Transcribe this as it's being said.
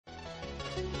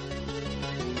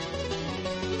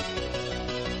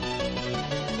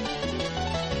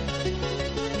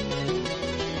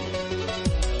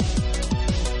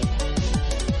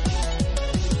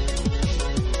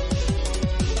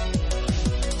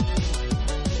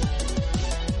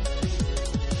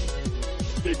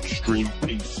Extreme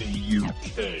PC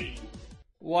UK.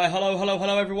 Why,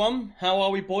 hello everyone. How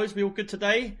are we, boys? We all good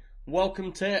today?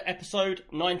 Welcome to episode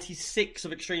 96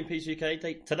 of Extreme PC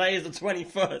UK. Today is the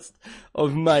 21st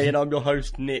of May and I'm your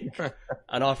host, Nick.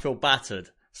 And I feel battered.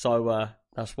 So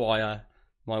that's why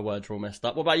my words are all messed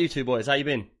up. What about you two boys? How you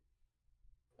been?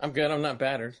 I'm good. I'm not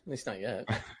battered. At least not yet.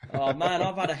 Oh man,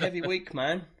 I've had a heavy week,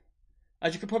 man.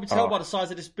 As you can probably tell by the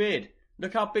size of this beard.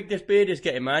 Look how big this beard is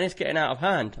getting, man. It's getting out of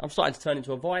hand. I'm starting to turn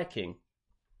into a Viking.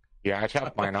 Yeah, I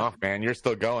chopped mine off, man. You're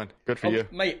still going. Good for you.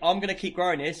 Mate, I'm going to keep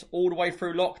growing this all the way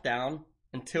through lockdown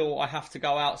until I have to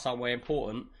go out somewhere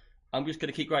important. I'm just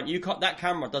going to keep growing. That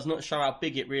camera does not show how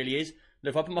big it really is.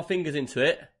 Look, if I put my fingers into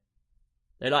it,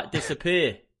 they like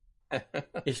disappear.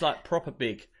 It's like proper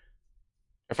big.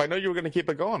 If I know you were going to keep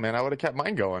it going, man, I would have kept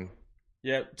mine going.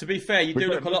 Yeah, to be fair, you do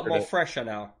look a lot more fresher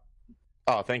now.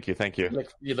 Oh, thank you.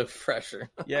 You look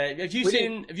fresher. Yeah, have you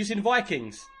seen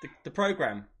Vikings, the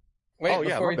program? Wait, Oh,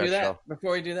 yeah, before I love that show.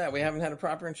 before we do that, we haven't had a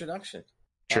proper introduction.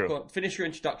 True. Go on, finish your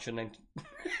introduction then.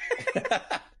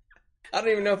 I don't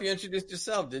even know if you introduced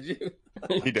yourself, did you?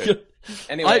 He did.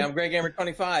 Anyway, I'm Greg Gamer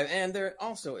 25, and there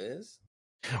also is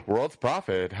World's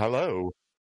Prophet. Hello.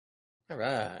 all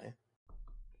right.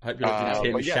 I hope you didn't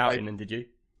hear me yeah, shouting, and did you?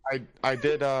 I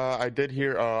did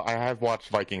hear. I have watched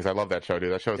Vikings. I love that show,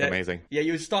 dude. That show is amazing. Yeah,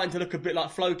 you were starting to look a bit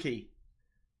like Floki.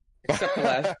 Except the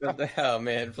last. Oh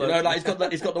man, You know, like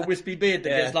he's got the wispy beard that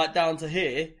gets like down to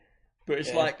here, but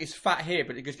it's like it's fat here,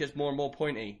 but it just gets more and more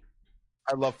pointy.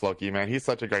 I love Floki, man. He's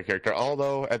such a great character.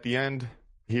 Although at the end,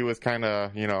 he was kind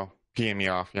of, peeing me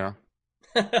off. Yeah.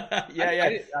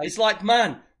 It's like,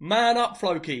 man up,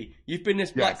 Floki. You've been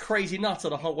this like crazy nutter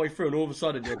the whole way through, and all of a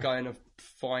sudden you're going to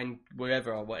find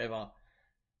wherever or whatever.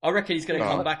 I reckon he's going to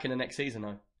come back in the next season,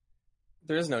 though.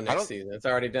 There is no next season. It's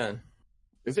already done.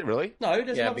 Is it really? No,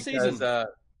 there's another season.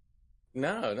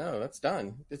 No, that's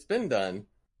done. It's been done.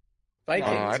 Vikings.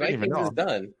 I didn't even know. Is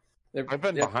done. I've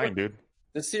been behind, dude.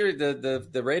 The series,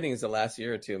 the ratings the last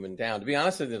year or two have been down. To be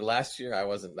honest with you, the last year I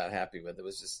wasn't that happy with. It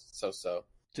was just so.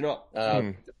 Do you know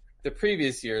what? The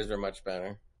previous years were much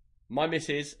better. My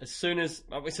missus, as soon as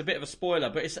it's a bit of a spoiler,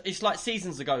 but it's like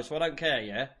seasons ago, so I don't care.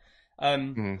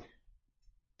 Yeah.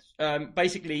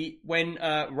 Basically, when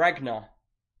Ragnar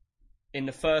in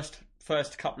the first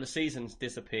couple of seasons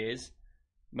disappears,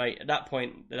 mate, at that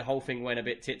point the whole thing went a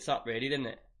bit tits up, really, didn't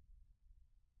it?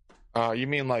 You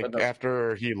mean like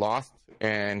after he lost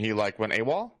and he like went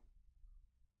AWOL?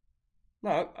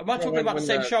 No, am I talking about the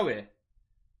same show here?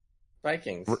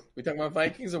 Vikings. We talking about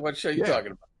Vikings, or what show you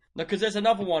talking about? No, because there's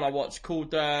another one I watched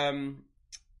called The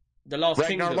Last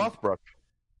Ragnar Kingdom. Lothbrok.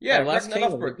 Yeah, Last Ragnar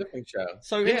Kingdom, Lothbrok. a different show.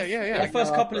 So yeah. the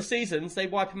first couple of seasons, they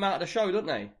wipe him out of the show, don't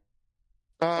they?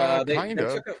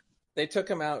 They took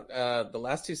him out. The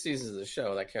last two seasons of the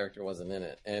show, that character wasn't in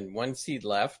it, and once he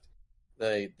left,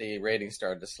 the ratings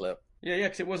started to slip. Yeah,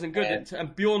 because it wasn't good.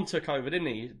 And Bjorn took over, didn't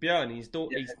he? Bjorn, his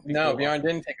daughter. No, Bjorn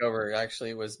didn't take over. Actually,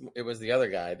 it was the other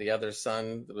guy, the other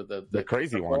son with the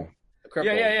crazy cripple, one. The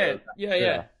cripple,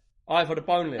 Yeah. Ivor the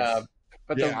Boneless.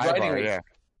 But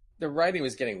the writing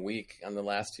was getting weak on the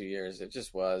last 2 years. It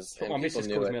just was. My missus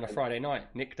calls me on a Friday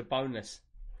night, Nick the Boneless.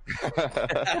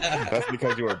 That's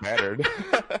because you were battered.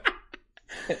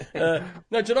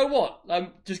 No, do you know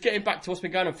what? Just getting back to what's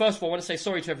been going on. First of all, I want to say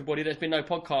sorry to everybody. There's been no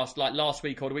podcast like last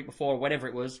week or the week before or whenever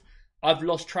it was. I've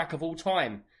lost track of all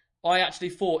time. I actually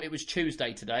thought it was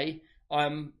Tuesday today.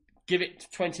 Give it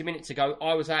 20 minutes ago,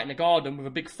 I was out in the garden with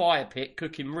a big fire pit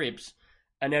cooking ribs.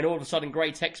 And then all of a sudden,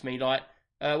 Gray texts me like,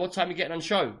 what time are you getting on the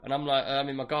show? And I'm like, I'm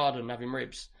in my garden having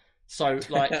ribs. So,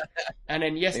 like, and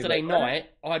then yesterday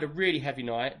night, I had a really heavy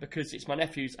night because it's my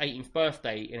nephew's 18th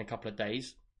birthday in a couple of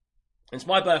days. It's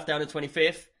my birthday on the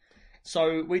 25th.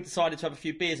 So we decided to have a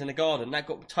few beers in the garden. That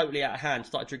got totally out of hand.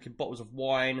 Started drinking bottles of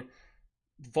wine,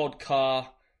 vodka.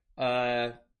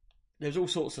 There's all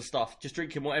sorts of stuff. Just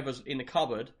drinking whatever's in the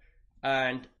cupboard.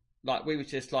 And, like, we were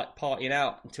just, like, partying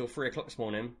out until 3 o'clock this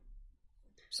morning.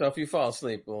 So if you fall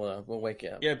asleep, we'll wake you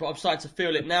up. Yeah, but I'm starting to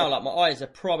feel it now. Like, my eyes are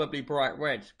probably bright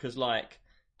red because, like,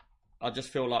 I just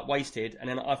feel, like, wasted. And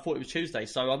then I thought it was Tuesday,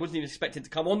 so I wasn't even expecting to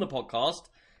come on the podcast.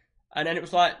 And then it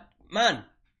was like, man,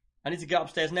 I need to get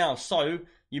upstairs now. So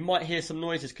you might hear some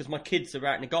noises because my kids are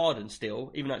out in the garden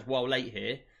still, even though it's well late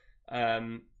here.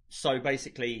 So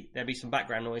basically, there'll be some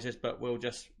background noises, but we'll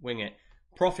just wing it.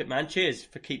 Profit, man. Cheers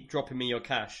for keep dropping me your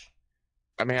cash.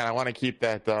 mean, I want to keep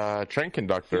that train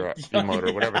conductor emote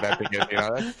or whatever that thing is. You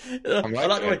know, I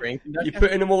like the way you're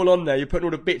putting them all on there. You're putting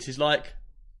all the bits. He's like,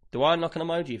 do I unlock an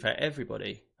emoji for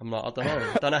everybody? I'm like, I don't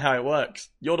know. I don't know how it works.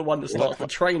 You're the one that starts the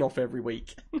train off every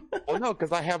week. Well, no,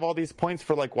 because I have all these points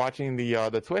for like watching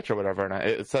the Twitch or whatever, and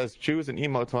it says choose an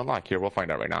emote to unlock. Here, we'll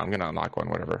find out right now. I'm gonna unlock one,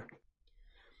 whatever.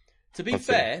 To be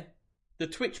fair, the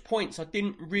Twitch points, I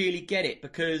didn't really get it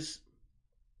because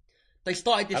they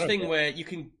started this thing where you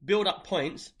can build up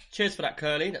points. Cheers for that,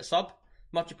 Curly, that sub.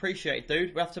 Much appreciated,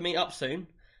 dude. We'll have to meet up soon.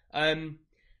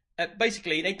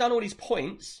 Basically, they've done all these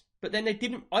points, but then they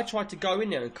didn't. I tried to go in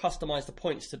there and customize the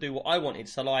points to do what I wanted.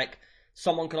 So, like,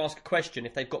 someone can ask a question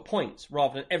if they've got points,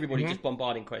 rather than everybody just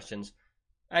bombarding questions.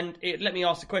 And it let me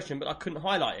ask the question, but I couldn't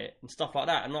highlight it and stuff like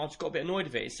that. And I just got a bit annoyed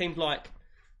with it. It seemed like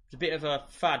it's a bit of a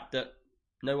fad that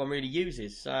no one really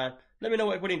uses. So let me know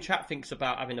what everybody in chat thinks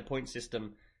about having a point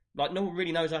system. Like, no one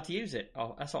really knows how to use it.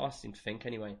 Oh, that's what I seem to think,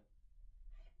 anyway.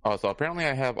 Oh, so apparently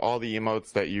I have all the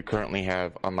emotes that you currently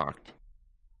have unlocked.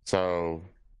 So,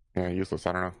 yeah, useless.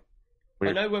 I don't know.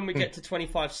 Weird. I know when we get to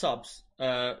 25 subs,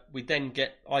 I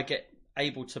get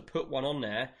able to put one on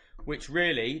there, which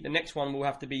really, the next one will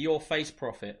have to be your face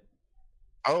profit.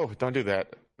 Oh, don't do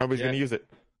that. Nobody's going to use it.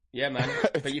 Yeah, man.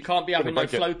 But you can't be having no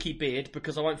Floki beard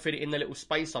because I won't fit it in the little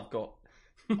space I've got.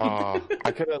 I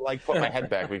could have put my head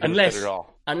back. We couldn't fit it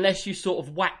all. Unless you sort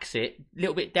of wax it a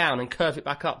little bit down and curve it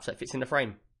back up so it fits in the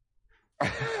frame.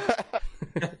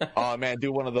 Oh man,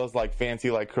 do one of those like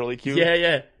fancy like curly Q.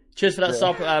 Yeah. Cheers for that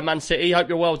sub, Man City. Hope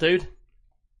you're well, dude.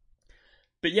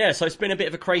 But yeah, so it's been a bit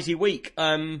of a crazy week.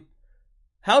 How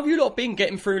have you lot been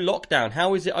getting through lockdown?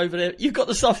 How is it over there? You've got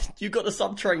the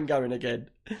sub train going again.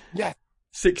 Yeah.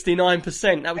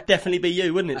 69%. That would definitely be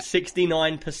you, wouldn't it?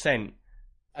 69%.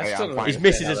 His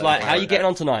missus is like, how are you getting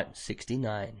on tonight?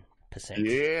 69%.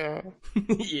 Yeah.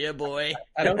 Yeah, boy.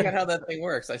 I don't get how that thing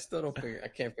works. I still don't figure. I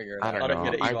can't figure it out. I don't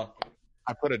get it either.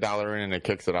 I put $1 in and it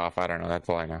kicks it off. I don't know. That's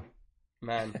all I know.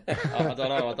 Man, I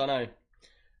don't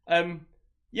know.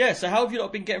 Yeah. So how have you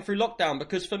lot been getting through lockdown?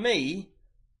 Because for me,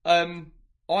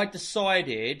 I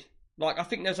decided, like, I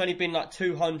think there's only been like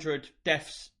 200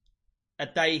 deaths a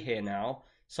day here now,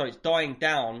 so it's dying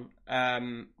down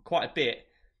quite a bit.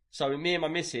 So me and my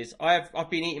missus, I've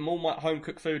been eating all my home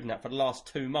cooked food and that for the last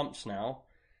 2 months now.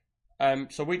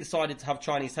 So we decided to have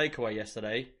Chinese takeaway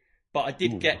yesterday, but I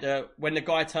did when the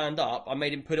guy turned up, I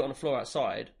made him put it on the floor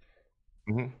outside.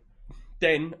 Mm-hmm.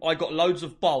 Then I got loads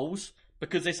of bowls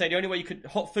because they say the only way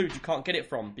hot food you can't get it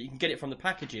from, but you can get it from the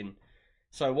packaging.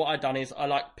 So what I done is I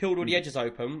like peeled all the edges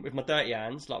open with my dirty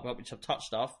hands, like which I've touched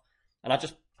stuff, and I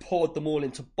just poured them all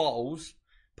into bowls,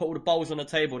 put all the bowls on the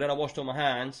table. Then I washed all my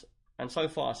hands, and so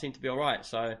far I seem to be all right.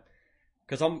 So,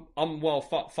 because I'm well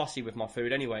fussy with my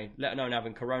food anyway, let alone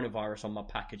having coronavirus on my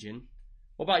packaging.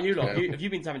 What about you lot? Have you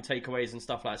been having takeaways and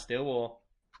stuff like that still, or?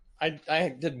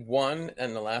 I did one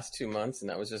in the last 2 months, and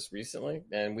that was just recently.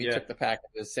 And we took the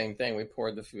packages, same thing. We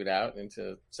poured the food out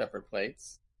into separate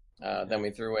plates. Then we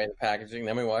threw away the packaging.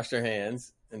 Then we washed our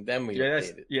hands, and then we ate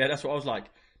it. Yeah, that's what I was like.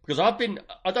 Because I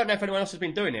don't know if anyone else has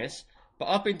been doing this, but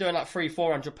I've been doing like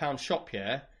 £300-400 shop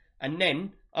here, and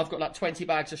then I've got like 20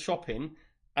 bags of shopping,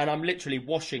 and I'm literally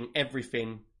washing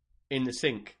everything in the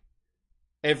sink.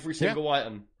 Every single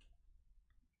item.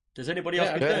 Does anybody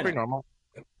else been doing that's pretty normal.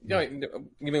 You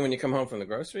mean when you come home from the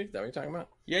grocery? Is that what you're talking about?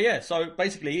 Yeah. So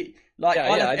basically, like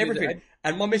I have everything,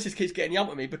 and my missus keeps getting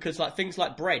yumped at me because like things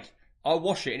like bread, I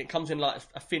wash it and it comes in like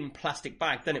a thin plastic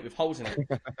bag, doesn't it, with holes in it.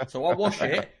 So I wash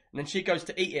it, and then she goes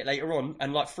to eat it later on,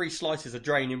 and like 3 slices are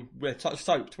draining with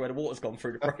soap to where the water's gone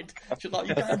through the bread. She's like,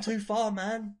 "You're going too far,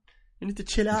 man. You need to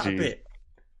chill out a bit."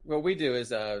 What we do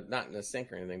is not in the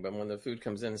sink or anything, but when the food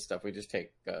comes in and stuff, we just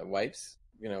take wipes.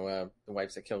 The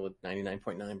wipes that kill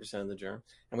 99.9% of the germs,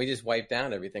 and we just wipe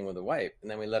down everything with a wipe, and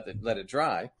then we let it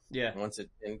dry. Yeah. And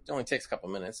it only takes a couple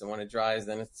minutes, and when it dries,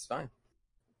 then it's fine.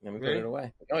 And then we put it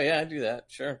away. Oh yeah, I do that.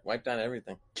 Sure, wipe down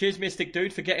everything. Cheers, Mystic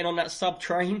Dude, for getting on that sub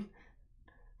train.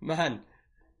 Man,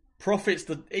 he's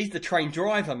the train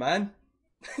driver, man.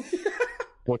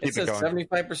 We'll keep it says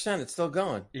 75%. It's still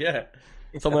going. Yeah.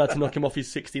 Someone had to knock him off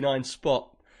his 69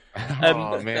 spot.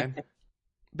 Oh man.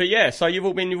 But yeah, so you've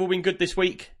all been good this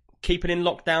week, keeping in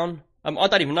lockdown. I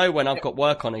don't even know when I've got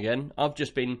work on again. I've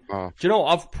just been. Do you know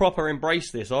what? I've proper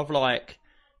embraced this. I've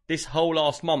this whole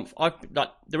last month. The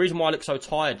reason why I look so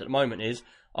tired at the moment is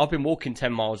I've been walking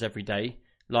 10 miles every day,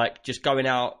 like just going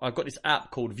out. I've got this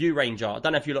app called View Ranger. I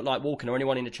don't know if you look like walking or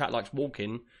anyone in the chat likes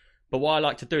walking, but what I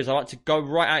like to do is I like to go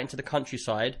right out into the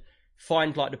countryside,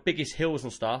 find like the biggest hills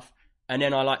and stuff, and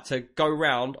then I like to go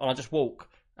round and I just walk.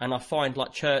 And I find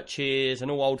like churches and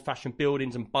all old-fashioned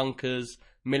buildings and bunkers,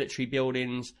 military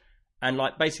buildings, And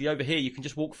like basically over here, you can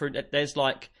just walk through. There's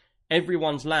like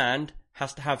everyone's land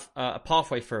has to have a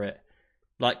pathway through it,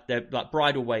 like they're like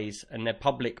bridle ways and they're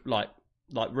public like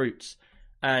routes.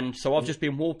 And so I've just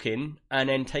been walking and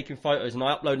then taking photos, and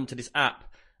I upload them to this app,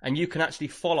 and you can actually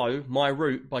follow my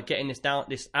route by getting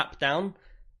this app down,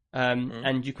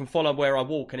 and you can follow where I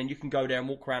walk, and then you can go there and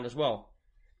walk around as well.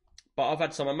 But I've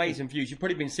had some amazing views. You've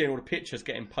probably been seeing all the pictures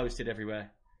getting posted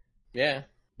everywhere. Yeah.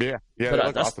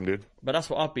 That's awesome, dude. But that's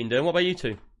what I've been doing. What about you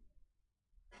two?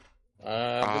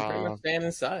 I've been pretty much staying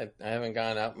inside. I haven't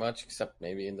gone out much, except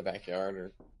maybe in the backyard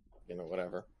or,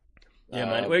 whatever. Yeah,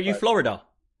 man. Where are you, Florida?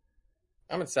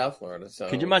 I'm in South Florida, so...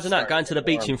 Could you imagine that, going to the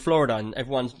beach in Florida and there's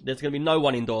going to be no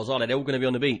one indoors, are they? They're all going to be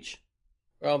on the beach.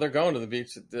 Well, they're going to the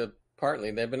beach.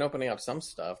 Partly, they've been opening up some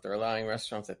stuff. They're allowing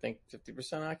restaurants, I think,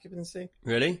 50% occupancy.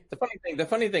 Really? The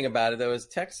funny thing about it, though, is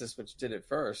Texas, which did it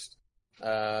first,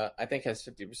 I think has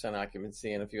 50%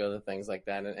 occupancy and a few other things like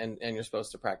that, and you're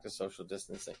supposed to practice social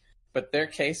distancing. But their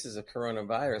cases of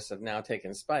coronavirus have now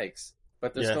taken spikes,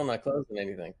 but they're still not closing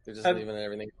anything. They're just leaving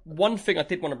everything. One thing I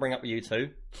did want to bring up with you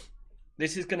two,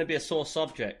 this is going to be a sore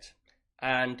subject,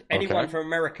 and anyone from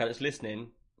America that's listening,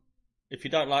 if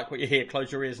you don't like what you hear,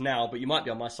 close your ears now, but you might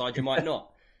be on my side, you might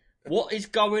not. What is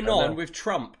going on with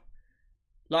Trump?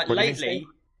 Like lately,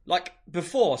 like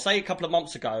before, say a couple of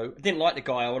months ago, I didn't like the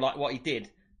guy or like what he did,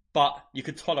 but you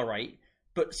could tolerate.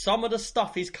 But some of the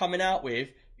stuff he's coming out with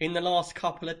in the last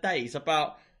couple of days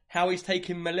about how he's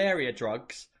taking malaria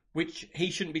drugs, which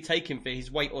he shouldn't be taking for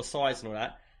his weight or size and all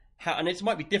that. And it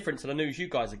might be different to the news you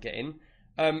guys are getting.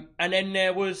 And then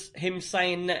there was him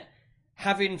saying that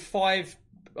having 5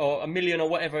 or 1 million or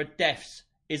whatever deaths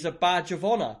is a badge of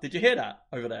honor. Did you hear that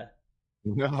over there?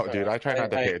 No, dude. I try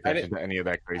not to pay attention to any of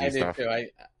that crazy stuff. I did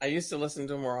too. I used to listen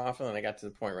to him more often, and I got to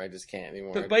the point where I just can't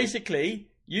anymore. But basically,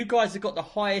 you guys have got the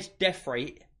highest death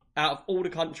rate out of all the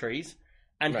countries,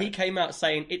 and he came out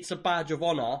saying it's a badge of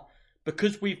honor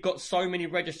because we've got so many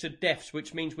registered deaths,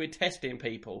 which means we're testing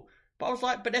people. But I was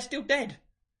like, but they're still dead.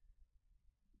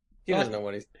 He doesn't know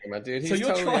what he's talking about, dude. He's so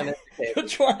you're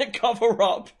trying to cover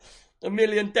up 1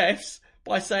 million deaths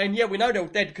by saying, yeah, we know they're all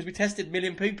dead because we tested 1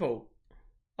 million people.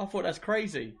 I thought that's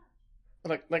crazy.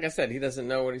 Like I said, he doesn't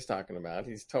know what he's talking about.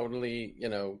 He's totally,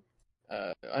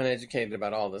 uneducated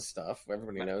about all this stuff.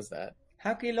 Everybody knows that.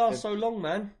 How can he last so long,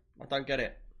 man? I don't get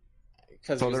it.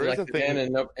 Because he was elected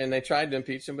in, and they tried to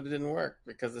impeach him, but it didn't work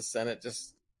because the Senate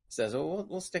just says, "Oh,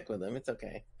 we'll stick with him. It's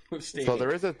okay." So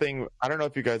there is a thing. I don't know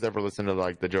if you guys ever listened to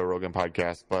like the Joe Rogan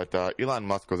podcast, but Elon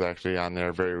Musk was actually on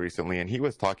there very recently, and he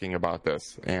was talking about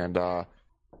this. And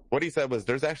what he said was,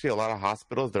 there's actually a lot of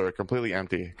hospitals that are completely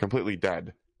empty, completely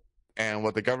dead. And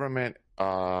what the government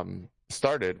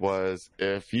started was,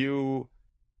 if you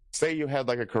say you had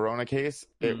like a corona case,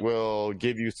 it will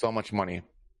give you so much money.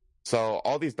 So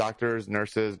all these doctors,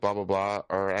 nurses, blah, blah, blah,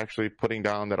 are actually putting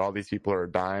down that all these people are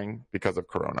dying because of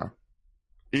corona.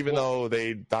 Even though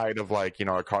they died of like,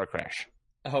 a car crash.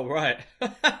 Oh, right.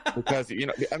 Because,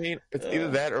 it's either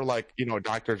that or like,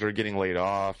 doctors are getting laid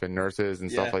off and nurses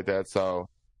and stuff like that. So.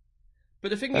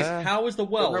 But the thing is, how is the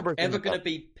world ever going to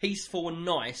be peaceful and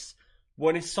nice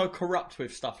when it's so corrupt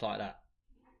with stuff like that?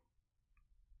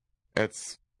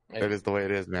 It is the way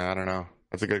it is, man. I don't know.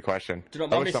 That's a good question. Do you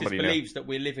know, my missus believes that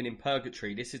we're living in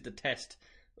purgatory. This is the test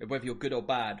of whether you're good or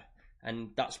bad. And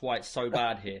that's why it's so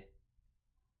bad here.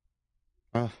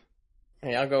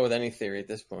 Hey, I'll go with any theory at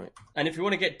this point. And if you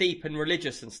want to get deep and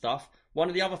religious and stuff, one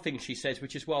of the other things she says,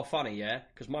 which is well funny,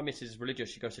 because my missus is religious,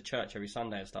 she goes to church every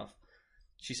Sunday and stuff.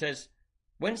 She says,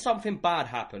 when something bad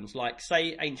happens, like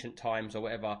say ancient times or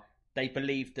whatever, they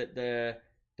believed that the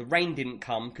rain didn't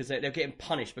come because they're getting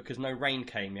punished because no rain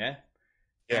came, yeah?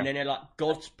 And then they're like,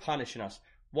 God's punishing us.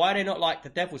 Why are they not like the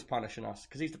devil's punishing us?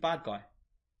 Because he's the bad guy.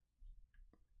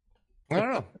 I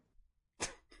don't know.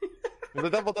 The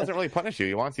devil doesn't really punish you.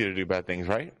 He wants you to do bad things,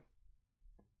 right?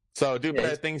 So do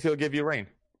bad things, he'll give you rain.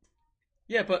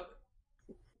 Yeah, but...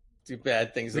 do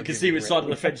bad things. We can see which side of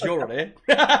the fence you're on here.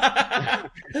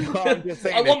 I'm just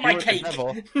saying, I want my cake.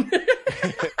 I'm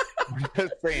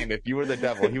just saying, if you were the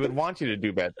devil, he would want you to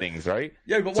do bad things, right?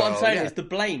 Yeah, but what I'm saying is the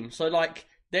blame. So, like,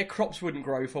 their crops wouldn't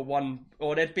grow for one,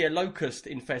 or there'd be a locust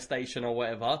infestation or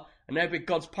whatever, and there'd be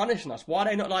God's punishing us. Why are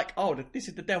they not like, oh, this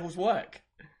is the devil's work?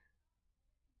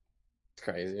 It's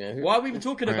crazy, man. Why are we even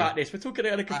talking about this? We're talking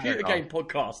about a computer game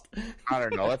podcast. I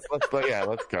don't know. Let's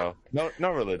go.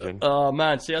 No religion. Oh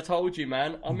man, see, I told you,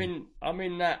 man. I'm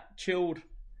in that chilled,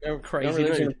 crazy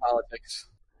religion mood. And politics.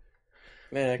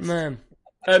 Next. Man.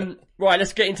 Right,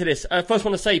 let's get into this. First,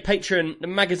 want to say Patreon, the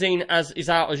magazine is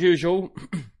out as usual.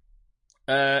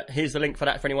 Here's the link for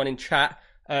that for anyone in chat.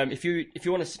 If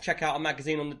you want to check out our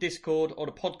magazine on the Discord or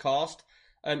the podcast,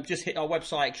 just hit our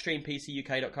website,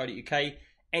 extremepcuk.co.uk.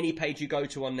 Any page you go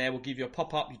to on there will give you a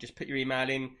pop-up. You just put your email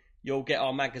in. You'll get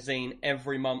our magazine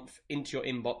every month into your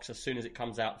inbox as soon as it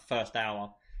comes out, first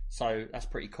hour. So that's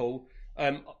pretty cool.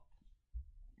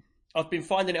 I've been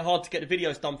finding it hard to get the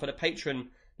videos done for the Patreon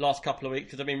last couple of weeks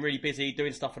because I've been really busy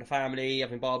doing stuff for the family,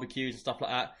 having barbecues and stuff like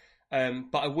that.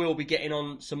 But I will be getting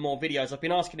on some more videos. I've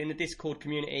been asking in the Discord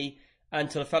community and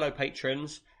to the fellow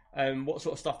patrons what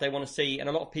sort of stuff they want to see. And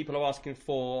a lot of people are asking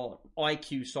for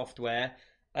IQ software,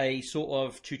 a sort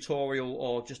of tutorial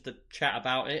or just a chat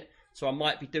about it. So I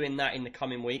might be doing that in the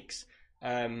coming weeks.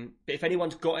 But if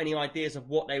anyone's got any ideas of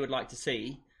what they would like to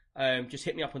see, just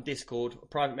hit me up on Discord, a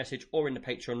private message, or in the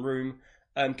Patreon room.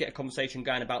 Get a conversation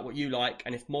going about what you like,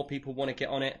 and if more people want to get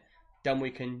on it, then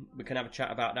we can have a chat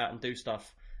about that and do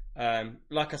stuff.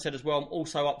 Like I said as well, I'm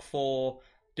also up for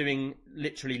doing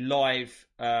literally live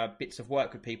bits of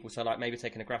work with people. So like maybe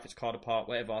taking a graphics card apart,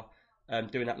 whatever.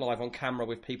 Doing that live on camera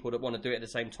with people that want to do it at the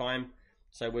same time.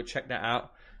 So we'll check that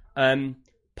out.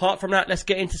 Apart from that, let's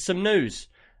get into some news.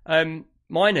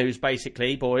 My news,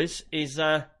 basically, boys, is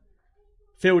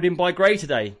filled in by Gray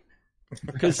today.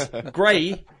 Because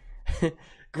Gray,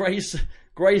 Gray's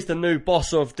the new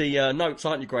boss of the notes,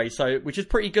 aren't you, Gray? So, which is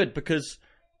pretty good because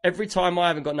every time I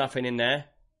haven't got nothing in there,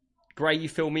 Gray, you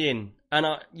fill me in. And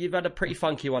you've had a pretty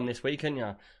funky one this week, haven't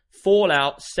you?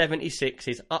 Fallout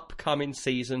 76's upcoming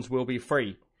seasons will be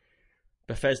free.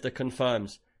 Bethesda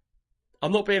confirms.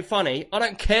 I'm not being funny. I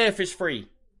don't care if it's free.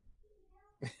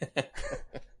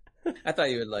 I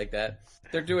thought you would like that.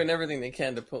 They're doing everything they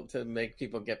can to make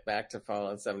people get back to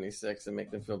Fallout 76 and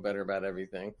make them feel better about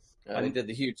everything. They did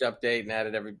the huge update and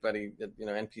added everybody,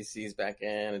 NPCs back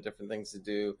in and different things to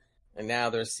do. And now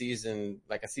there's a season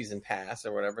pass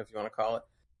or whatever, if you want to call it.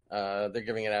 They're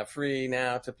giving it out free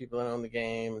now to people that own the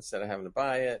game instead of having to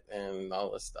buy it and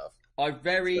all this stuff. I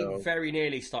very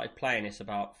nearly started playing this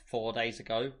about 4 days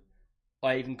ago.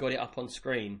 I even got it up on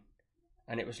screen,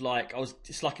 and it was like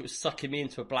it's like it was sucking me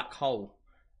into a black hole.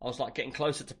 I was like getting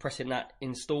closer to pressing that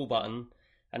install button,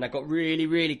 and I got really,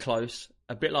 really close,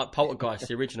 a bit like Poltergeist,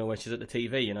 the original, which is at the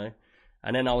TV,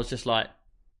 And then I was just like,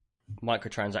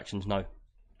 microtransactions, no.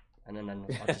 And then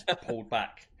I just pulled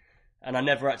back. And I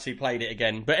never actually played it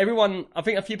again. But I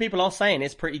think a few people are saying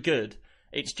it's pretty good.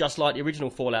 It's just like the original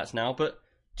Fallouts now. But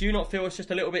do you not feel it's just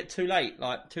a little bit too late?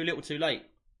 Like, too little too late?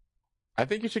 I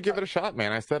think you should give it a shot,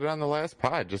 man. I said it on the last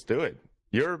pod. Just do it.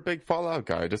 You're a big Fallout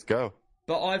guy. Just go.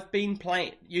 But I've been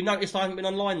playing... You noticed I haven't been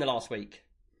online the last week?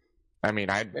 I mean,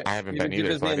 I haven't been either. You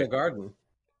just be in the garden.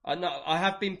 I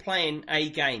have been playing a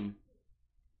game.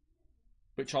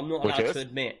 Which I'm not allowed to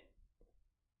admit.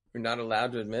 You're not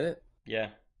allowed to admit it? Yeah.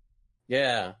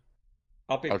 Yeah.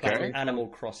 I've been playing Animal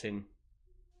Crossing.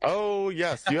 Oh,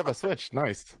 yes. You have a Switch.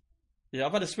 Nice. Yeah,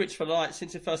 I've had a Switch for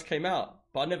since it first came out,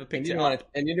 but I never picked it up.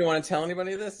 And you didn't want to tell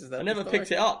anybody this? I never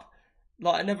picked it up.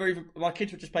 My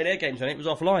kids would just play their games on it. It was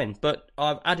offline. But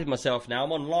I've added myself now.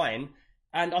 I'm online.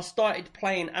 And I started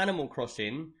playing Animal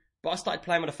Crossing, but I started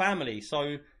playing with a family.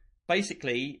 So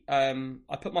basically,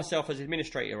 I put myself as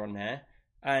administrator on there.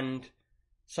 And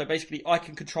so basically, I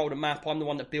can control the map. I'm the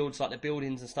one that builds the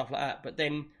buildings and stuff like that. But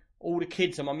then all the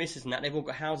kids and my missus and that, they've all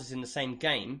got houses in the same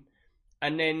game.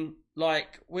 And then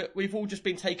we've all just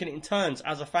been taking it in turns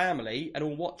as a family and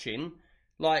all watching.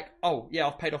 Oh yeah,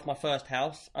 I've paid off my first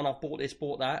house and I've bought this,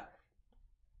 bought that.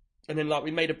 And then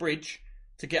we made a bridge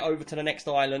to get over to the next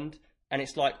island. And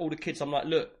it's all the kids. I'm like,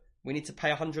 look, we need to pay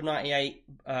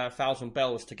 198,000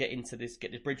 bells to get this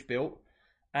bridge built.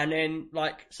 And then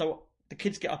so. The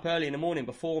kids get up early in the morning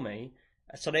before me,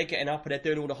 so they're getting up and they're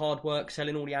doing all the hard work,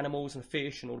 selling all the animals and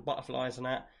fish and all the butterflies and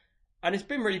that. And it's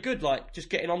been really good, just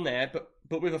getting on there,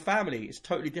 but with a family, it's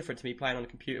totally different to me playing on a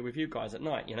computer with you guys at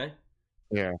night,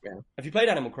 Yeah. Have you played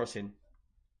Animal Crossing?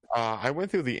 I went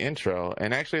through the intro,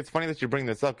 and actually it's funny that you bring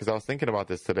this up because I was thinking about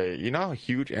this today. You know how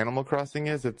huge Animal Crossing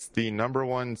is? It's the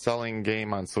 #1 selling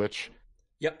game on Switch.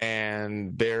 Yep.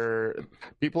 And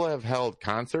people have held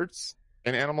concerts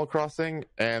in Animal Crossing,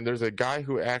 and there's a guy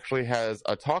who actually has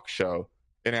a talk show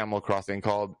in Animal Crossing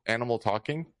called Animal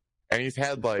Talking, and he's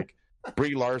had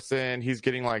Brie Larson, he's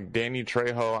getting Danny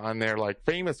Trejo on there,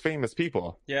 famous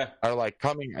people are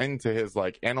coming into his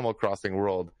Animal Crossing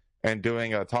world and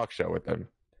doing a talk show with him.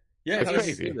 Yeah, it's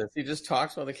crazy. He just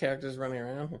talks while the character's running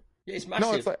around. Yeah, it's massive.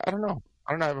 No, it's I don't know.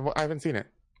 I haven't seen it.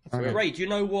 Ray, do you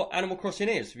know what Animal Crossing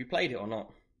is? Have you played it or not?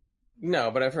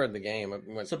 No, but I've heard the game.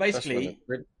 So basically,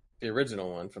 the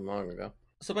original one from long ago.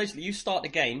 So basically, you start the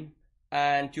game,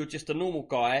 and you're just a normal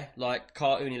guy,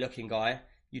 cartoony-looking guy.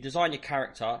 You design your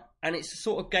character, and it's the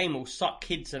sort of game that will suck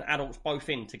kids and adults both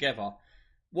in together.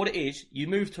 what it is, you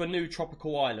move to a new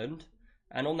tropical island,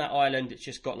 and on that island, it's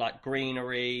just got like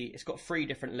greenery. It's got 3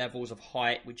 different levels of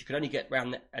height, which you can only get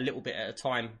around a little bit at a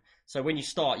time. So when you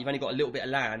start, you've only got a little bit of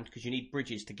land because you need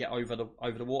bridges to get over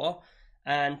the water.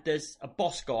 And there's a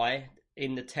boss guy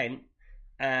in the tent,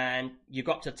 and you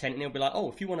go up to the tent, and he'll be like,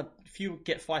 "Oh, if you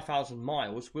get 5,000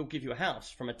 miles, we'll give you a house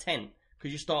from a tent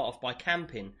because you start off by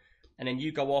camping." And then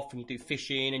you go off and you do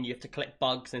fishing, and you have to collect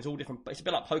bugs. And it's all different. It's a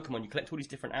bit like Pokemon. You collect all these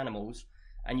different animals,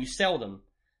 and you sell them.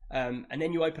 And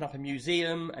then you open up a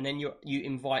museum, and then you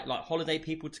invite like holiday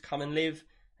people to come and live,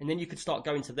 and then you could start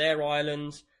going to their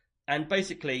islands, and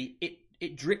basically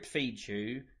it drip feeds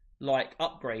you like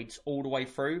upgrades all the way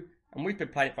through. And we've been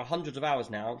playing it for hundreds of hours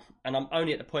now, and I'm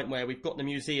only at the point where we've got the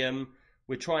museum.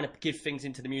 We're trying to give things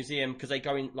into the museum because they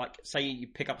go in, like, say you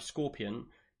pick up a scorpion,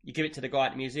 you give it to the guy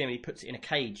at the museum, and he puts it in a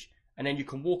cage, and then you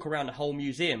can walk around the whole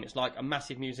museum. It's like a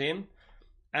massive museum,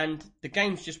 and the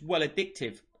game's just well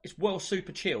addictive. It's well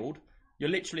super chilled. You're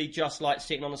literally just like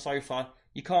sitting on the sofa.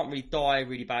 You can't really die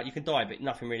really bad. You can die, but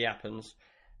nothing really happens.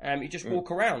 You just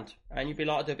walk around, and you'd be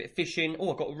like, I do a bit of fishing.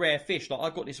 Oh, I got a rare fish. Like, I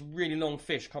got this really long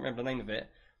fish. Can't remember the name of it.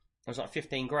 It was like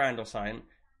 15 grand or something.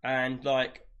 And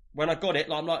like, when I got it,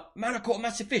 like, I'm like, man, I caught a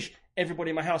massive fish.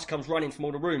 Everybody in my house comes running from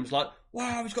all the rooms, like,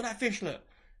 wow, he's got that fish, look.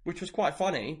 Which was quite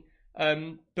funny.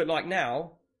 But like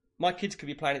now, my kids could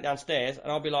be playing it downstairs,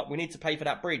 and I'll be like, we need to pay for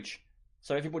that bridge.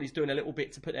 So everybody's doing a little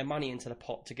bit to put their money into the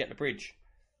pot to get the bridge.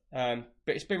 But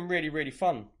it's been really, really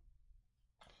fun.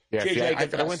 Yeah,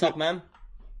 man.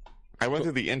 I went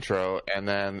through the intro, and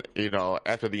then,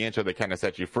 after the intro, they kind of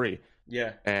set you free.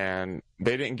 Yeah. And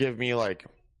they didn't give me, like,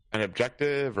 an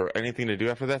objective or anything to do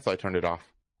after that, so I turned it off.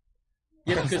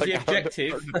 Yeah, because the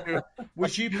objective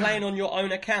was you playing on your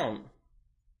own account.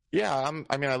 Yeah,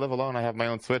 I live alone. I have my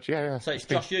own Switch. Yeah. So it's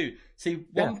just you. See,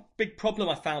 one big problem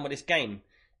I found with this game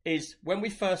is when we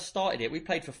first started it, we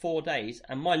played for 4 days,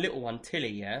 and my little one,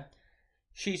 Tilly,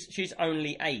 she's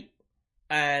only 8,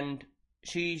 and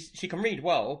she can read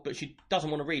well, but she doesn't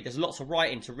want to read. There's lots of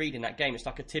writing to read in that game. It's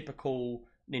like a typical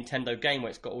Nintendo game where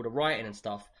it's got all the writing and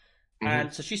stuff. Mm-hmm.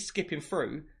 And so she's skipping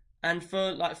through, and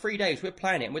for like 3 days we're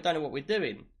playing it and we don't know what we're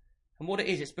doing. And what it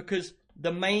is, it's because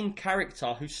the main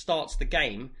character who starts the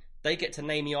game, they get to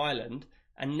name the island,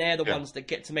 and they're the ones that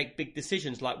get to make big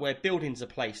decisions, like where buildings are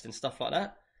placed and stuff like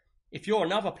that. If you're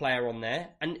another player on there,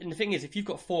 and the thing is, if you've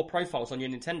got 4 profiles on your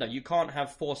Nintendo, you can't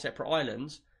have 4 separate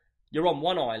islands. You're on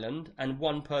one island, and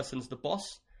one person's the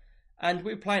boss. And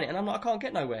we were playing it, and I'm like, I can't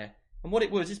get nowhere. And what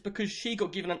it was is because she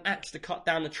got given an axe to cut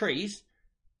down the trees,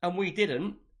 and we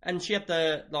didn't. And she had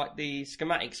the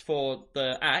schematics for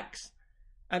the axe,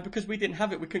 and because we didn't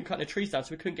have it, we couldn't cut the trees down,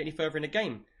 so we couldn't get any further in the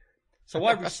game. So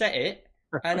I reset it,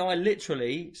 and I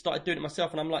literally started doing it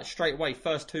myself, and I'm like, straight away,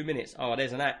 first 2 minutes, oh,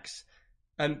 there's an axe.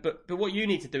 But what you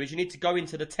need to do is you need to go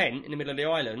into the tent in the middle of the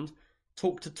island,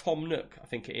 talk to Tom Nook, I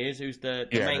think it is, who's the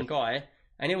main guy,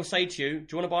 and he'll say to you, do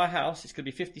you want to buy a house? It's going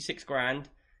to be 56 grand.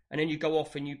 And then you go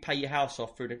off and you pay your house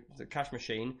off through the cash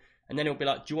machine. And then he'll be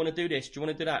like, do you want to do this? Do you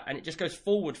want to do that? And it just goes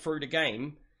forward through the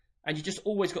game. And you just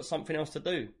always got something else to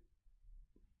do.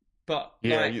 But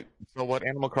so what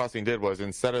Animal Crossing did was,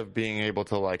 instead of being able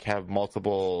to like have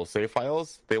multiple save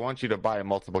files, they want you to buy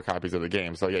multiple copies of the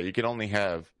game. So you can only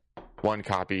have one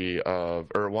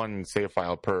save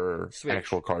file per Switch.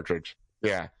 Actual cartridge.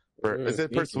 Yeah. Is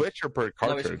it per Switch or per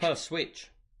cartridge? No, it's per Switch.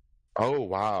 Oh,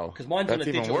 wow. Because mine's on a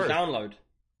digital download.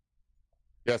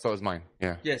 Yeah, so is mine.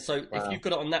 Yeah. Yeah, so if you've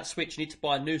got it on that Switch, you need to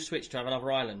buy a new Switch to have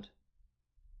another island.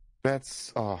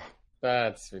 That's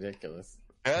ridiculous.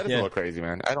 Yeah, that is a little crazy,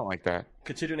 man. I don't like that.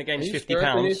 Considering the game's £50.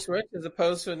 The new Switch as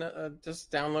opposed to just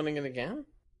downloading it again?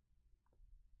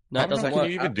 No, it doesn't work.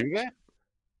 Can you even do that?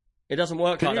 It doesn't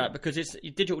work like that because it's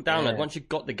digital download. Once you've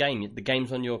got the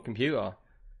game's on your computer.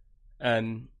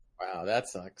 Wow, that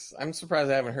sucks. I'm surprised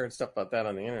I haven't heard stuff about that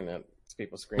on the internet.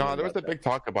 People screaming. No, there was a big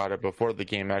talk about it before the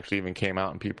game actually even came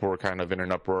out, and people were kind of in an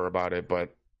uproar about it.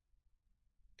 But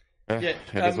it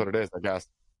is what it is, I guess.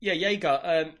 Yeah,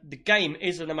 Jaeger. The game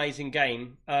is an amazing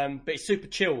game, but it's super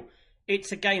chill.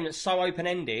 It's a game that's so open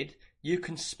ended. You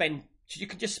can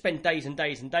just spend days and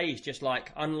days and days just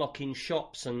like unlocking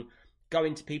shops and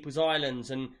going to people's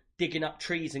islands and digging up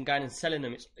trees and going and selling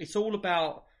them. It's all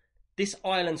about, this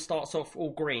island starts off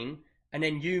all green, and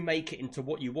then you make it into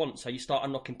what you want. So you start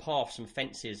unlocking paths and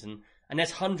fences, and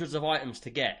there's hundreds of items to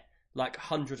get, like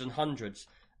hundreds and hundreds.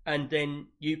 And then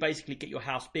you basically get your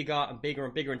house bigger and bigger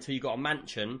and bigger until you've got a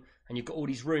mansion and you've got all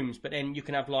these rooms. But then you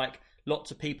can have like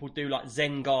lots of people do like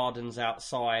Zen gardens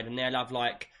outside, and they'll have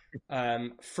like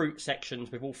fruit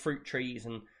sections with all fruit trees,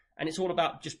 and it's all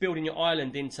about just building your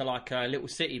island into like a little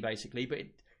city basically. But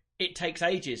it takes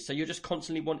ages. So you're just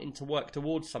constantly wanting to work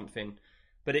towards something.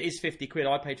 But it is 50 quid.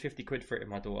 I paid 50 quid for it with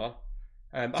my daughter.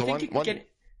 I think you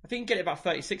can get it about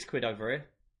 36 quid over here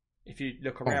if you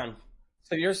look around.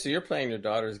 So you're playing your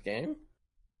daughter's game?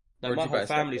 No, my whole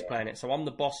family's playing it. So I'm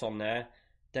the boss on there.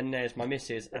 Then there's my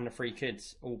missus and the 3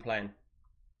 kids all playing.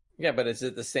 Yeah, but is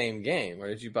it the same game, or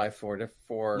did you buy four?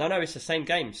 No, it's the same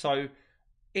game. So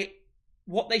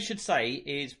what they should say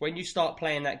is when you start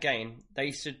playing that game,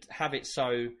 they should have it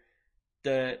so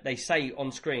they say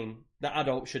on screen the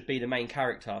adult should be the main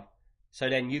character. So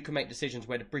then you can make decisions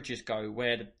where the bridges go,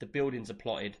 where the buildings are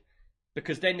plotted.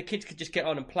 Because then the kids could just get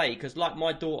on and play. Because like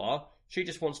my daughter, she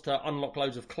just wants to unlock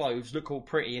loads of clothes, look all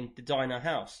pretty, and design her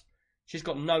house. She's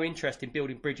got no interest in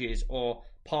building bridges or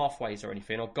pathways or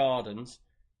anything, or gardens.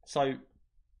 So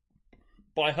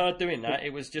by her doing that,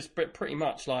 it was just pretty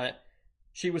much like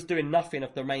she was doing nothing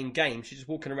of the main game. She's just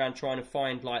walking around trying to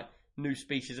find like new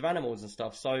species of animals and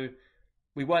stuff. So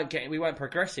we weren't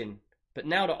progressing. But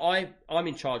now that I'm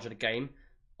in charge of the game,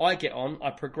 I get on, I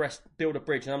progress, build a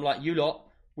bridge, and I'm like, you lot,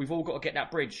 we've all got to get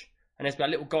that bridge. And there's that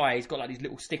little guy, he's got like these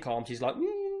little stick arms, he's like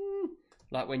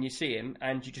when you see him,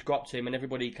 and you just go up to him and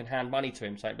everybody can hand money to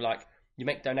him. So it'd be like, you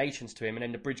make donations to him and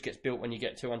then the bridge gets built when you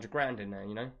get 200 grand in there,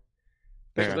 you know?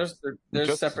 Yeah.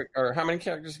 There's separate, or how many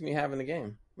characters can you have in the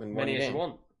game? Many as you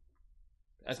want.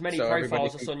 As many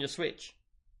profiles as on your Switch.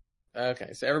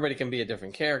 Okay, so everybody can be a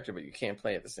different character, but you can't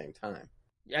play at the same time.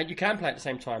 Yeah, you can play at the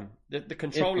same time. The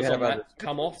controllers on that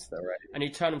come off, and you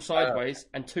turn them sideways,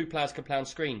 and 2 players can play on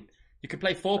screen. You can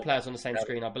play 4 players on the same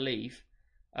screen, I believe.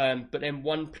 But then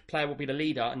 1 player will be the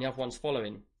leader, and the other one's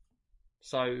following.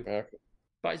 So,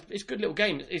 but it's a good little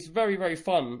game. It's very, very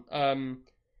fun.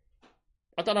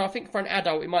 I don't know. I think for an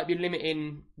adult, it might be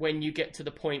limiting when you get to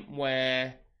the point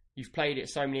where you've played it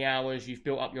so many hours, you've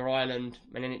built up your island,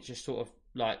 and then it's just sort of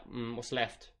like, what's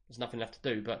left? There's nothing left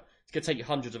to do. But it's going to take you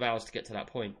hundreds of hours to get to that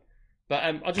point. But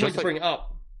I just wanted to bring it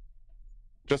up.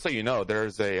 Just so you know,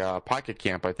 there's a Pocket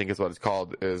Camp, I think is what it's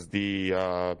called, is the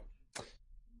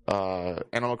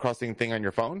Animal Crossing thing on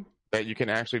your phone that you can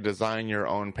actually design your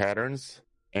own patterns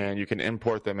and you can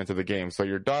import them into the game. So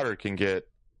your daughter can get,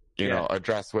 you know, a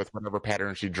dress with whatever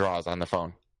pattern she draws on the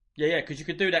phone. Yeah, because you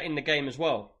could do that in the game as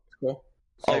well. Cool.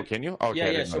 So, can you?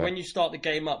 Okay, yeah. So when you start the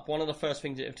game up, one of the first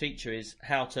things it'll teach you is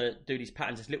how to do these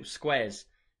patterns, these little squares.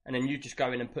 And then you just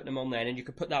go in and put them on there. And then you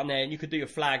could put that on there and you could do your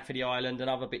flag for the island and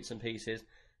other bits and pieces.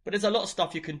 But there's a lot of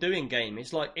stuff you can do in game.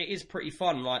 It's like, it is pretty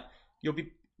fun. Like, you'll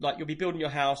be building your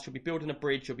house, you'll be building a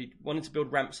bridge, you'll be wanting to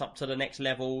build ramps up to the next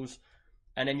levels.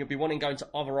 And then you'll be wanting to go into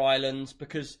other islands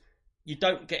because you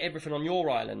don't get everything on your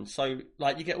island. So,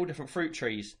 like, you get all different fruit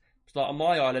trees. So, like, on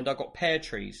my island, I got pear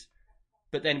trees.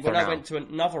 But then when I went to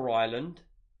another island,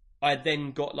 I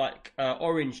then got, like,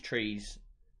 orange trees.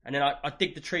 And then I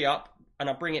dig the tree up, and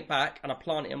I bring it back, and I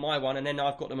plant it in my one, and then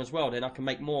I've got them as well. Then I can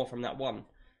make more from that one.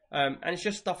 And it's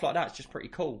just stuff like that. It's just pretty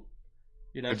cool.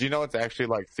 You know? Do you know it's actually,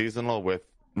 like, seasonal with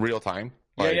real time?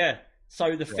 Like, yeah.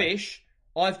 So the fish,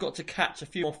 I've got to catch a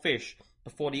few more fish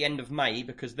before the end of May,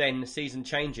 because then the season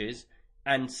changes,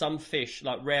 and some fish,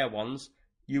 like rare ones,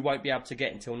 you won't be able to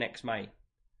get until next May.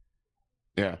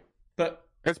 Yeah. But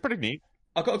it's pretty neat.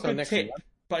 I've got a good tip,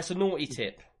 but it's a naughty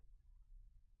tip.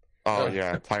 Oh,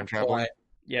 yeah, time traveling.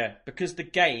 Yeah, because the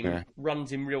game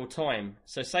runs in real time.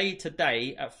 So say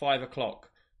today at 5 o'clock,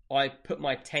 I put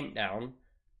my tent down,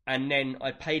 and then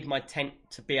I paid my tent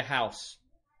to be a house.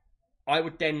 I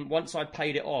would then, once I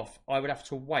paid it off, I would have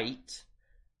to wait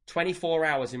 24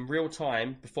 hours in real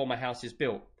time before my house is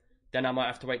built. Then I might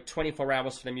have to wait 24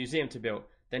 hours for the museum to build.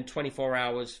 Then 24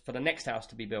 hours for the next house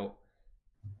to be built.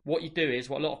 What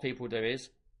a lot of people do is,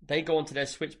 they go onto their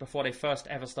Switch before they first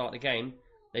ever start the game.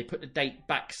 They put the date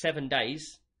back 7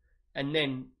 days. And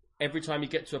then every time you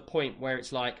get to a point where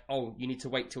it's like, oh, you need to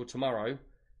wait till tomorrow,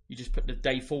 you just put the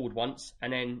day forward once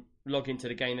and then log into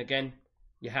the game again.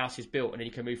 Your house is built and then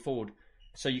you can move forward.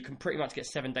 So you can pretty much get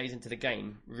 7 days into the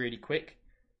game really quick.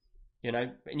 You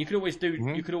know, and you could always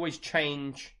you could always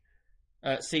change,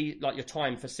 your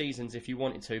time for seasons if you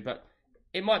wanted to, but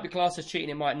it might be classed as cheating,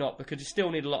 it might not, because you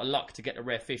still need a lot of luck to get the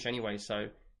rare fish anyway, so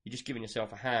you're just giving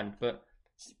yourself a hand. But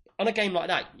on a game like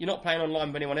that, you're not playing online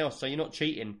with anyone else, so you're not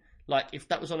cheating. Like, if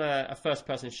that was on a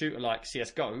first-person shooter like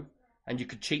CSGO, and you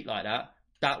could cheat like that,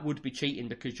 that would be cheating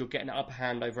because you're getting an upper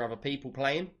hand over other people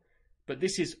playing. But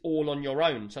this is all on your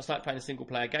own, so it's like playing a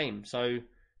single-player game. So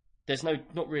there's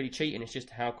not really cheating, it's just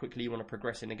how quickly you want to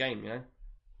progress in the game, you know?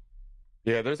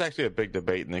 Yeah, there's actually a big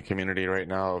debate in the community right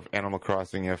now of Animal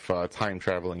Crossing if time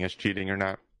traveling is cheating or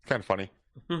not. It's kind of funny.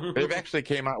 They've actually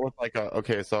came out with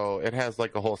so it has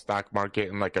like a whole stock market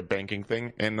and like a banking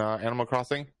thing in Animal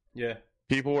Crossing. Yeah.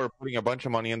 people were putting a bunch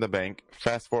of money in the bank,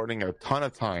 fast forwarding a ton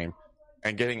of time,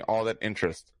 and getting all that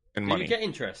interest in Do money. you get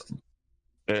interest?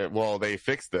 Well, they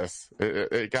fixed this.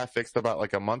 It got fixed about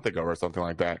like a month ago or something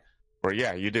like that. Where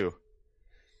yeah, you do.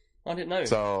 I didn't know.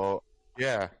 So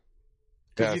yeah,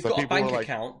 Because you've so got a people bank were like,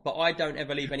 account, but I don't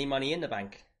ever leave any money in the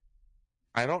bank.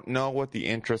 I don't know what the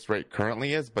interest rate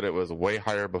currently is, but it was way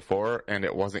higher before, and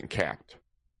it wasn't capped.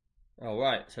 Oh,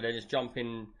 right. So they're just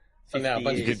jumping So 50 now a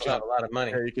bunch of years. people have a lot of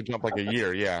money. Yeah, you could jump like a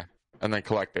year, yeah, and then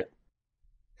collect it.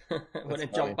 When they funny.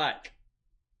 jump back.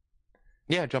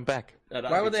 Yeah, jump back. That'd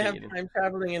Why be would they have cheating. time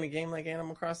traveling in a game like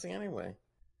Animal Crossing anyway?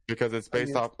 Because it's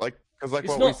based off because It's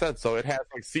what not- we said, so it has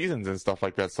like seasons and stuff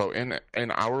like that. So in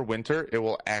our winter, it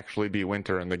will actually be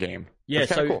winter in the game. Yeah,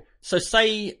 It's kinda cool. so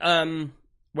say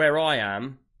where I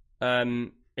am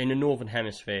in the northern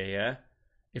hemisphere, yeah.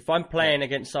 If I'm playing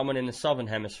against someone in the southern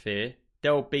hemisphere,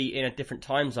 they'll be in a different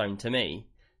time zone to me.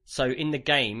 So in the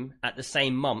game at the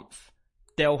same month,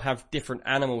 they'll have different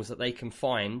animals that they can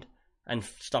find and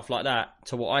stuff like that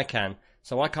to what I can.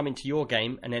 So I come into your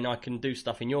game and then I can do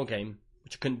stuff in your game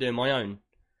which I couldn't do in my own.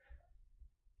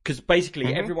 Because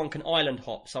basically everyone can island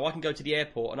hop. So I can go to the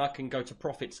airport and I can go to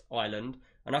Prophet's Island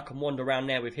and I can wander around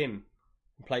there with him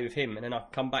and play with him. And then I can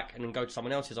come back and then go to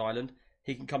someone else's island.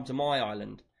 He can come to my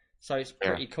island. So it's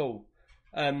pretty cool.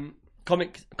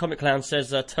 Comic Clown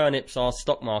says turnips are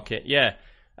stock market. Yeah.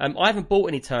 I haven't bought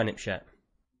any turnips yet.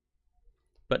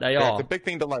 But they Yeah, are. it's a big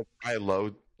thing to like buy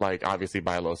low, like obviously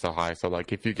buy low, sell high. So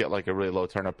like if you get like a really low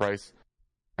turnip price,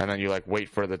 and then you like wait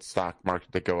for the stock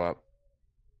market to go up.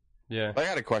 Yeah. I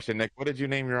got a question, Nick. What did you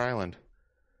name your island?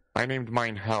 I named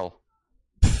mine Hell.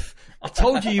 I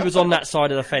told you was on that side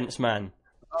of the fence, man.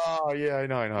 Oh yeah, I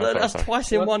know. That's Sorry.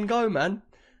 twice in one go, man.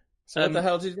 So what the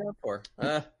hell did you go for?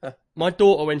 My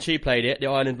daughter, when she played it, the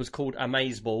island was called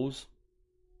Amazeballs.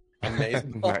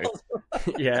 Amazing. Nice.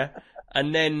 Yeah.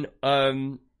 And then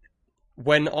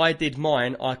when I did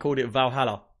mine, I called it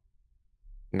Valhalla.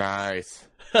 Nice.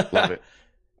 Love it.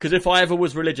 Because if I ever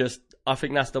was religious, I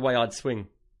think that's the way I'd swing.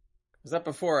 Was that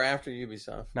before or after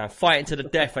Ubisoft? Now, fighting to the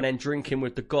death and then drinking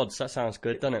with the gods. That sounds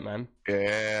good, doesn't it, man?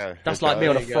 Yeah. That's it like me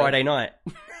on a There you go. Friday night.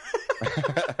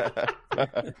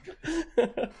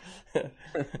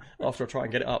 After I try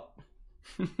and get it up.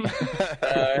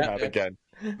 Not again.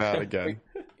 Not again.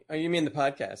 Oh, you mean the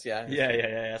podcast? Yeah.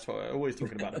 Yeah. That's what we're always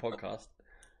talking about, the podcast.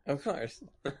 Of course.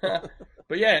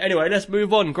 But yeah, anyway, let's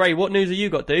move on. Gray, what news have you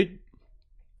got, dude?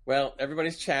 Well,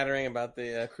 everybody's chattering about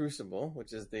the Crucible,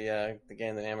 which is the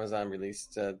game that Amazon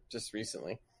released just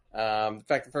recently. In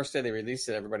fact, the first day they released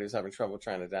it, everybody was having trouble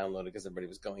trying to download it because everybody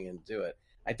was going in to do it.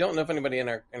 I don't know if anybody in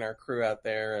our crew out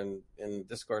there and in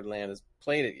Discord land has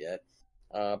played it yet,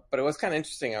 but it was kind of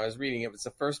interesting. I was reading it was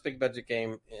the first big budget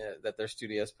game that their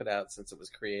studios put out since it was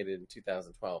created in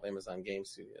 2012, Amazon Game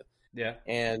Studios. Yeah.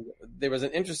 And there was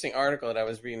an interesting article that I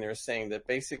was reading. They were saying that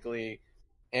basically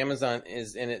Amazon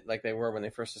is in it like they were when they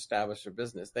first established their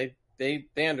business. They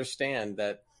understand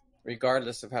that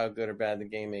regardless of how good or bad the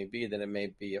game may be, that it may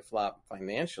be a flop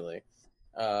financially.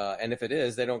 And if it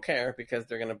is, they don't care because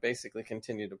they're going to basically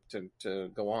continue to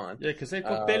go on. Yeah, because they've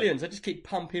got billions. They just keep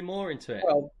pumping more into it.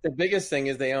 Well, the biggest thing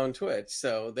is they own Twitch.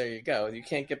 So there you go. You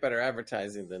can't get better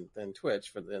advertising than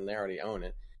Twitch, and they already own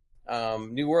it.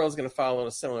 New World's going to follow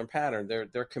a similar pattern.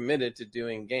 They're committed to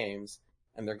doing games,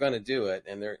 and they're going to do it.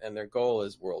 And their goal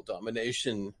is world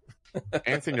domination.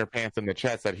 Ants in your pants in the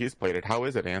chat said he's played it. How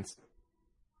is it, Ants?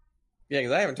 Yeah,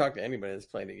 because I haven't talked to anybody that's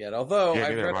played it yet. Although Yeah, I've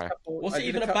neither read have a I. couple. What's I it did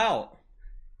even a couple- about?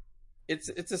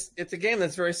 It's a game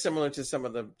that's very similar to some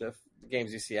of the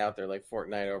games you see out there, like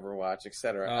Fortnite, Overwatch,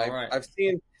 etc. Oh, right.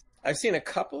 I've seen a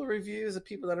couple of reviews of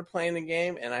people that are playing the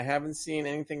game, and I haven't seen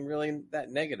anything really that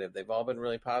negative. They've all been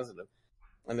really positive,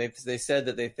 and they said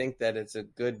that they think that it's a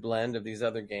good blend of these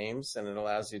other games, and it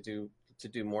allows you to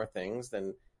do more things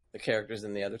than the characters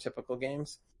in the other typical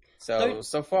games. So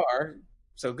far,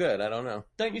 so good. I don't know.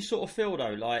 Don't you sort of feel, though,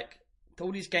 like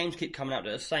all these games keep coming out that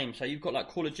are the same? So you've got like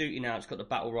Call of Duty now, it's got the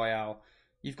Battle Royale.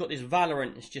 You've got this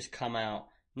Valorant that's just come out.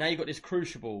 Now you've got this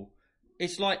Crucible.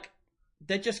 It's like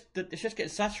it's just getting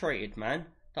saturated, man.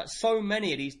 Like so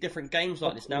many of these different games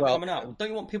like this now coming out. Don't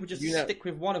you want people just to stick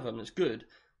with one of them that's good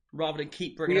rather than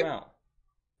keep bringing them out?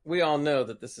 We all know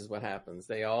that this is what happens.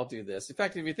 They all do this. In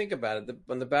fact, if you think about it,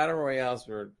 when the Battle Royales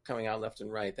were coming out left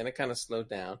and right, then it kind of slowed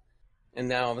down. And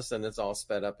now all of a sudden it's all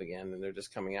sped up again and they're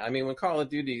just coming out. I mean, when Call of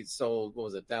Duty sold,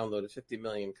 downloaded 50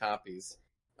 million copies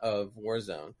of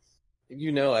Warzone,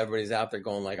 you know everybody's out there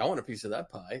going like, I want a piece of that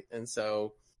pie. And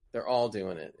so they're all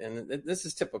doing it. And this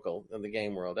is typical of the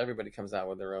game world. Everybody comes out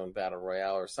with their own Battle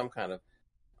Royale or some kind of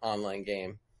online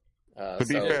game. To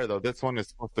be fair, though, this one is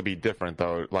supposed to be different,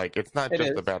 though. Like, it's not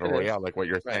just a battle royale, like what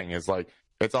you're saying. Is like,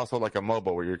 it's also like a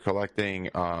MOBA where you're collecting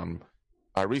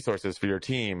resources for your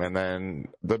team. And then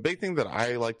the big thing that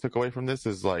I like took away from this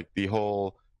is like the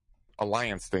whole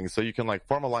alliance thing. So you can like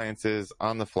form alliances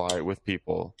on the fly with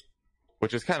people,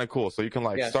 which is kind of cool. So you can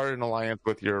like start an alliance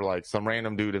with your like some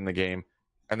random dude in the game,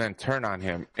 and then turn on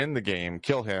him in the game,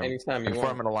 kill him, anytime you and want.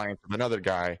 form an alliance with another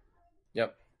guy.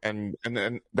 Yep. And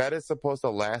then that is supposed to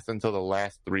last until the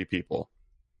last 3 people.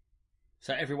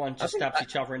 So everyone just stabs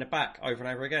each other in the back over and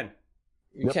over again.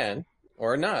 You can,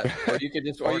 or not, or you could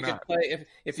just, or you could play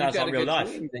if you've got a good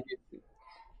team. Then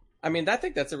I mean, I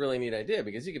think that's a really neat idea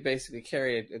because you could basically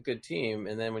carry a good team,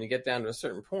 and then when you get down to a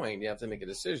certain point, you have to make a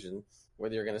decision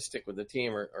whether you're going to stick with the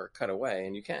team or cut away,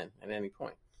 and you can at any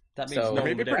point. That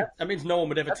means no one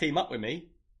would ever team up with me.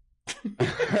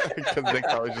 Because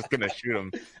Nick's probably just gonna shoot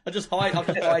him. I'm just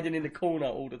hiding in the corner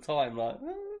all the time. Like,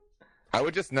 I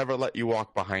would just never let you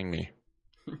walk behind me.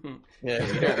 Yeah,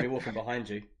 you don't want me walking behind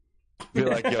you. Be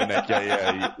like, yo, Nick,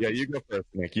 yeah, you go first,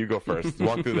 Nick. You go first.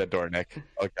 Walk through that door, Nick.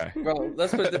 Okay. Well,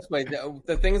 let's put it this way: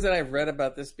 the things that I've read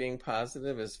about this being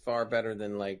positive is far better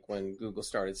than like when Google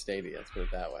started Stadia. Let's put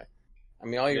it that way. I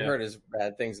mean, all you heard is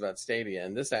bad things about Stadia,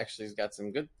 and this actually has got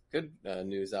some good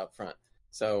news out front.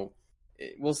 So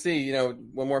we'll see. You know,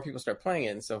 when more people start playing it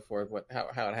and so forth,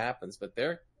 how it happens. But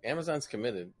Amazon's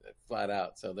committed flat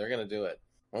out, so they're going to do it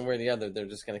one way or the other. They're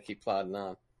just going to keep plodding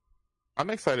on. I'm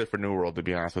excited for New World, to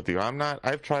be honest with you.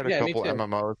 I've tried a couple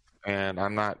MMOs, and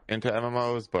I'm not into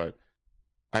MMOs, but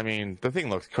I mean, the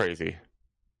thing looks crazy.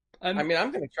 I mean,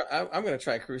 I'm gonna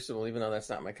try Crucible, even though that's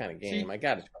not my kind of game. I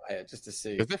gotta try it just to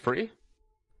see. Is it free?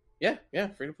 Yeah,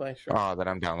 free to play. Sure. Oh, then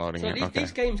I'm downloading it.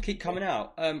 These games keep coming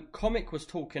out. Comic was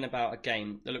talking about a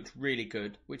game that looked really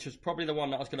good, which was probably the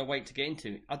one that I was going to wait to get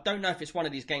into. I don't know if it's one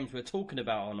of these games we're talking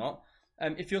about or not.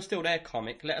 If you're still there,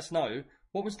 Comic, let us know.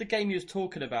 What was the game you was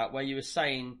talking about where you were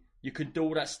saying you could do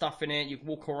all that stuff in it, you can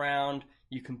walk around,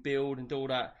 you can build and do all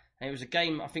that? And it was a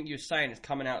game, I think you were saying it's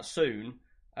coming out soon.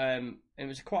 It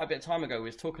was quite a bit of time ago we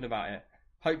was talking about it.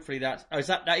 Hopefully that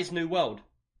is New World.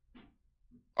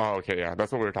 Oh, okay, yeah,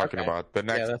 that's what we were talking about. The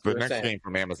next game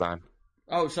from Amazon.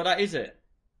 Oh, so that is it.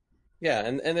 Yeah,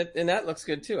 and that looks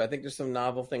good too. I think there's some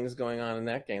novel things going on in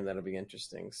that game that'll be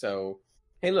interesting. So,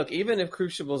 hey, look, even if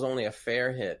Crucible's only a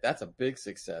fair hit, that's a big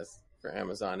success for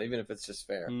Amazon, even if it's just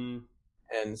fair.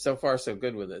 And so far, so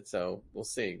good with it. So we'll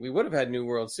see. We would have had New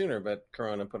World sooner, but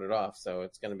Corona put it off, so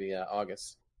it's going to be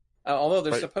August. Although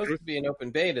there's supposed to be an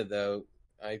open beta, though,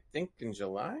 I think in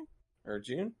July or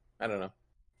June. I don't know.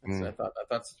 I thought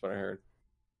that's what I heard.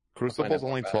 Crucible's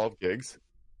only 12 gigs.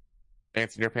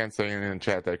 Anthony, your pants saying in the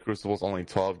chat that Crucible's only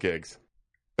 12 gigs.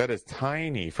 That is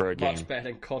tiny for a game. Much better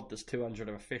than COD that's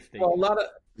 250. Well,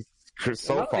 it's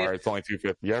only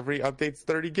 250. Every update's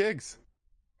 30 gigs.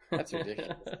 That's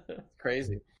ridiculous.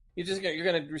 Crazy. You're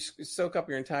gonna soak up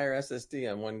your entire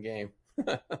SSD on one game.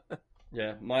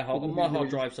 Yeah, my hard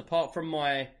drives, apart from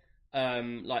my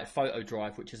like photo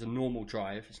drive, which is a normal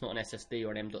drive, it's not an SSD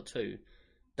or an M.2.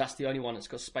 That's the only one that's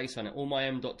got space on it. All my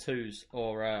M.2s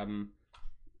or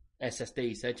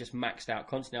SSDs, they're just maxed out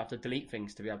constantly. I have to delete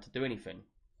things to be able to do anything.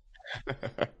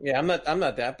 Yeah, I'm not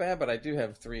that bad, but I do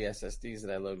have 3 SSDs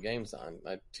that I load games on.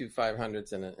 I have 2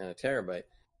 500s and a terabyte,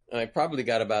 and I probably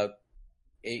got about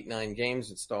 8-9 games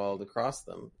installed across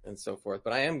them and so forth.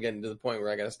 But I am getting to the point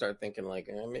where I got to start thinking like,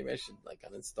 maybe I should like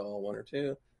uninstall 1 or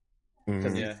 2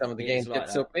 because some of the games get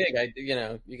so big.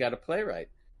 You got to play right.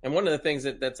 And one of the things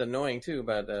that's annoying too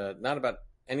about not about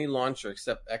any launcher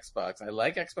except Xbox. I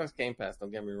like Xbox Game Pass,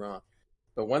 don't get me wrong.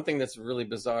 But one thing that's really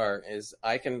bizarre is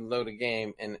I can load a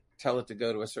game and tell it to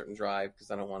go to a certain drive because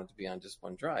I don't want it to be on just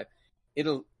one drive.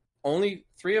 It'll only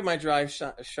 3 of my drives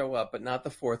show up, but not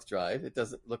the 4th drive. It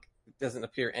doesn't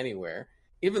appear anywhere,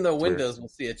 even though Windows will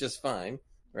see it just fine,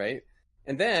 right?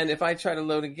 And then if I try to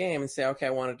load a game and say, okay,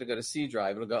 I want it to go to C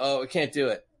drive, it'll go, oh, it can't do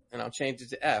it. And I'll change it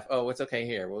to F. Oh, it's okay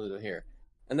here. We'll do it here.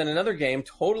 And then another game,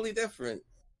 totally different,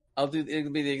 it'll be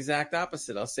the exact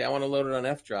opposite. I'll say, I want to load it on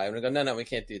F drive. And it'll go, no, we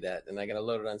can't do that. And I got to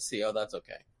load it on C. Oh, that's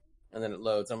okay. And then it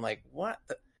loads. I'm like, what?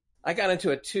 I got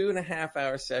into a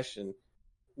 2.5-hour session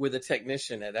with a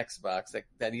technician at Xbox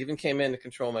that even came in to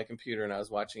control my computer, and I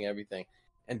was watching everything.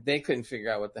 And they couldn't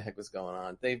figure out what the heck was going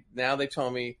on. They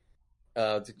told me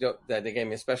that they gave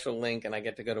me a special link, and I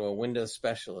get to go to a Windows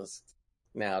specialist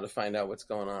now to find out what's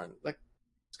going on. Like,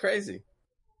 it's crazy.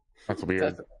 That's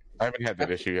weird. I haven't had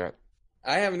that issue yet.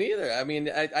 I haven't either. I mean,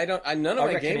 I don't. None of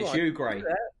my game. I reckon it's you, Gray.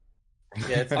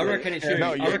 Yeah, I reckon it's you.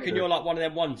 No, I reckon you're like one of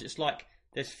them ones. It's like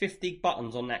there's 50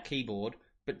 buttons on that keyboard,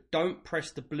 but don't press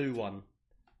the blue one.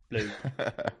 blue.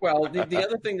 Well, the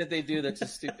other thing that they do that's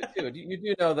just stupid too. You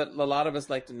do know that a lot of us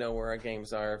like to know where our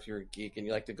games are if you're a geek, and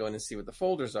you like to go in and see what the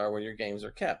folders are where your games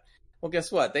are kept. Well,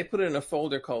 guess what? They put it in a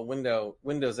folder called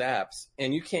Windows Apps,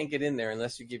 and you can't get in there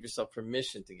unless you give yourself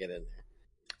permission to get in there.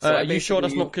 So Are you sure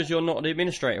that's not because you're not the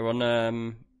administrator on?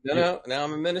 No. Now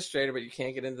I'm administrator, but you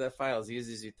can't get into that file as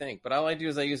easy as you think. But all I do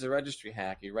is I use a registry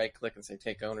hack. You right click and say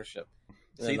take ownership.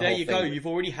 See, there you go. You've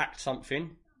already hacked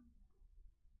something.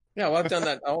 Yeah, well, I've done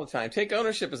that all the time. Take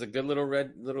ownership is a good little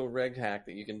reg hack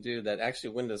that you can do that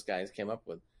actually Windows guys came up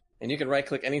with. And you can right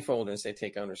click any folder and say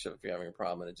take ownership if you're having a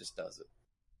problem, and it just does it.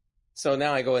 So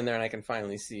now I go in there and I can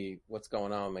finally see what's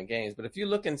going on with my games. But if you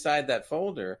look inside that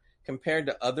folder, compared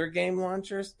to other game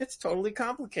launchers, it's totally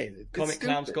complicated. Comic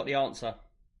Clown's got the answer.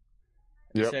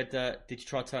 He said, did you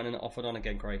try turning it off and on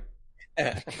again, Gray?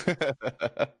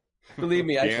 Believe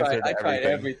me, I tried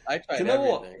everything. Do you know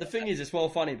what? The thing is, it's well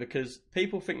funny because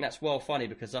people think that's well funny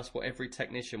because that's what every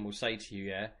technician will say to you,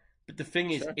 yeah? But the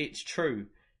thing is, it's true.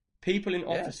 People in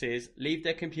offices leave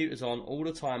their computers on all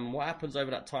the time, and what happens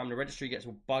over that time, the registry gets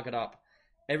all buggered up,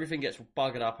 everything gets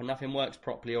buggered up, and nothing works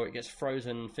properly, or it gets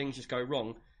frozen, things just go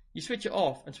wrong. You switch it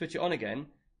off and switch it on again,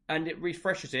 and it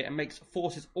refreshes it and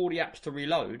forces all the apps to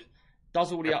reload,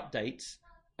 does all the updates,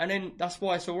 and then that's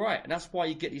why it's all right. And that's why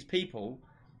you get these people,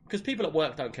 because people at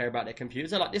work don't care about their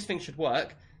computers. They're like, this thing should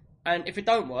work, and if it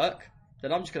don't work,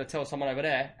 then I'm just going to tell someone over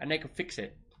there, and they can fix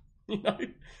it. You know?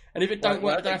 And if it don't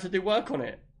work, they have to do work on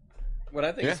it. What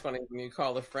I think is funny, when you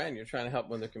call a friend, you're trying to help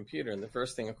them with their computer, and the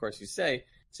first thing, of course, you say,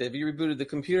 have you rebooted the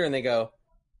computer? And they go,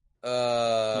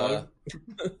 no.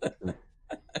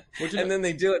 And then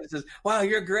they do it and says, wow,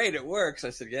 you're great, it works.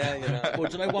 I said, yeah, you know.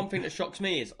 Well, do you know one thing that shocks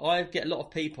me is I get a lot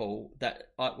of people that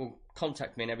will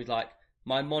contact me and they'll be like,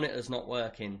 my monitor's not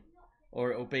working,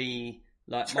 or it'll be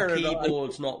like my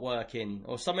keyboard's not working,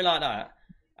 or something like that.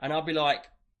 And I'll be like,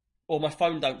 or my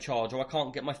phone don't charge, or I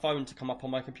can't get my phone to come up on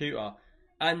my computer.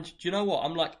 And do you know what?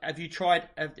 I'm like, have you tried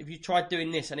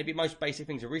doing this? And it'd be most basic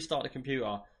things, to restart the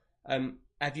computer.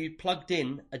 Have you plugged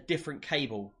in a different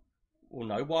cable? Well,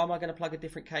 no. Why am I going to plug a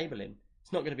different cable in?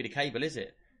 It's not going to be the cable, is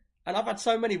it? And I've had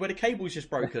so many where the cable's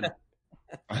just broken.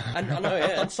 and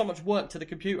I've done so much work to the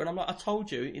computer, and I'm like, I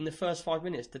told you in the first 5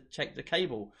 minutes to check the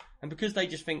cable. And because they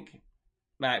just think,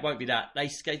 man, it won't be that. They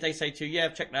say to you, yeah,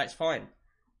 I've checked that, it's fine.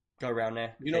 Go around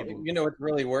there. You know what's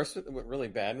really worse, what really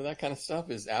bad with that kind of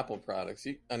stuff is Apple products.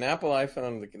 An Apple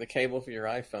iPhone, the cable for your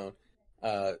iPhone,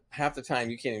 half the time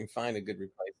you can't even find a good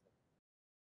replacement.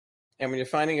 And when you're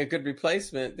finding a good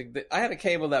replacement, I had a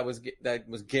cable that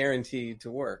was guaranteed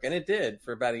to work, and it did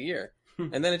for about a year,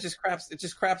 and then it just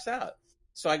craps out.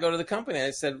 So I go to the company and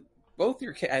I said, I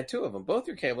had two of them, both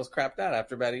your cables crapped out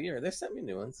after about a year. They sent me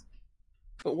new ones,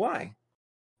 but why?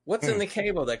 What's in the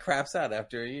cable that craps out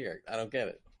after a year? I don't get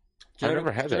it. I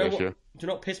never had that issue. Do you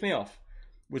know what pissed me off?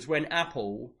 Was when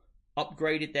Apple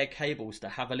upgraded their cables to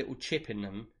have a little chip in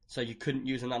them so you couldn't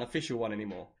use an unofficial one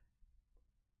anymore.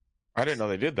 I didn't know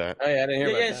they did that. Oh, yeah, I didn't hear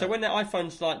about that. Yeah, so when the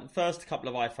iPhones, like the first couple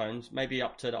of iPhones, maybe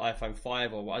up to the iPhone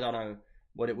 5 or I don't know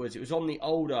what it was on the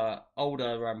older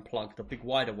plug, the big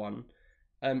wider one.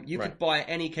 You could buy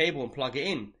any cable and plug it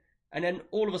in. And then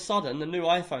all of a sudden, the new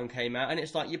iPhone came out and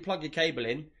it's like you plug your cable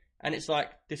in and it's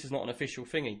like, this is not an official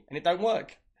thingy. And it don't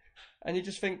work. And you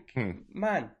just think,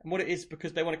 man, and what it is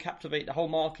because they want to captivate the whole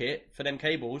market for them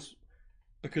cables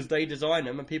because they design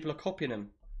them and people are copying them.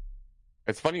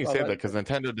 It's funny you say that because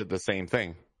Nintendo did the same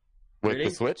thing with the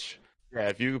Switch. Yeah,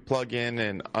 if you plug in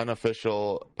an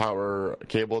unofficial power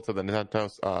cable to the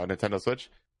Nintendo Switch,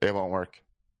 it won't work.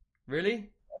 Really?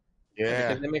 Yeah.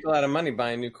 Because they make a lot of money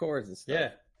buying new cords and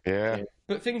stuff. Yeah.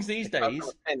 But things these days,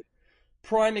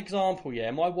 prime example,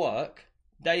 my work,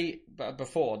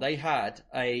 before they had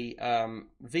a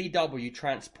VW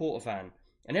transporter van.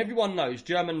 And everyone knows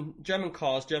German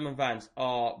cars, German vans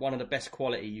are one of the best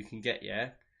quality you can get,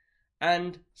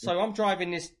 And so I'm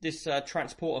driving this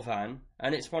transporter van,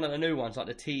 and it's one of the new ones, like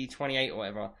the T28 or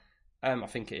whatever, I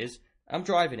think it is. I'm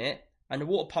driving it, and the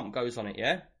water pump goes on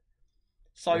it,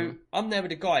 So I'm there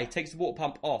with the guy, he takes the water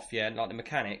pump off, like the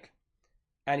mechanic,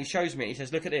 and he shows me, he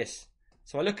says, look at this.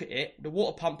 So I look at it, the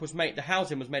water pump the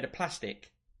housing was made of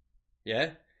plastic,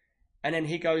 And then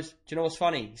he goes, do you know what's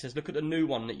funny? He says, look at the new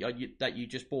one that you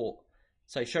just bought.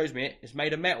 So he shows me it, it's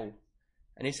made of metal.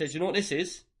 And he says, you know what this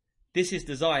is? This is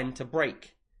designed to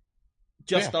break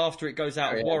just after it goes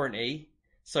out of warranty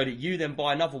so that you then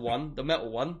buy another one, the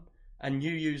metal one, and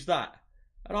you use that.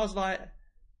 And I was like,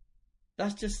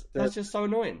 that's just so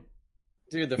annoying.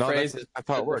 Dude, the phrase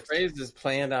is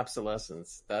planned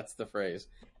obsolescence. That's the phrase.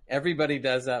 Everybody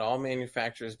does that. All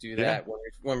manufacturers do that. Yeah.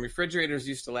 When refrigerators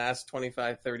used to last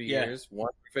 25, 30 years,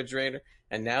 one refrigerator,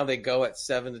 and now they go at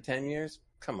 7 to 10 years?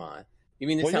 Come on. You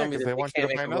mean to tell me that they want you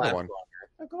can't to make buy them another last one. longer?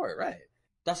 Of course, right.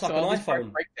 That's like So all an these parts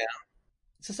iPhone. break down.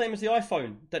 It's the same as the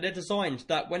iPhone, that they're designed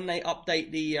that when they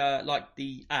update the like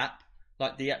the app,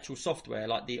 like the actual software,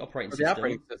 like the operating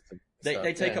system,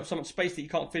 they take up so much space that you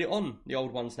can't fit it on the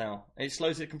old ones now. And it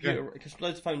slows the computer, it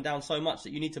slows the phone down so much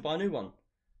that you need to buy a new one.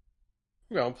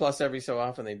 Well, plus every so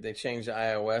often they change the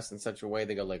iOS in such a way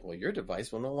they go like, well, your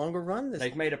device will no longer run this.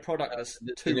 They've made a product that's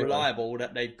too reliable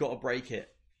that they've got to break it.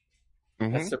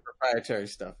 Mm-hmm. That's the proprietary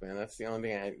stuff, man. That's the only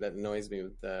thing that annoys me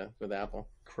with Apple.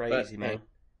 Crazy, man.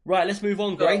 Right, let's move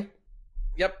on, Gray.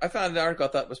 Yep, I found an article I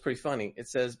thought was pretty funny. It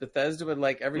says Bethesda would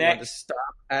like everyone to stop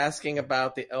asking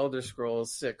about the Elder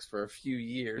Scrolls 6 for a few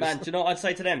years. Man, do you know what I'd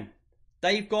say to them?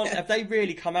 They've gone. Have they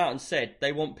really come out and said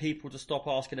they want people to stop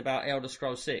asking about Elder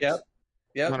Scrolls 6?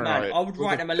 Yep. Man, I would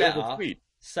write them a letter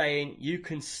saying you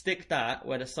can stick that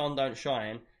where the sun don't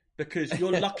shine because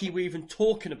you're lucky we're even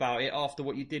talking about it after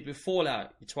what you did with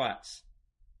Fallout, you twats.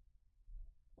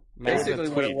 Man. Basically,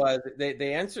 what it was,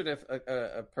 they answered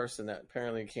a person that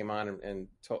apparently came on and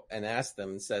asked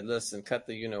them and said, "Listen, cut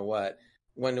the you know what.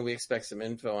 When do we expect some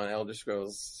info on Elder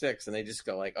Scrolls 6?" And they just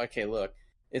go like, "Okay, look,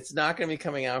 it's not going to be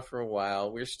coming out for a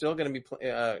while. We're still going to be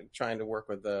trying to work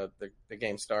with the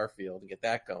game Starfield to get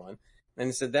that going." And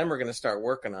he said, "Then we're going to start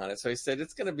working on it." So he said,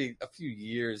 "It's going to be a few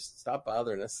years. Stop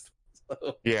bothering us."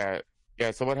 So, Yeah.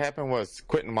 So what happened was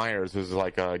Quentin Myers, who's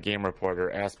like a game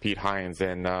reporter, asked Pete Hines,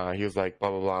 and he was like,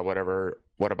 blah, blah, blah, whatever.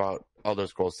 What about Elder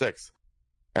Scrolls 6?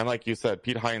 And like you said,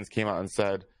 Pete Hines came out and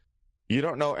said, you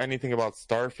don't know anything about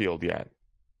Starfield yet.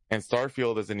 And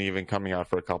Starfield isn't even coming out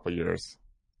for a couple years,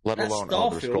 let alone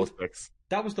Elder Scrolls 6.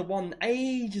 That was the one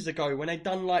ages ago when they'd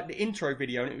done like the intro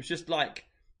video, and it was just like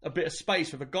a bit of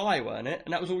space with a guy, weren't it?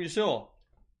 And that was all you saw.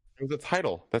 It was a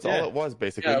title. That's all it was,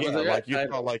 basically. Like you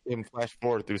saw like him flash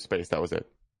forward through space. That was it.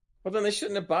 Well, then they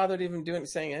shouldn't have bothered even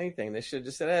saying anything. They should have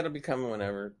just said, "It'll be coming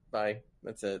whenever." Bye.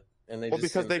 That's it. And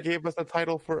because they gave us a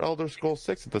title for Elder Scrolls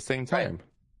 6 at the same time.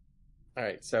 Right. All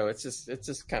right. So it's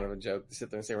just kind of a joke to sit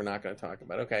there and say we're not going to talk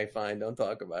about it. Okay, fine. Don't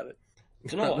talk about it.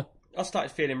 Do you know what? I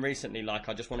started feeling recently like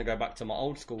I just want to go back to my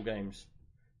old school games,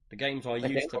 the games I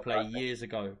used to play years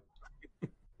ago.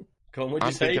 Come on, what'd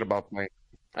you say? Thinking about playing.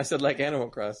 I said like Animal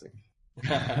Crossing.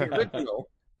 Original.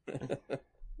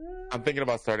 I'm thinking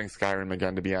about starting Skyrim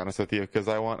again, to be honest with you, because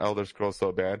I want Elder Scrolls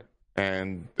so bad,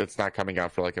 and it's not coming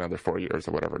out for like another 4 years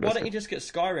or whatever it is. Why don't you just get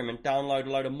Skyrim and download a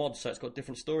load of mods so it's got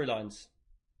different storylines?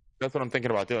 That's what I'm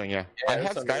thinking about doing, yeah. I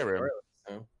have Skyrim.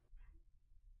 Did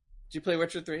you play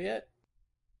Witcher 3 yet?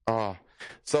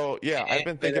 So yeah, I've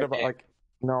been thinking about like,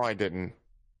 no, I didn't.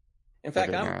 In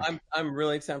fact, I'm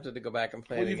really tempted to go back and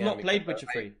play it again. Well, you've not played Witcher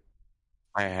 3.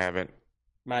 I haven't.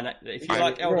 Man, if you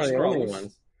like Elder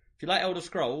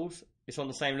Scrolls, it's on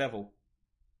the same level.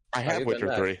 I have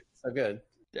Witcher 3. So good.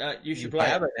 You should play it.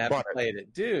 I haven't played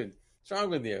it. Dude, what's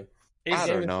wrong with you? I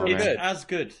don't know, it's man. as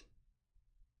good.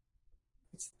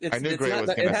 I knew Gray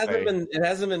was going to say. It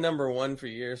hasn't been number one for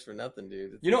years for nothing,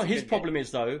 dude. You know what his problem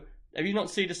is, though? Have you not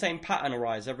seen the same pattern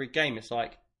arise every game? It's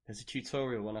like, there's a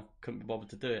tutorial and I couldn't be bothered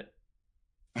to do it.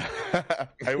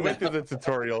 I went through the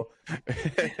tutorial.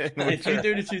 If you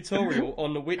do the tutorial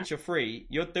on The Witcher 3,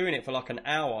 you're doing it for like an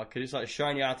hour because it's like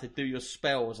showing you how to do your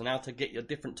spells and how to get your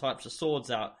different types of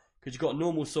swords out. Because you've got a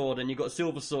normal sword and you've got a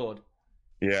silver sword.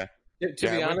 Yeah. To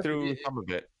be honest, I went through some of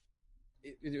it.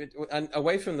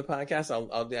 Away from the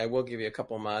podcast, I will give you a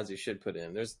couple mods you should put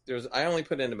in. I only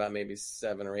put in about maybe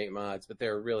 7 or 8 mods, but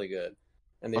they're really good.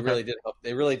 And they really did help.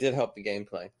 They really did help the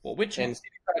gameplay. Well, which and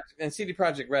CD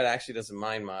Projekt Red actually doesn't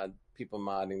mind people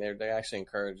modding. They actually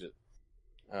encourage it.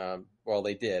 Well,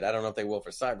 they did. I don't know if they will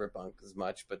for Cyberpunk as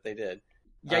much, but they did.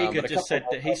 Jaeger just said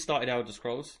that he started Elder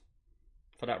Scrolls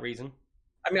for that reason.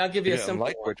 I mean, I'll give you a simple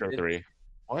like Witcher 3.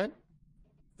 What?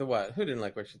 The what? Who didn't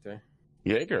like Witcher 3?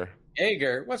 Jaeger.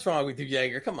 Jaeger? What's wrong with you,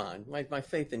 Jaeger? Come on. My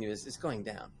faith in you is going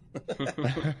down.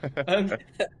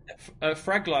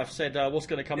 Frag Life said, what's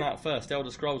going to come out first,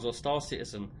 Elder Scrolls or Star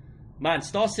Citizen? Man,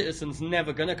 Star Citizen's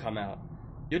never going to come out.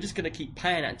 You're just going to keep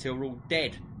paying that until we're all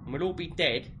dead. And we'll all be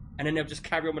dead, and then they'll just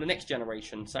carry on with the next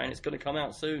generation, saying it's going to come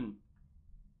out soon.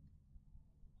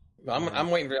 I'm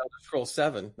waiting for Elder Scrolls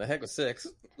 7. The heck with 6.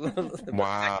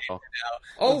 Wow.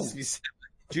 Oh,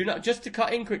 do you know, just to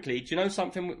cut in quickly, do you know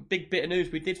something, big bit of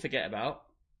news we did forget about,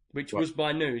 which was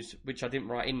my news, which I didn't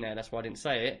write in there, that's why I didn't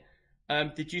say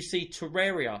it. Did you see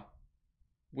Terraria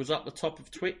was up the top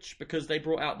of Twitch because they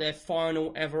brought out their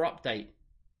final ever update?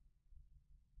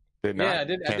 Did not.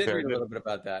 Yeah, I did read a little bit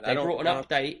about that. They brought an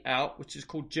update out, which is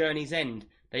called Journey's End.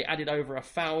 They added over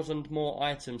 1,000 more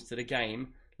items to the game,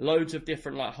 loads of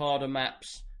different like harder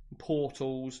maps,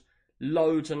 portals,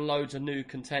 loads and loads of new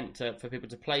content for people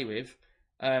to play with,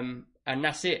 and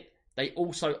that's it. They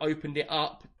also opened it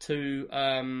up to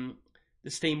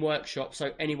the Steam Workshop,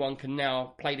 so anyone can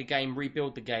now play the game,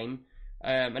 rebuild the game,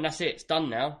 and that's it. It's done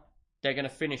now. They're going to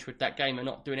finish with that game and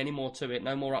not doing any more to it,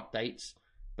 no more updates.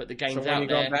 But the game's out there.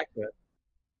 Going back to it?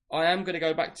 I am going to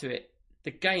go back to it.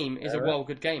 The game is a well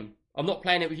good game. I'm not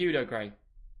playing it with you though, Gray.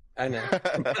 I know.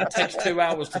 It takes 2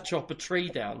 hours to chop a tree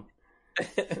down.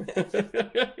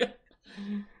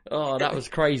 Oh, that was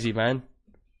crazy, man.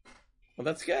 Well,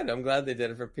 that's good. I'm glad they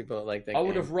did it for people that like that. I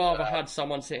would have rather had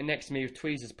someone sitting next to me with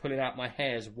tweezers pulling out my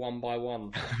hairs one by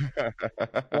one.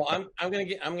 Well, I'm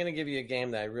gonna give you a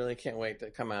game that I really can't wait to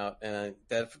come out, and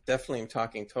I definitely am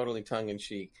talking totally tongue in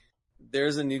cheek.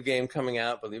 There's a new game coming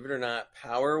out, believe it or not,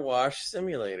 Power Wash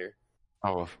Simulator.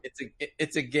 Oh,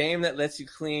 It's a game that lets you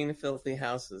clean filthy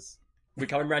houses. We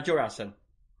coming round your house then?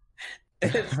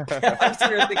 I'm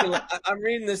sitting here thinking, I'm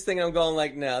reading this thing and I'm going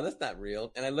like, no, that's not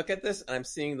real. And I look at this and I'm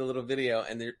seeing the little video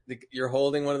and you're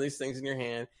holding one of these things in your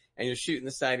hand and you're shooting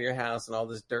the side of your house and all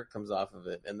this dirt comes off of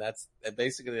it. And that's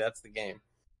the game.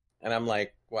 And I'm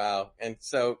like, wow. And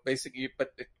so basically,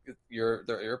 but you're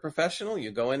a professional.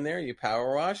 You go in there, you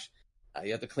power wash.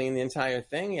 You have to clean the entire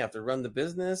thing. You have to run the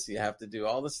business. You have to do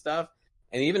all the stuff.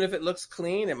 And even if it looks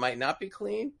clean, it might not be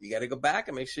clean. You got to go back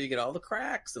and make sure you get all the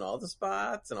cracks and all the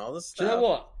spots and all the stuff. Do you know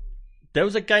what? There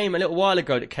was a game a little while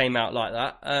ago that came out like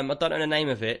that. I don't know the name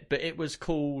of it, but it was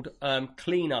called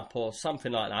Clean Up or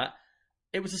something like that.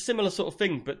 It was a similar sort of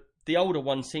thing, but the older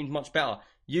one seemed much better.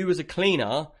 You as a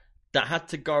cleaner that had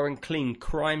to go and clean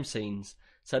crime scenes.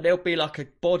 So there'll be like a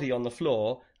body on the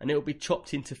floor and it'll be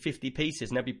chopped into 50 pieces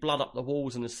and there'll be blood up the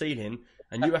walls and the ceiling.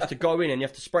 And you have to go in and you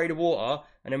have to spray the water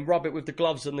and then rub it with the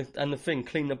gloves and the thing,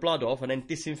 clean the blood off and then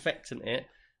disinfectant it.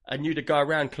 And you to go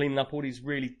around cleaning up all these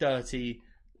really dirty,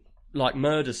 like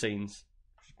murder scenes.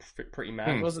 Pretty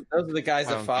mad. Those are the guys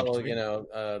that follow,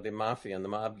 the mafia and the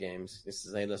mob games. This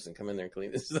is, hey, listen, come in there and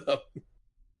clean this up.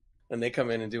 And they come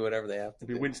in and do whatever they have to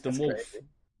do. Winston Wolf.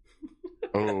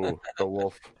 Oh, the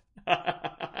wolf.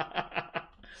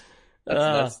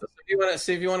 That's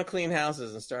if you want to clean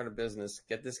houses and start a business,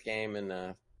 get this game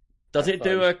and does it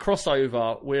do a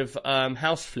crossover with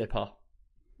House Flipper?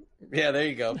 Yeah, there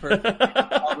you go. Perfect.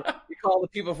 You call the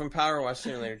people from Power Wash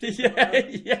Simulator.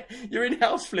 Yeah. You're in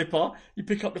House Flipper. You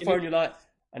pick up the phone. You're like,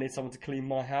 I need someone to clean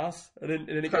my house, and then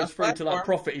it goes through to like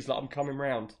Profit. He's like, I'm coming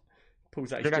round.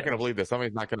 Pulls out. You're not going to believe this.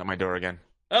 Somebody's knocking at my door again.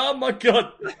 Oh my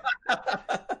god!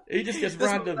 He just gets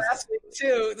random.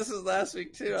 This was last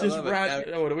week too. Just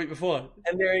random. Oh, the week before.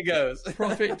 And there he goes.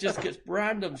 Profit just gets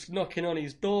randoms knocking on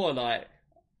his door. Like,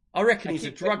 I reckon he's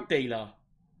a drug dealer.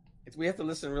 We have to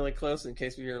listen really close in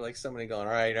case we hear like somebody going,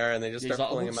 all right, and they just start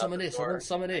pulling him out. I want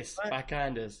some of this.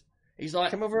 Backhanders. He's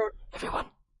like, come over, everyone.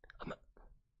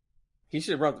 He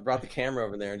should have brought the camera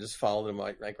over there and just followed him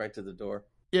like right to the door.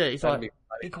 Yeah, he's like,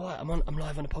 be quiet. I'm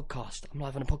live on a podcast. I'm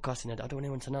live on a podcast in it. I don't want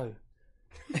anyone to know.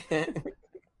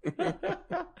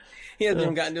 He hasn't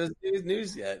even gotten to his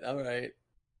news yet. All right.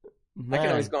 Man. I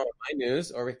can always go on with my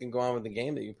news, or we can go on with the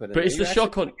game that you put in. But it's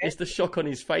the shock on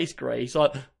his face, Gray. He's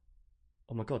like,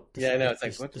 oh my god. It's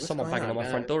like there's someone banging on my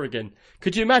front door again.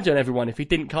 Could you imagine everyone if he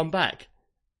didn't come back?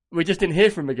 We just didn't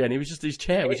hear from him again. He was just his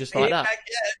chair was just like that.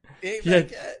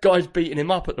 Guys beating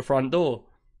him up at the front door.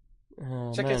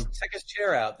 Oh, check his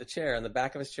chair out. The chair on the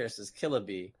back of his chair says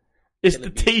Killabee. It's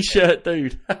the T-shirt,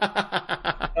 dude.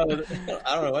 I don't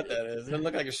know what that is. It doesn't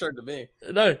look like a shirt to me.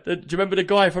 No, do you remember the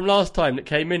guy from last time that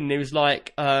came in and he was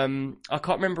like, I can't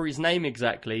remember his name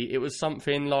exactly. It was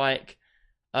something like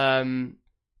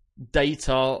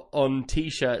data on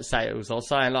T-shirt sales or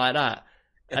something like that.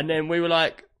 And then we were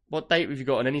like, what date have you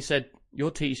got? And then he said,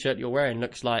 your T-shirt you're wearing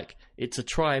looks like it's a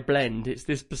tri-blend. It's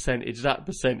this percentage, that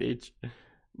percentage.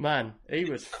 Man, he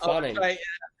was funny. Right,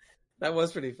 yeah. That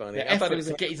was pretty funny. I thought he was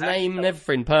to get his name and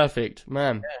everything perfect,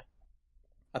 man. Yeah.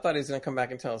 I thought he was going to come back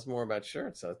and tell us more about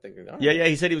shirts. I was thinking, yeah,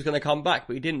 he said he was going to come back,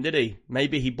 but he didn't, did he?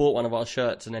 Maybe he bought one of our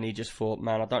shirts and then he just thought,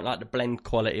 man, I don't like the blend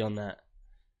quality on that.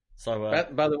 So,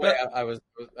 by the way,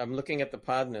 I'm looking at the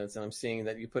pod notes and I'm seeing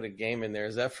that you put a game in there.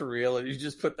 Is that for real, or you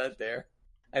just put that there?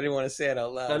 I didn't want to say it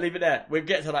out loud. No, leave it there. We'll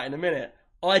get to that in a minute.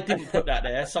 I didn't put that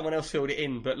there. Someone else filled it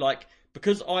in, but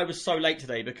because I was so late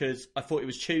today, because I thought it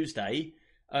was Tuesday,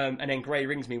 and then Gray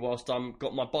rings me whilst I'm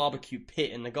got my barbecue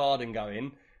pit in the garden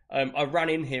going. I ran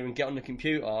in here and get on the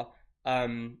computer,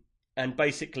 and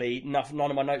basically none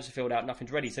of my notes are filled out,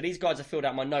 nothing's ready. So these guys have filled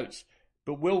out my notes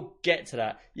But we'll get to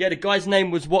that. Yeah, the guy's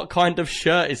name was, what kind of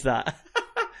shirt is that?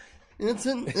 It's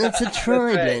a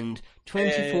Trident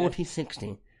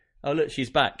 2040-60. Oh, look, she's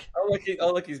back. Oh,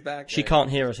 look, he's back. She can't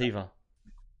hear us either.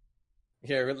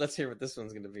 Here, let's hear what this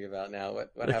one's going to be about now.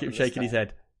 What Look at him happened shaking his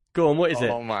head. Go on, what is it?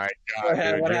 Oh my Go god,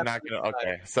 ahead, dude, what you're not happened gonna. this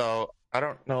time? Okay, so I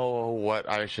don't know what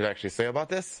I should actually say about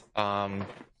this.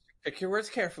 Pick your words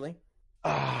carefully.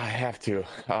 I have to.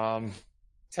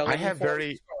 Tell I me have the full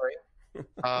very-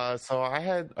 story. So I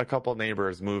had a couple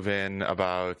neighbors move in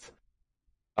about.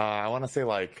 I want to say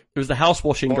like It was the house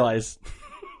washing guys.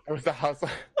 it was the house.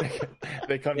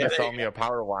 They come Yeah, to sell me a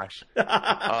power wash.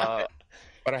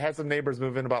 But I had some neighbors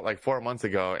move in about like 4 months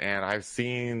ago, and I've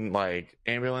seen like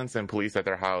ambulance and police at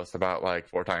their house about like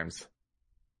 4 times.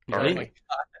 Really?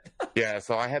 Yeah,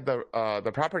 so I had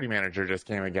the property manager just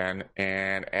came again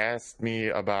and asked me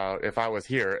about if I was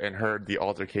here and heard the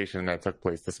altercation that took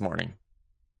place this morning.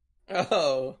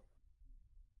 Oh.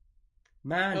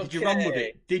 Man, did you run with Okay.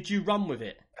 it? Did you run with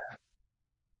it?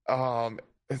 Um,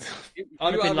 I'd have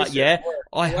been like, obviously yeah, were.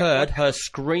 I What- heard her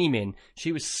screaming.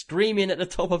 She was screaming at the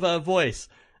top of her voice.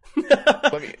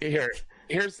 let me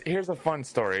here's a fun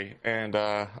story, and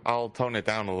I'll tone it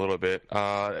down a little bit.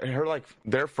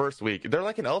 Their first week, they're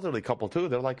like an elderly couple too.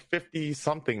 They're like 50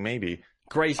 something maybe.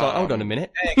 Gray's like, hold on a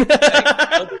minute. Dang,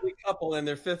 elderly couple in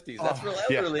their 50s. That's real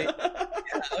yeah. elderly.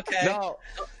 Yeah, okay. No,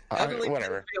 Elderly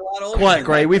whatever. people be a lot older Quiet, than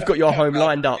Gray. that. We've got your home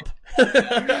lined up.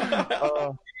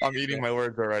 I'm eating my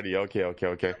words already.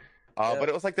 Okay. But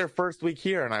it was like their first week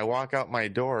here, and I walk out my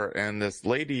door, and this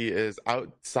lady is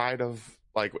outside of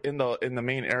like in the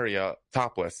main area,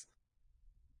 topless,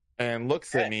 and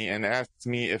looks at me and asks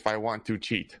me if I want to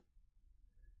cheat.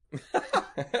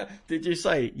 Did you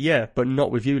say, yeah, but not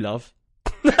with you, love?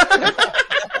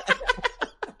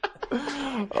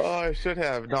 Oh, I should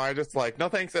have. No, I just like no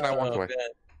thanks, and I walked away. man.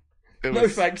 It No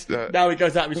was, thanks. uh, Now he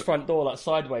goes out of his front door like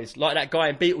sideways, like that guy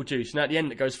in Beetlejuice, and at the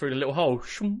end it goes through the little hole.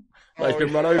 Shoom, like he's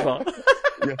been run over.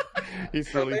 Yeah,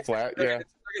 he's really Basically, flat. They're Yeah.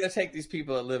 going to take these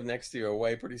people that live next to you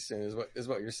away pretty soon. Is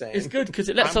what you're saying? It's good because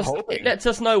it lets I'm us hoping. it lets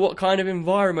us know what kind of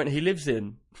environment he lives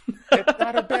in. It's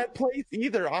not a bad place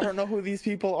either. I don't know who these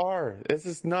people are. This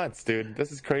is nuts, dude.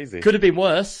 This is crazy. Could have been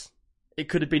worse. It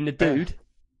could have been the dude.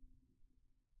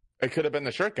 It could have been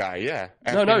the shirt guy. Yeah.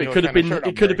 No, Asking me it what could have kind of been shirt I'm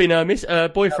it could have wearing. been her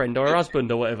boyfriend or her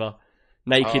husband or whatever,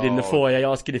 naked in the Oh.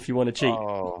 foyer asking if you want to cheat.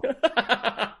 Oh,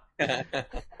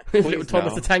 With little please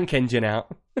Thomas no. the Tank Engine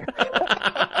out.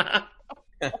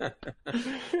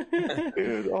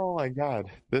 dude. Oh my God.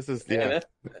 This is That's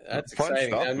Fun exciting.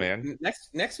 stuff, Now, man.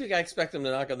 Next week, I expect them to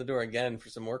knock on the door again for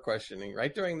some more questioning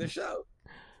right during the show.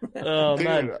 Oh Dude,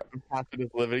 man. Patrick is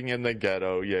living in the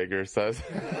ghetto. Jaeger says.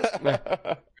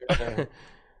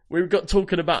 We got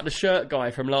talking about the shirt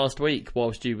guy from last week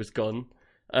whilst you was gone.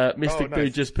 Mystic Boo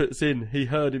nice. just puts in, he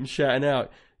heard him shouting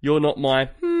out, "You're not my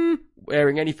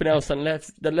wearing anything else than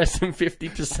less than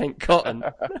 50% cotton."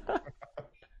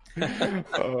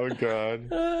 Oh God,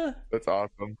 that's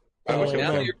awesome. I Oh, wish it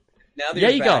Now was that him. you're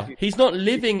Jaeger, back, he's not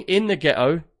living in the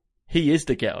ghetto. He is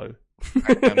the ghetto.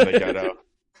 I am the ghetto.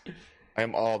 I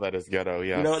am all that is ghetto.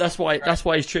 Yes. You know, that's why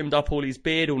he's trimmed up all his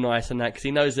beard all nice and that, because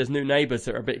he knows there's new neighbours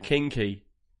that are a bit kinky.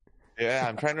 Yeah,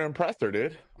 I'm trying to impress her,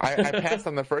 dude. I passed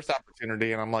on the first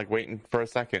opportunity, and I'm like waiting for a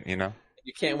second. You know.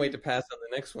 you can't wait to pass on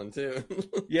the next one too.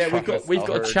 Yeah, we've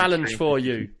got a challenge for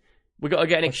you. We've got to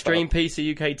get an What's Extreme up?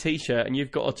 PC UK t-shirt, and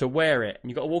you've got to wear it, and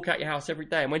you've got to walk out your house every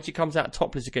day. And when she comes out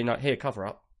topless, you're going like, "Here, cover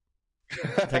up,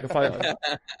 take a photo."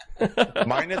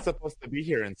 Mine is supposed to be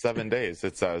here in 7 days.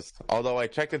 It says. Although I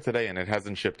checked it today and it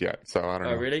hasn't shipped yet, so I don't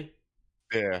know. Oh, really?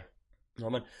 Yeah.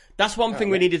 Oh, man. That's one thing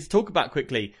we needed to talk about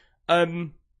quickly.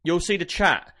 You'll see the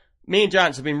chat. Me and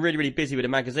Jance have been really, really busy with the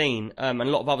magazine, and a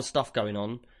lot of other stuff going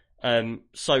on.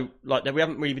 So like we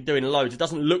haven't really been doing loads. It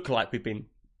doesn't look like we've been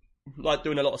like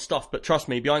doing a lot of stuff, but trust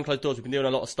me, behind closed doors, we've been doing a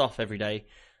lot of stuff every day.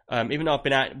 Even though I've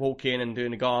been out walking and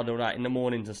doing the garden and all that in the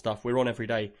mornings and stuff, we're on every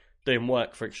day doing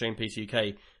work for Extreme PC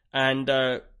UK. And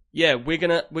yeah, we're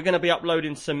gonna be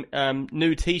uploading some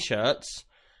new t-shirts.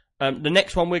 The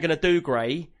next one we're gonna do,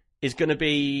 Gray, is gonna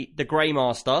be the Grey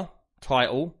Master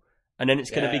title, and then it's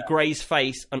gonna be Gray's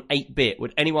face on 8-bit.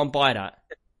 Would anyone buy that?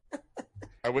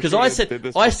 Because I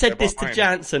said this to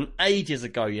Jansen ages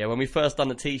ago, yeah, when we first done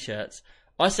the t-shirts.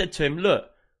 I said to him, look,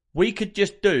 we could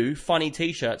just do funny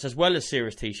t-shirts as well as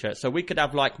serious t-shirts. So we could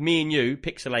have like me and you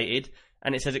pixelated,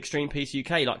 and it says Extreme PC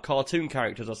UK, like cartoon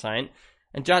characters or something.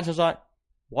 And Jansen was like,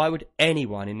 why would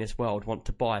anyone in this world want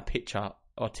to buy a picture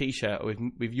or a t-shirt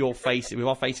with your face, with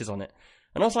our faces on it?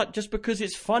 And I was like, just because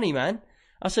it's funny, man.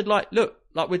 I said, like, look,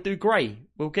 like, we'll do Grey.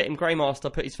 We'll get him Grey Master,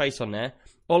 put his face on there.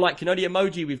 Or, like, the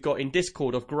emoji we've got in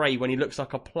Discord of Grey when he looks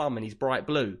like a plum and he's bright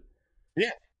blue. Yeah.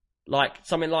 Like,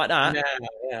 something like that.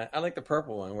 Yeah. I like the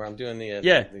purple one where I'm doing the...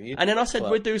 And then I said,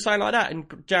 we'd do something like that.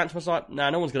 And Jansen was like,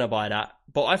 no one's going to buy that.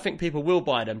 But I think people will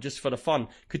buy them just for the fun.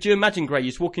 Could you imagine, Grey,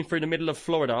 just walking through the middle of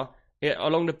Florida,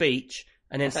 along the beach,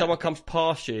 and then someone comes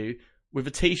past you with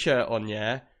a T-shirt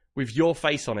on, with your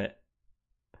face on it?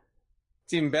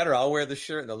 It's even better. I'll wear the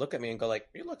shirt and they'll look at me and go like,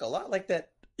 you look a lot like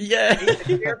that. Yeah. Who's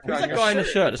the guy in the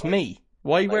shirt? It's me.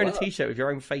 Why are you wearing a T-shirt with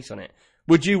your own face on it?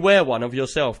 Would you wear one of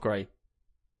yourself, Grey? Of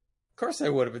course I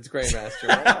would if it's Grey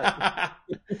Master.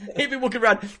 He'd be walking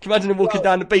around. Can you imagine him walking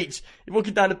down the beach? He's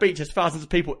walking down the beach, there's thousands of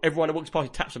people. Everyone that walks past, he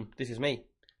taps them. This is me.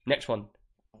 Next one.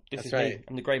 This is me.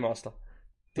 I'm the Grey Master.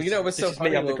 Well, you know what's so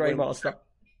funny? Me, I'm the Grey Master.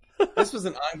 This was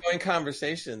an ongoing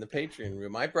conversation in the Patreon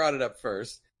room. I brought it up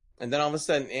first. And then all of a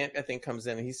sudden, Ant, I think, comes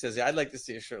in and he says, yeah, I'd like to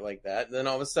see a shirt like that. And then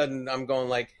all of a sudden, I'm going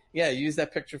like, yeah, use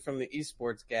that picture from the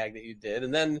esports gag that you did.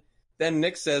 And then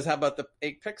Nick says, how about the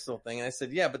 8-pixel thing? And I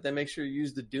said, yeah, but then make sure you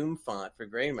use the Doom font for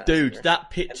Grey Master. Dude,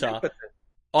 that picture,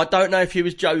 I don't know if he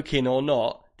was joking or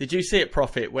not. Did you see it,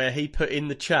 Prophet, where he put in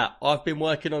the chat, I've been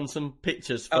working on some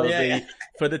pictures for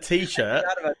for the T-shirt.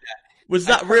 Was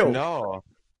that real? No.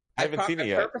 I haven't seen it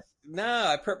yet.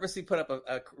 I purposely put up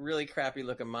a really crappy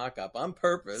looking mock-up on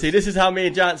purpose. See, this is how me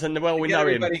and Jansen, we know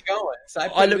him. Going. So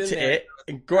I looked at it,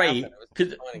 and Grey,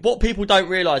 because what people don't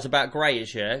realise about Grey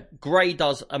is, Grey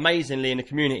does amazingly in the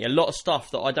community. A lot of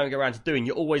stuff that I don't get around to doing.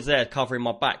 You're always there covering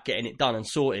my back, getting it done and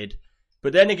sorted.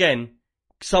 But then again,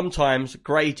 sometimes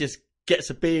Grey just gets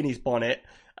a bee in his bonnet,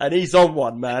 and he's on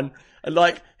one, man. And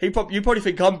like, you probably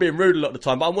think I'm being rude a lot of the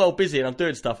time, but I'm well busy and I'm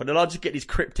doing stuff. And then I just get these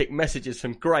cryptic messages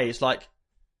from Grey. It's like,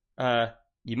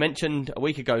 you mentioned a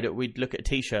week ago that we'd look at a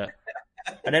T-shirt,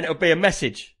 and then it'll be a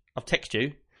message. I've texted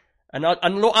you, and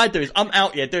what I do is I'm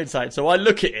out here doing something, so I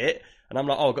look at it and I'm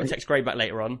like, oh, I've got to text Grey back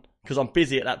later on because I'm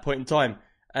busy at that point in time.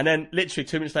 And then literally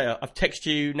 2 minutes later, I've texted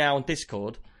you now on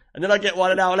Discord, and then I get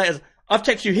 1 hour later. I've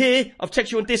texted you here. I've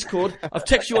texted you on Discord. I've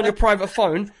texted you on your private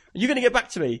phone. Are you going to get back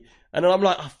to me? And then I'm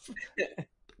like, oh,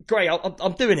 Grey,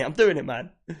 I'm doing it. I'm doing it, man.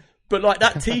 But like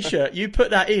that T-shirt, you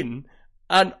put that in.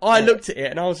 And I looked at it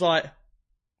and I was like,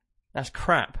 that's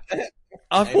crap.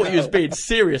 I thought he was being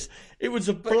serious. It was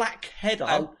a black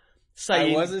header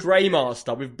saying Grey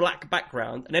Master with black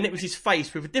background. And then it was his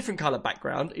face with a different colour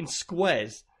background in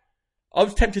squares. I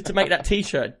was tempted to make that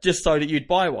T-shirt just so that you'd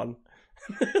buy one.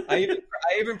 I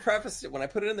even prefaced it when I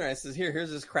put it in there. I says,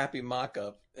 here's this crappy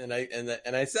mock-up. And I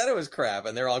said it was crap.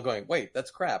 And they're all going, wait,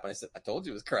 that's crap. And I said, I told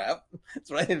you it was crap.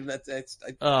 That's what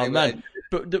man.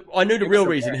 But I knew the real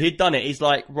reason he'd done it. He's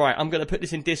like, right, I'm going to put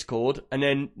this in Discord. And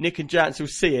then Nick and Jansen will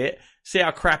see it, see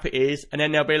how crap it is. And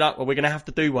then they'll be like, well, we're going to have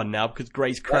to do one now because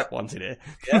Grey's crap one's in it.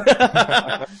 Yeah.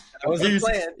 That was the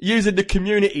plan. Using the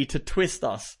community to twist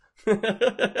us.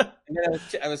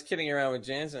 I was kidding around with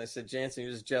Jansen. I said, Jansen,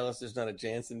 you're just jealous there's not a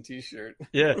Jansen T-shirt.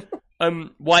 Yeah.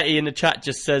 Whitey in the chat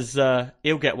just says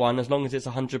he'll get one as long as it's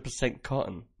 100%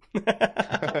 cotton.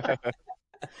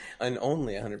 And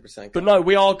only 100% cotton. But no,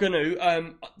 we are going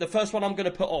to. The first one I'm going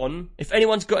to put on, if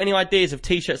anyone's got any ideas of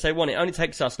T-shirts they want, it only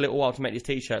takes us a little while to make these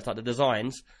T-shirts, like the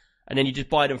designs. And then you just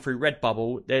buy them through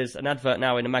Redbubble. There's an advert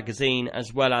now in the magazine,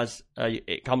 as well as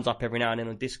it comes up every now and then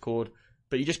on Discord.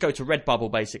 But you just go to Redbubble,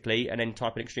 basically, and then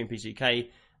type in Extreme PC UK,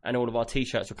 and all of our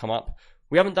T-shirts will come up.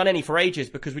 We haven't done any for ages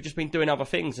because we've just been doing other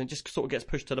things and just sort of gets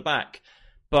pushed to the back.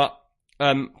 But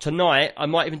tonight, I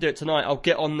might even do it tonight, I'll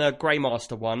get on the Grey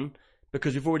Master one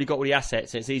because we've already got all the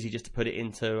assets, and it's easy just to put it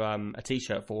into a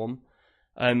T-shirt form.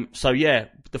 So yeah,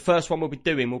 the first one we'll be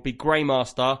doing will be Grey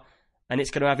Master, and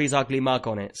it's going to have his ugly mug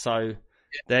on it. So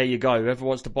there you go. Whoever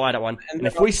wants to buy that one. And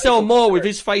if we sell more with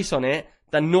his face on it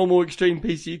than normal Extreme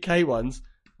PC UK ones,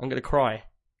 I'm going to cry.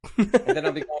 And then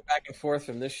I'll be going back and forth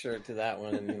from this shirt to that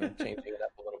one and changing it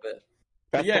up a little bit.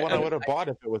 That's the one I would have bought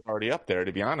if it was already up there,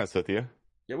 to be honest with you.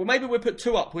 Yeah, well, maybe we'll put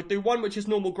two up. We'll do one which is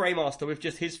normal Grey Master with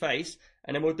just his face,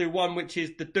 and then we'll do one which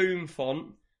is the Doom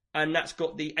font, and that's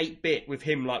got the 8-bit with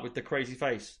him, like, with the crazy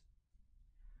face.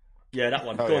 Yeah, that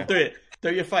one. Go on, do it.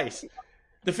 Do your face.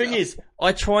 The thing is,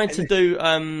 I tried to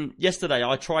do, yesterday,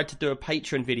 I tried to do a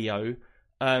Patreon video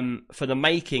for the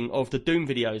making of the Doom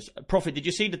videos. Prophet, did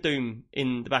you see the Doom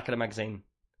in the back of the magazine?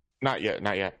 Not yet.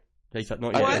 He's like,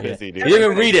 not yet. He didn't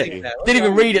even read it. Didn't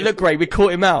even read it. Look, Grey, we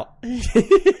caught him out.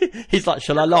 He's like,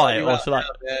 shall I lie? Or shall I...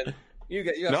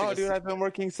 No, dude, I've been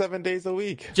working 7 days a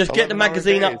week. Just get the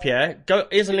magazine up, yeah? Go.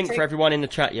 Here's a link for everyone in the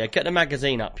chat, yeah? Get the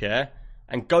magazine up, yeah?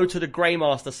 And go to the Grey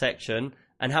Master section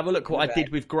and have a look what I did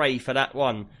with Grey for that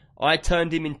one. I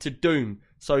turned him into Doom.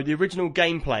 So the original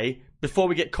gameplay, before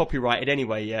we get copyrighted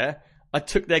anyway, yeah, I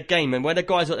took their game, and where the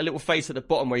guy's got the little face at the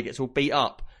bottom where he gets all beat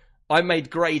up, I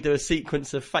made Gray do a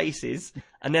sequence of faces,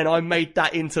 and then I made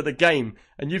that into the game.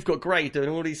 And you've got Gray doing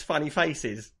all these funny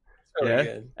faces. Really yeah.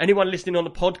 good. Anyone listening on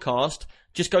the podcast,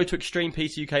 just go to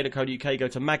extremepcuk.co.uk, go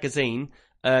to magazine,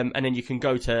 and then you can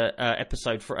go to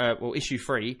issue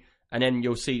 3, and then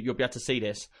you'll be able to see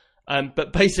this.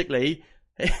 But basically,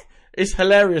 it's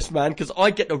hilarious, man, because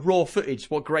I get the raw footage,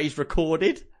 what Gray's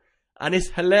recorded, and it's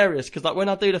hilarious because like when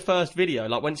I do the first video,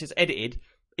 like once it's edited,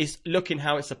 it's looking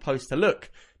how it's supposed to look.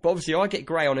 But obviously, I get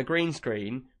Gray on a green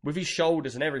screen with his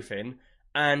shoulders and everything.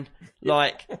 And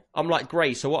like, I'm like,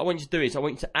 Gray, so what I want you to do is I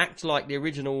want you to act like the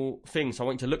original thing. So I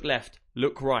want you to look left,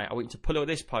 look right. I want you to pull out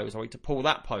this pose. I want you to pull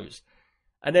that pose.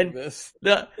 And then,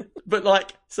 but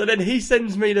like, so then he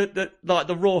sends me the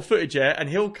raw footage, yeah, and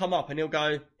he'll come up and he'll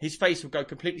go, his face will go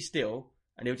completely still,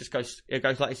 and he'll just go, it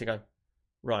goes like this, and go,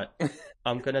 right,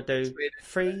 I'm going to do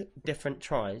 3 different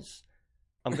tries.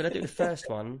 I'm going to do the first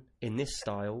one in this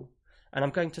style, and I'm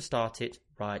going to start it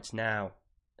right now.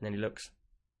 And then he looks,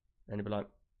 and he'll be like,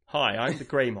 hi, I'm the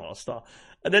Grey Master.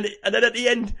 And then at the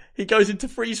end, he goes into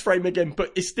freeze frame again,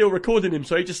 but it's still recording him,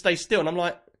 so he just stays still. And I'm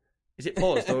like, is it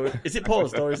paused,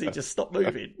 or is he just stopped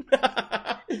moving?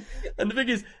 And the thing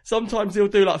is, sometimes he'll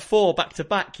do like 4 back to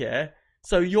back, yeah?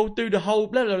 So you'll do the whole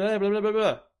blah, blah, blah, blah, blah, blah,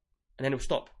 blah, and then he'll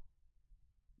stop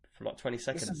for like 20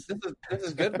 seconds. This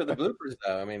is good for the bloopers,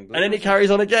 though. I mean, and then it carries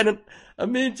on again,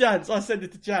 and me and Jans, I send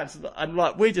it to Jans, and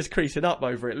like we're just creasing up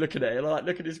over it, looking at it, like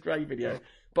look at this Grey video.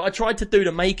 But I tried to do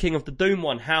the making of the Doom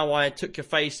one, how I took your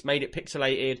face, made it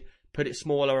pixelated, put it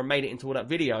smaller, and made it into all that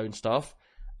video and stuff.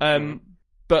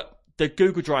 But the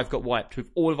Google Drive got wiped with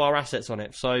all of our assets on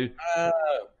it, so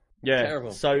yeah.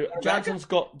 Terrible. So Jansen's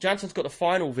got the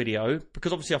final video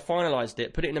because obviously I finalised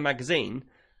it, put it in a magazine.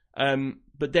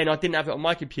 But then I didn't have it on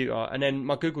my computer, and then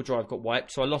my Google Drive got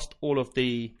wiped, so I lost all of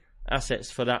the assets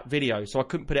for that video, so I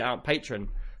couldn't put it out on Patreon.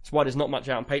 That's why there's not much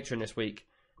out on Patreon this week.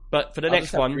 But for the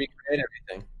next one, recreate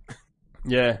everything.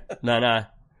 Yeah, no, I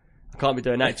can't be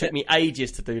doing that. It took me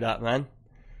ages to do that, man.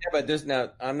 Yeah, but there's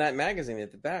now on that magazine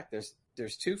at the back. There's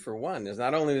 2 for 1. There's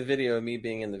not only the video of me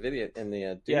being in the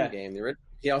Doom game.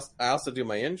 I also do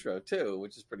my intro too,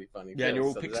 which is pretty funny. Yeah, too. and you're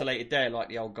all pixelated there, like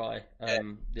the old guy,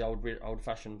 the old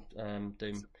fashioned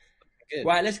Doom. Good.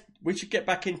 Right, we should get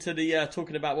back into the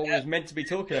talking about what we was meant to be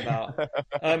talking about.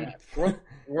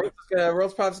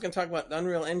 World's Pop's going to talk about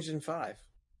Unreal Engine 5.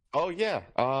 Oh yeah,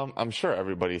 I'm sure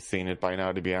everybody's seen it by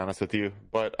now, to be honest with you.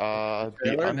 But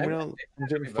the Unreal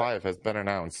Engine 5 has been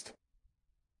announced.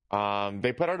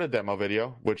 They put out a demo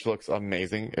video, which looks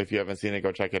amazing. If you haven't seen it,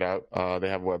 go check it out. They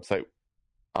have a website.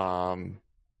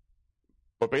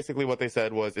 But basically what they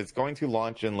said was it's going to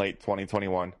launch in late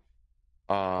 2021.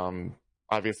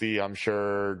 Obviously, I'm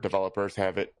sure developers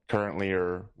have it currently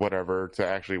or whatever to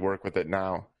actually work with it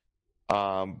now.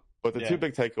 But the 2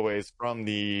 big takeaways from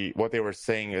what they were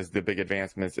saying is the big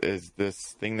advancements is this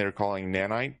thing they're calling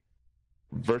Nanite,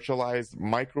 virtualized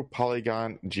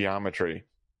micropolygon geometry,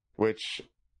 which,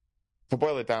 to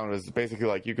boil it down, is basically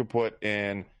like you could put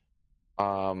in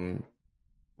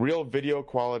real video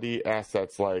quality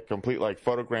assets, like complete like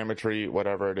photogrammetry,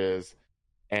 whatever it is,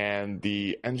 and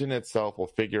the engine itself will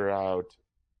figure out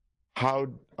how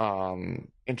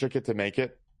intricate to make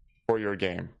it for your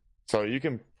game. So you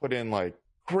can put in like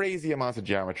crazy amounts of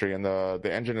geometry, and the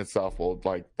engine itself will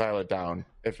like dial it down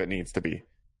if it needs to be,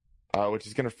 which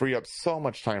is going to free up so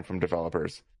much time from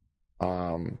developers.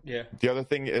 The other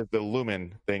thing is the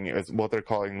Lumen thing, is what they're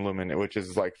calling Lumen, which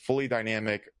is like fully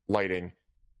dynamic lighting.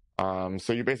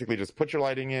 So you basically just put your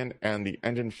lighting in, and the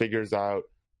engine figures out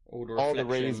all the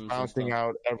rays bouncing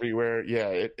out everywhere. Yeah,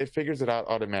 it figures it out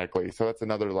automatically. So that's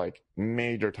another like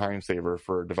major time saver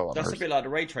for developers. That's a bit like the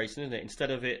ray tracing, isn't it?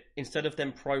 Instead of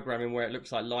them programming where it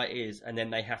looks like light is, and then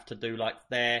they have to do like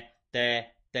there,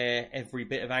 every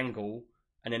bit of angle,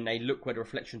 and then they look where the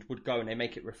reflections would go, and they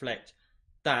make it reflect.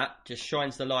 That just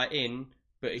shines the light in,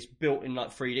 but it's built in like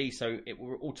 3D, so it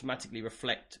will automatically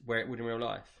reflect where it would in real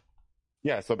life.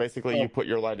 Yeah, so basically you put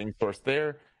your lighting source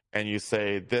there, and you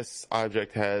say this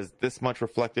object has this much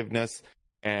reflectiveness,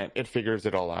 and it figures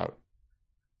it all out.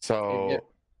 So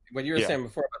what you were saying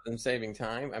before about them saving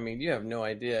time, I mean, you have no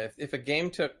idea. If a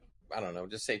game took, I don't know,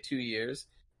 just say 2 years,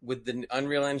 with the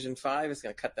Unreal Engine 5, it's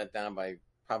going to cut that down by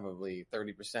probably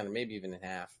 30% or maybe even in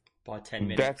half. By 10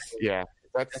 minutes.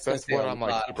 That's what I'm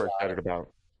like super excited about.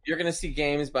 You're going to see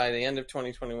games by the end of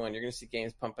 2021. You're going to see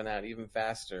games pumping out even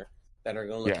faster that are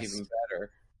going to look even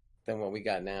better than what we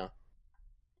got now.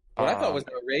 What I thought was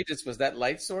outrageous was that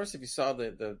light source. If you saw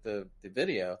the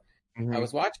video, I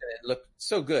was watching it. It looked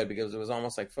so good because it was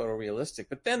almost like photorealistic.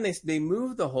 But then they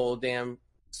moved the whole damn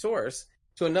source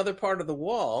to another part of the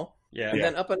wall, and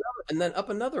then up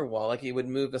another wall. Like he would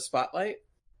move the spotlight,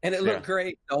 and it looked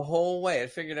great the whole way.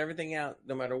 It figured everything out,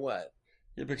 no matter what.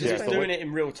 Yeah, because it's doing it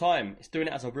in real time. It's doing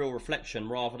it as a real reflection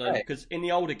rather than because in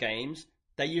the older games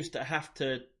they used to have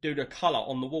to do the color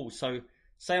on the wall. So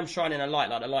say I'm shining a light,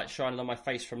 like the light's shining on my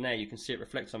face from there, you can see it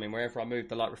reflects on me. Wherever I move,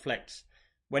 the light reflects.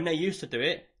 When they used to do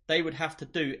it, they would have to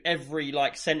do every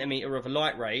like centimeter of a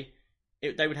light ray.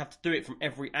 They would have to do it from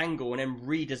every angle and then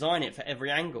redesign it for every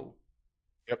angle.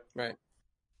 Yep. Right.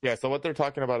 Yeah. So what they're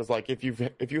talking about is like if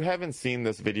you haven't seen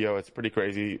this video, it's pretty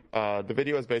crazy. The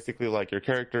video is basically like your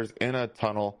character's in a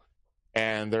tunnel,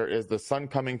 and there is the sun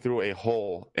coming through a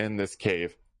hole in this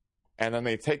cave, and then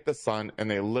they take the sun and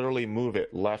they literally move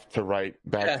it left to right,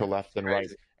 back to left and right,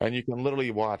 and you can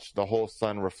literally watch the whole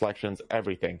sun reflections,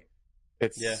 everything.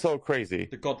 It's so crazy.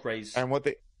 The God rays. And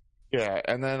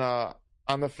and then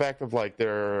on the fact of like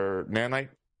their nanite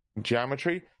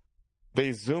geometry,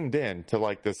 they zoomed in to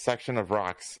like this section of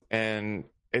rocks, and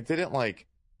it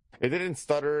didn't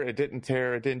stutter, it didn't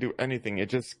tear, it didn't do anything.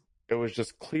 It was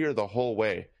just clear the whole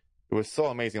way. It was so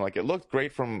amazing. Like it looked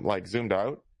great from like zoomed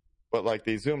out, but like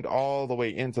they zoomed all the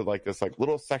way into like this like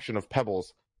little section of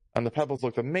pebbles, and the pebbles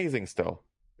looked amazing still.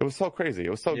 It was so crazy.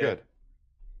 It was so good.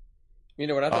 You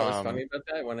know what I thought was funny about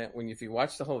that? If you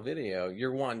watch the whole video,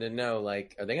 you're wanting to know,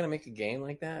 like, are they going to make a game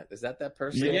like that? Is that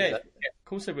person? Yeah, of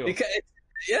course they will.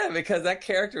 Because that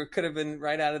character could have been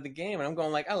right out of the game. And I'm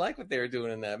going like, I like what they were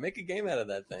doing in that. Make a game out of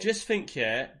that thing. Just think,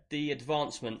 the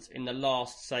advancements in the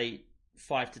last, say,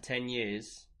 5 to 10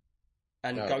 years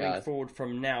and going forward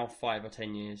from now 5 or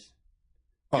 10 years.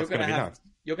 You're going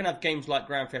to have games like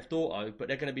Grand Theft Auto, but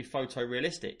they're going to be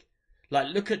photorealistic.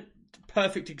 Like, look at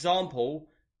perfect example.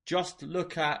 Just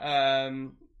look at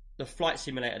the flight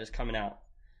simulator that's coming out.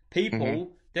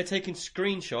 People, they're taking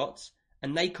screenshots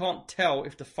and they can't tell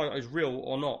if the photo's real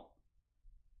or not.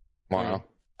 Wow.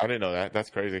 I didn't know that. That's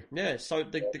crazy. Yeah, so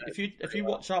if you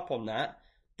watch up on that,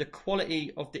 the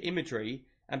quality of the imagery,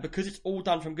 and because it's all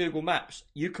done from Google Maps,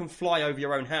 you can fly over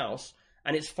your own house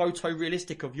and it's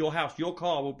photorealistic of your house. Your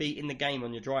car will be in the game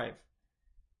on your drive.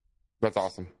 That's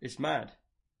awesome. It's mad.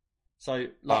 So,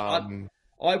 like,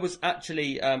 I was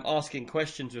actually asking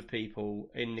questions with people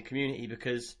in the community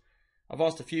because I've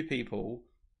asked a few people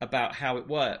about how it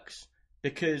works,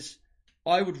 because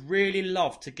I would really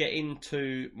love to get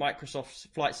into Microsoft's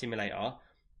Flight Simulator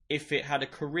if it had a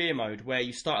career mode where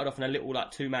you started off in a little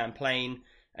like 2-man plane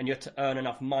and you had to earn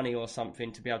enough money or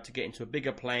something to be able to get into a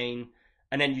bigger plane,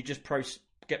 and then you just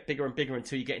get bigger and bigger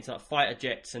until you get into like fighter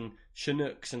jets and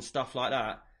Chinooks and stuff like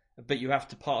that, but you have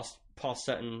to pass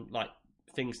certain like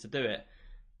things to do it.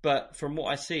 But from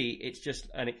what I see, it's just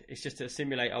a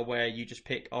simulator where you just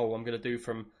pick, I'm going to do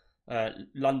from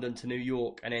London to New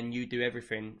York, and then you do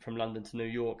everything from London to New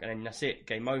York, and then that's it,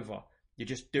 game over. You're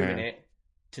just doing it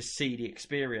to see the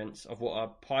experience of what a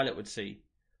pilot would see,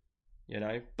 you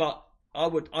know. But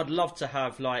I'd love to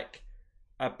have like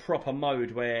a proper mode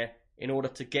where, in order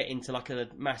to get into like a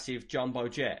massive jumbo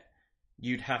jet,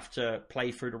 you'd have to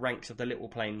play through the ranks of the little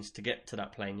planes to get to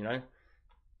that plane, you know.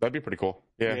 That'd be pretty cool.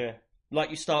 Yeah. Like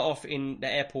you start off in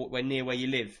the airport near where you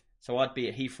live. So I'd be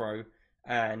at Heathrow,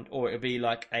 or it'd be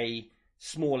like a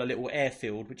smaller little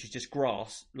airfield, which is just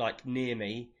grass, like near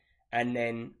me. And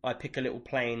then I pick a little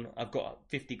plane. I've got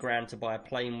 50 grand to buy a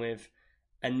plane with.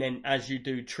 And then as you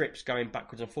do trips going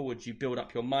backwards and forwards, you build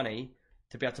up your money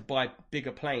to be able to buy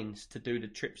bigger planes to do the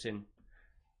trips in.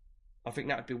 I think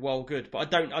that would be well good.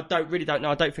 But I really don't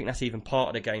know. I don't think that's even part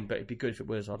of the game, but it'd be good if it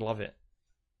was. I'd love it.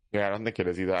 Yeah, I don't think it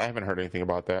is either. I haven't heard anything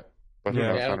about that. But who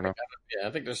knows? I don't know. I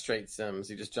think they're straight sims.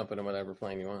 You just jump into whatever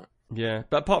plane you want. Yeah,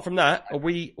 but apart from that, are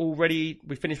we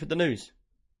finished with the news?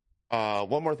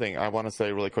 One more thing I want to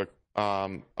say really quick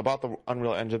about the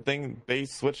Unreal Engine thing. They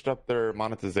switched up their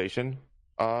monetization,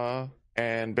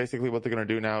 and basically what they're going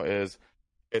to do now is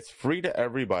it's free to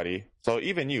everybody. So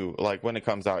even you, like when it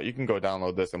comes out, you can go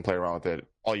download this and play around with it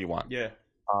all you want. Yeah.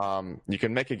 You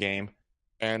can make a game.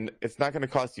 And it's not going to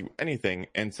cost you anything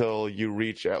until you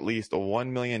reach at least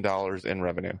 $1 million in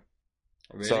revenue.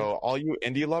 Really? So all you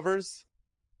indie lovers,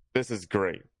 this is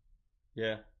great.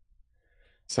 Yeah.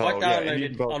 So I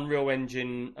downloaded Unreal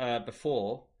Engine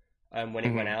before when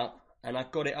it went out, and I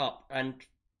got it up, and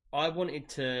I wanted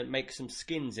to make some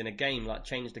skins in a game, like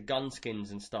change the gun skins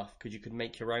and stuff, because you could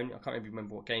make your own. I can't even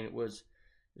remember what game it was.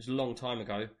 It was a long time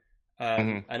ago.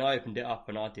 And I opened it up,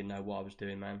 and I didn't know what I was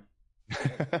doing, man.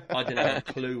 I didn't have a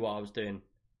clue what I was doing.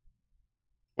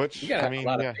 Which, you gotta have a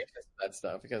lot of patience for that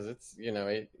stuff, because it's,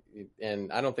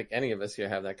 and I don't think any of us here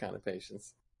have that kind of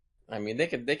patience. I mean, they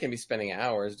can be spending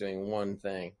hours doing one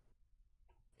thing,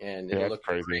 and it'll look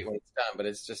crazy great when it's done, but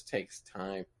it just takes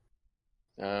time.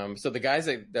 So the guys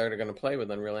that are going to play with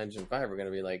Unreal Engine 5 are going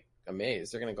to be like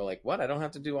amazed. They're going to go like, "What? I don't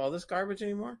have to do all this garbage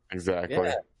anymore?" Exactly.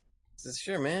 Yeah.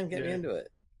 Sure, man, get me into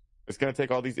it. It's going to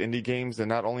take all these indie games and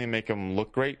not only make them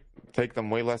look great, take them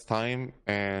way less time,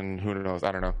 and who knows?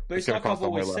 I don't know. But it's like I've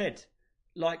always said,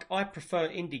 like I prefer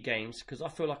indie games because I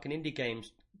feel like in indie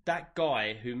games, that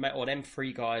guy who made, or them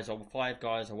 3 guys or 5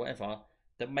 guys or whatever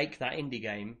that make that indie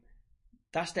game,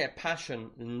 that's their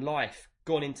passion and life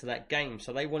gone into that game.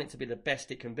 So they want it to be the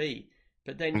best it can be.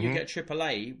 But then you get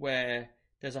AAA where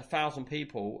there's 1,000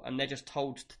 people and they're just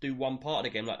told to do one part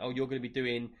of the game, like, oh, you're going to be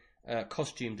doing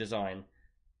costume design.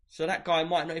 So that guy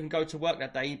might not even go to work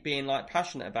that day being like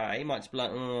passionate about it. He might just be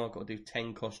like, oh, I've got to do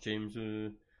 10 costumes.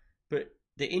 But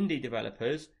the indie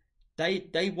developers,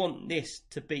 they want this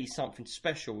to be something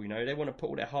special, you know. They want to put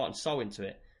all their heart and soul into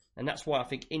it. And that's why I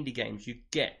think indie games, you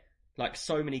get like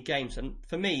so many games. And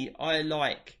for me, I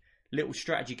like little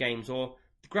strategy games, or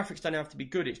the graphics don't have to be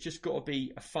good. It's just got to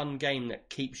be a fun game that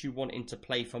keeps you wanting to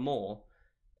play for more.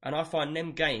 And I find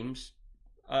them games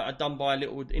are done by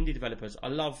little indie developers. I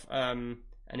love an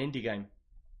indie game.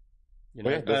 You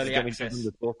know, early access.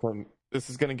 This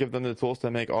is going to give them the tools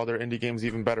to make all their indie games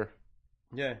even better.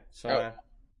 Yeah. So,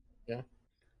 yeah.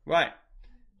 Right.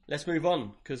 Let's move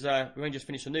on because we only just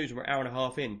finished the news and we're an hour and a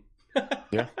half in.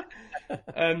 Yeah.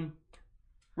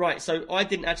 Right. So I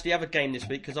didn't actually have a game this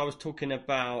week because I was talking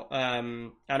about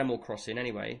Animal Crossing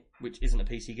anyway, which isn't a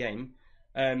PC game.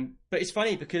 But it's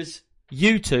funny because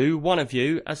you two, one of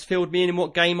you, has filled me in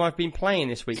what game I've been playing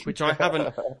this week, which I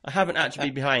haven't. I haven't actually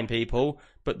been behind people,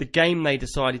 but the game they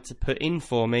decided to put in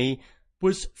for me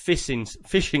was Fishing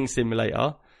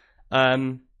Simulator,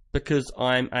 because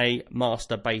I'm a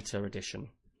Master Beta Edition.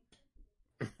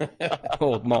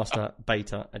 Or Master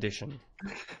Beta Edition.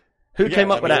 Who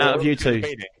came up with that out of you two?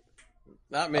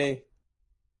 Not me.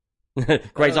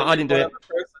 Great, I didn't do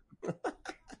it.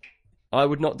 I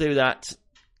would not do that.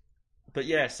 But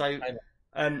yeah, so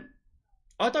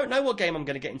I don't know what game I'm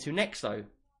going to get into next, though.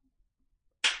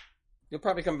 You'll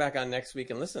probably come back on next week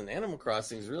and listen. Animal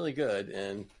Crossing is really good,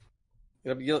 and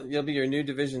you'll be your new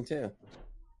Division 2.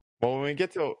 Well, when we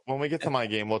get to my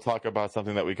game, we'll talk about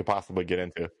something that we could possibly get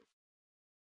into.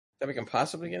 That we can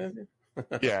possibly get into?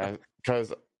 Yeah,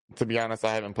 because to be honest,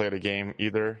 I haven't played a game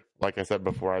either. Like I said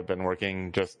before, I've been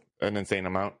working just an insane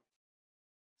amount.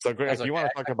 So, Greg, if you want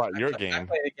to talk about your game, I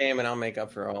play the game and I'll make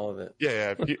up for all of it.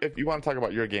 Yeah. If you want to talk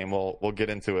about your game, we'll get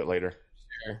into it later.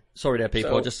 Sure. Sorry there,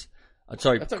 people.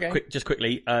 Sorry. That's okay. Just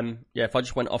quickly. If I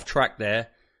just went off track there,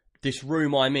 this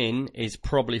room I'm in is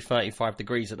probably 35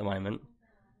 degrees at the moment,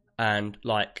 and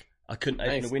like I couldn't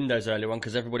open the windows earlier on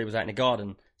because everybody was out in the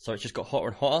garden, so it's just got hotter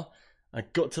and hotter. I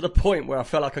got to the point where I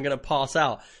felt like I'm going to pass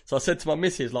out. So I said to my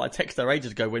missus, like I texted her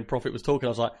ages ago when Prophet was talking, I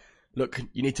was like, look,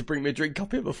 you need to bring me a drink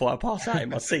up here before I pass out in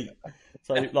my seat.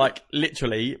 So, like,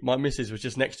 literally, my missus was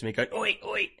just next to me going, oi,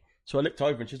 oi. So I looked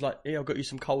over and she's like, yeah, I've got you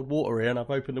some cold water here and I've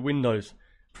opened the windows.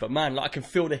 But man, like, I can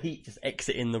feel the heat just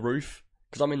exiting the roof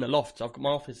because I'm in the loft. So I've got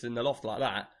my office in the loft like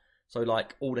that. So,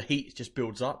 like, all the heat just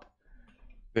builds up.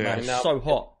 Yeah. Man, it's so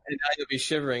hot. And now you'll be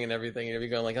shivering and everything. And you'll be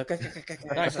going like, okay.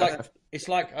 No, it's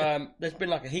like there's been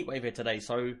like a heat wave here today.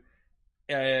 So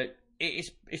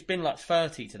it's been like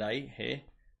 30 today here.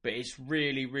 But it's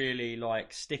really, really,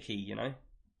 like, sticky, you know?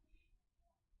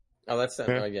 Oh, that's not...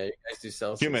 Oh, yeah, you guys do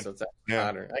Celsius, so it's actually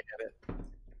hotter. I get it.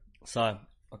 So,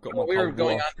 I've got my we were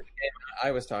going water. on to the game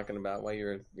I was talking about while you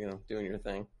were, doing your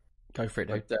thing. Go for it,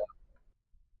 dude. But,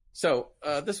 so,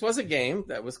 this was a game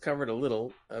that was covered a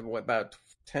little, about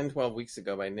 10, 12 weeks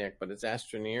ago by Nick, but it's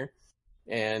Astroneer.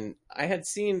 And I had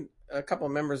seen a couple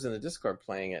of members in the Discord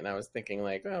playing it, and I was thinking,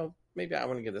 like, well, maybe I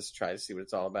want to give this a try to see what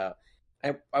it's all about.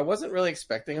 I wasn't really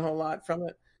expecting a whole lot from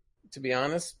it, to be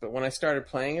honest. But when I started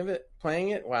playing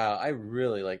it, wow, I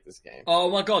really like this game.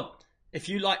 Oh my god! If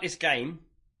you like this game,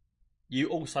 you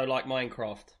also like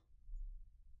Minecraft.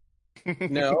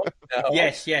 No.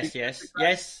 Yes.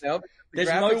 No, There's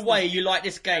no way you like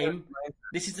this game.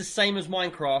 This is the same as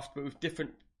Minecraft, but with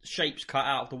different shapes cut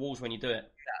out of the walls when you do it.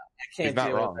 I can't He's not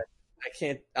deal wrong. with it. I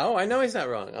can't. Oh, I know he's not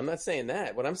wrong. I'm not saying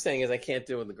that. What I'm saying is I can't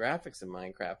deal with the graphics in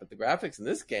Minecraft, but the graphics in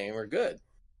this game are good.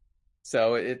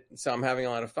 So I'm having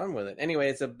a lot of fun with it. Anyway,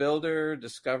 it's a builder,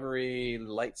 discovery,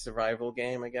 light survival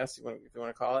game, I guess, if you want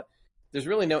to call it. There's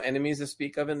really no enemies to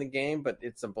speak of in the game, but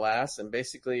it's a blast. And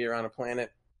basically, you're on a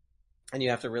planet, and you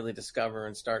have to really discover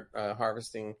and start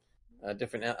harvesting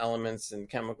different elements and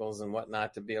chemicals and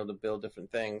whatnot to be able to build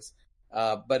different things.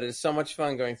 But it's so much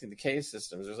fun going through the cave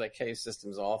systems. There's like cave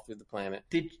systems all through the planet.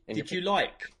 Did you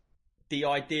like the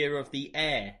idea of the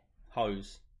air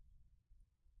hose.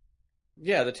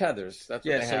 Yeah, the tethers. That's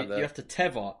what they so have. you have to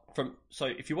tether from. So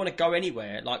if you want to go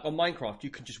anywhere, like on Minecraft, you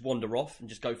can just wander off and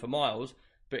just go for miles.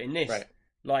 But in this, Right.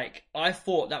 like I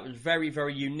thought that was very,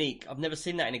 very unique. I've never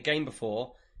seen that in a game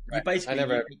before. Right. You basically I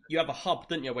never- you have a hub,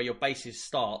 don't you, where your base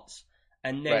starts,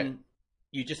 and then Right.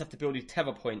 you just have to build these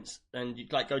tether points, and you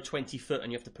like go 20 foot,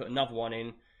 and you have to put another one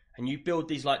in, and you build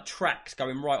these like tracks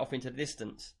going right off into the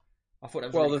distance. I thought that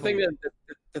was Well, really the thing cool.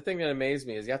 the thing that amazed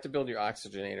me is you have to build your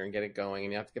oxygenator and get it going,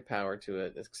 and you have to get power to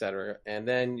it, etc. And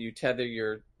then you tether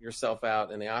yourself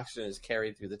out, and the oxygen is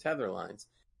carried through the tether lines.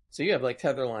 So you have like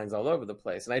tether lines all over the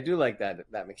place, and I do like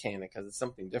that mechanic because it's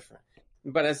something different.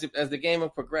 But as the game will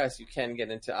progress, you can get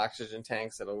into oxygen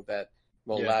tanks that will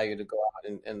Yeah. allow you to go out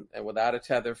and without a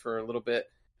tether for a little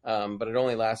bit, but it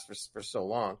only lasts for so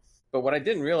long. But what I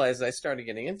didn't realize as I started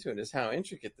getting into it is how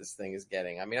intricate this thing is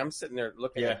getting. I mean, I'm sitting there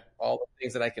looking Yeah. at all the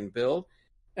things that I can build,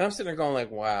 and I'm sitting there going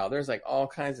like, wow, there's like all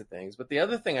kinds of things. But the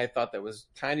other thing I thought that was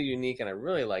kind of unique and I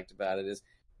really liked about it is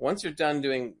once you're done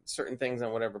doing certain things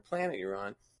on whatever planet you're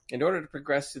on, in order to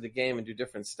progress through the game and do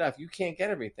different stuff, you can't get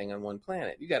everything on one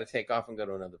planet. You got to take off and go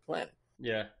to another planet.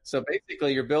 Yeah. So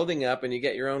basically, you're building up, and you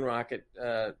get your own rocket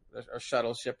or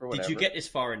shuttle ship or whatever. Did you get this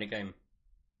far in the game?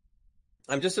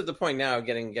 I'm just at the point now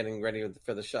getting ready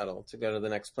for the shuttle to go to the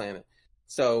next planet.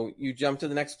 So you jump to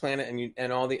the next planet,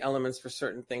 and all the elements for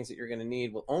certain things that you're going to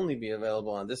need will only be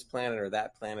available on this planet or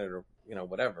that planet or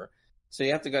whatever. So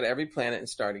you have to go to every planet and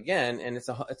start again, and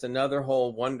it's another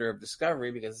whole wonder of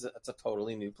discovery because it's a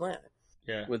totally new planet.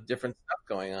 Yeah. With different stuff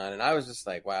going on. And I was just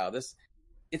like, wow,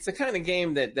 it's the kind of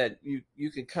game that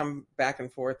you could come back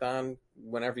and forth on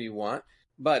whenever you want.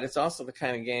 But it's also the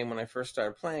kind of game when I first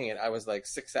started playing it, I was like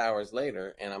 6 hours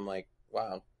later and I'm like,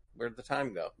 wow, where'd the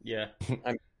time go? Yeah.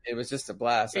 It was just a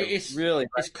blast. It's really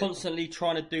it's constantly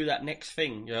trying to do that next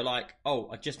thing. You're like, oh,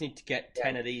 I just need to get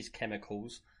 10 of these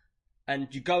chemicals. And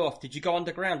you go off. Did you go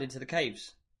underground into the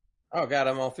caves? Oh God,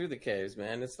 I'm all through the caves,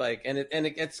 man. It's like, and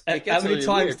it gets How many really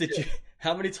times weird, too.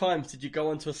 How many times did you go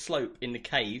onto a slope in the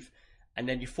cave, and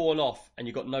then you fall off, and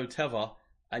you got no tether,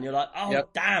 and you're like, oh Yep.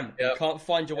 damn, you Yep. can't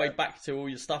find your way Yep. back to all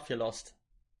your stuff you lost.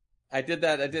 I did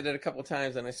that. I did it a couple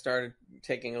times, and I started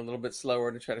taking a little bit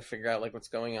slower to try to figure out like what's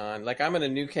going on. Like I'm in a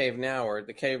new cave now, where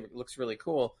the cave looks really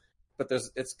cool, but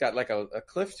it's got like a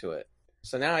cliff to it.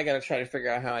 So now I got to try to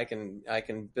figure out how I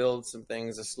can build some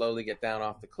things to slowly get down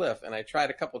off the cliff. And I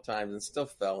tried a couple times and still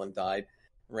fell and died,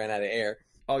 ran out of air.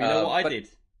 Oh, you know what I but did?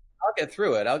 I'll get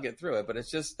through it. But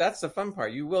it's just that's the fun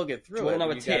part. You will get through Do you it. want to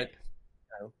know a You gotta,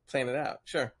 tip? plan it out.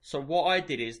 Sure. So what I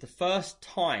did is the first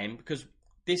time, because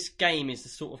this game is the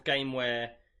sort of game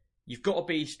where you've got to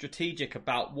be strategic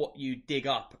about what you dig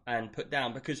up and put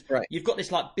down, because Right. you've got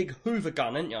this like big Hoover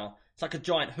gun, haven't you? It's like a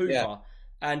giant Hoover, Yeah.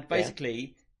 and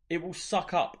basically it will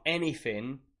suck up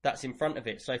anything that's in front of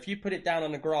it. So if you put it down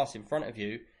on the grass in front of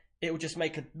you, it will just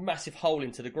make a massive hole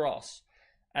into the grass.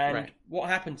 And Right. what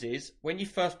happens is, when you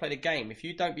first play the game, if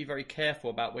you don't be very careful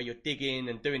about where you're digging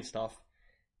and doing stuff,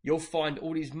 you'll find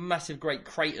all these massive great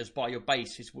craters by your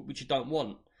base, which you don't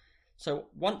want. So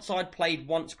once I'd played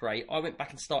once great, I went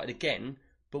back and started again.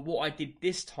 But what I did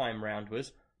this time round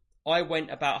was, I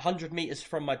went about 100 meters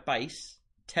from my base,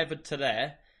 tethered to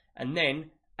there, and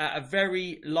then at a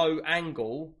very low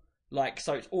angle, like,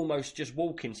 so it's almost just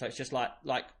walking, so it's just like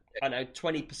I don't know,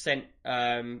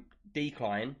 20%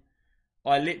 decline.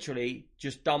 I literally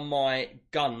just done my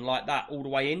gun like that all the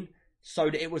way in, so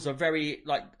that it was a very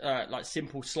like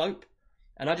simple slope,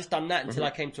 and I just done that until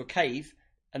I came to a cave,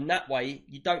 and that way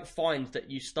you don't find that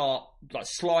you start like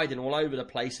sliding all over the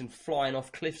place and flying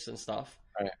off cliffs and stuff.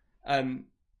 Right.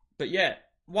 But yeah,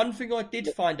 one thing I did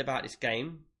find about this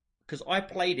game, because I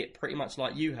played it pretty much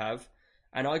like you have,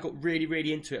 and I got really,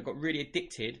 really into it, I got really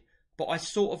addicted, but I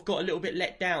sort of got a little bit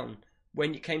let down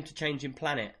when it came to changing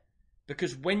planet.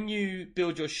 Because when you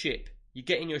build your ship, you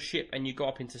get in your ship and you go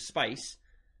up into space,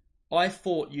 I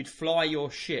thought you'd fly your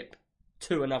ship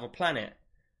to another planet.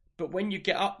 But when you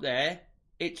get up there,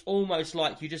 it's almost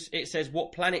like it says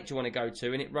what planet do you want to go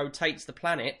to, and it rotates the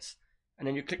planets, and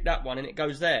then you click that one and it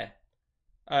goes there.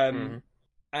 And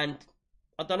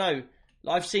I don't know,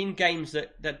 I've seen games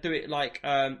that do it like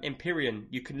Empyrean.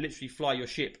 You can literally fly your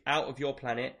ship out of your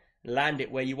planet, land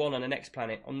it where you want on the next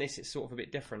planet. On this, it's sort of a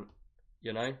bit different,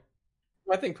 you know?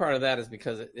 Well, I think part of that is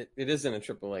because it isn't a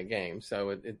AAA game,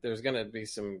 so there's going to be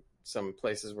some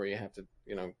places where you have to,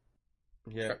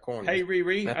 cut corners. Hey,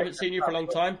 Riri, I haven't think seen you for a long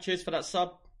time. Cheers for that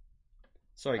sub.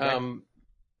 Sorry, Greg.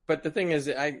 But the thing is,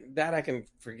 I can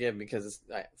forgive because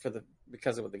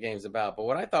because of what the game's about. But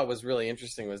what I thought was really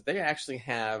interesting was they actually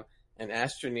have an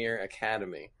Astroneer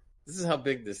Academy. This is how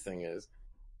big this thing is.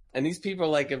 And these people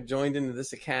like have joined into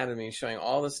this academy showing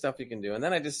all the stuff you can do. And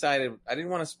then I decided I didn't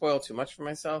want to spoil too much for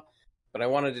myself, but I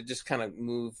wanted to just kind of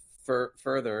move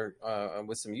further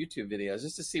with some YouTube videos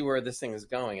just to see where this thing is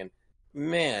going. And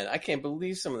man, I can't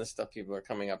believe some of the stuff people are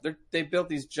coming up. They built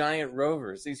these giant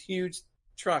rovers, these huge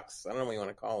trucks. I don't know what you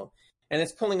want to call them. And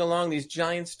it's pulling along these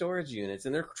giant storage units,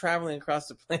 and they're traveling across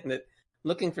the planet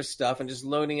looking for stuff and just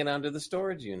loading it onto the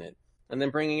storage unit and then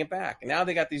bringing it back. And now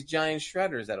they got these giant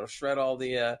shredders that'll shred all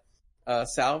the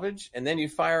salvage, and then you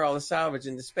fire all the salvage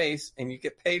into space and you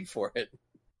get paid for it.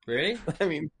 Really? I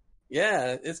mean,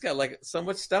 yeah, it's got like so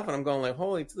much stuff, and I'm going like,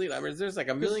 holy Toledo. I mean, there's like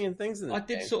a million things in this I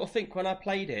did game. sort of think when I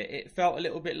played it, it felt a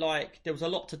little bit like there was a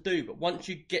lot to do, but once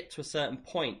you get to a certain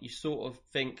point, you sort of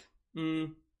think,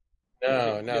 No,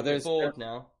 there's bored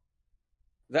now.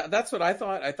 That's what I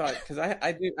thought. I thought because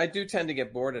I do tend to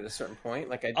get bored at a certain point.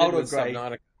 Like I did Hold on, with Gray.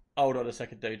 Subnautica. Hold on a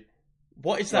second, dude.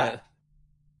 What is that?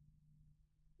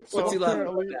 What's he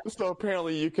laughing So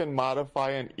apparently you can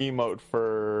modify an emote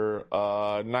for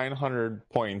 900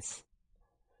 points.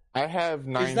 I have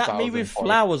 9,000 Is that me with points.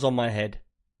 flowers on my head?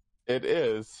 It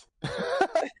is.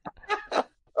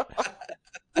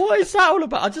 What is that all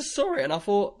about? I just saw it and I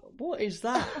thought, what is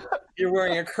that? You're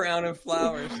wearing a crown of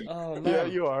flowers. Oh no. Yeah,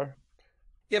 you are.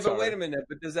 Yeah, but Sorry. wait a minute.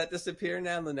 But does that disappear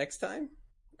now the next time?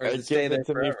 Or It does it stay gives there it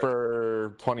to me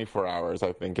forever? for 24 hours,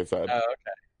 I think it said. Oh, okay.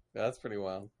 That's pretty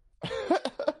wild.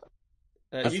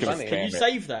 That's You gonna can you spam it.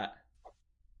 save that?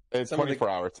 It's some of the- 24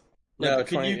 hours. No, No, but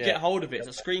can 20 you yeah. get hold of it? It's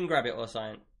a screen grab it or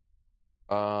something.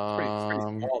 Pretty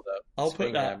small though. I'll Screen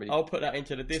put that. grabber. I'll put that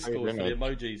into the Discord for the image.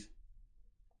 emojis.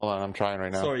 Hold on, I'm trying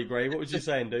right now. Sorry, Gray. What was you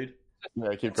saying, dude?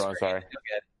 Yeah, keep going, sorry. You'll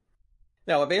get it.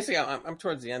 No, well, basically, I'm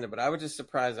towards the end of it. I was just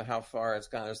surprised at how far it's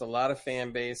gone. There's a lot of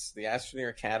fan base. The Astroneer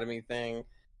Academy thing,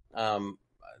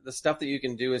 the stuff that you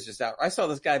can do is just out. I saw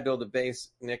this guy build a base,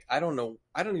 Nick. I don't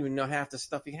even know half the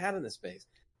stuff he had in this base.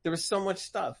 There was so much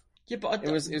stuff. Yeah, but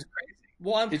It was crazy.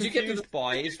 what I'm Did you get to confused the,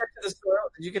 by did you is get to the soil?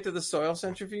 Did you get to the soil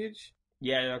centrifuge?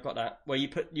 yeah, I got that. Where you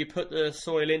put the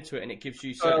soil into it and it gives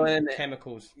you Soil certain in-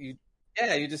 chemicals. You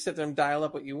just sit there and dial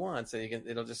up what you want, so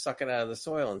it'll just suck it out of the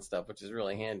soil and stuff, which is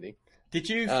really handy. Did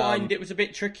you find it was a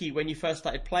bit tricky when you first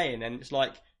started playing? And it's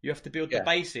like you have to build the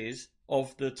bases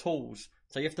of the tools.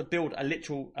 So you have to build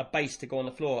a base to go on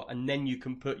the floor, and then you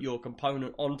can put your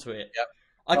component onto it. Yep.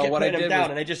 I kept what I putting them did down, was-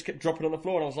 and they just kept dropping on the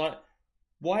floor, and I was like,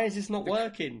 "Why is this not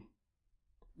working?"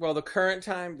 Well, the current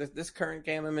time, this current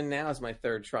game I'm in now is my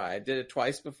third try. I did it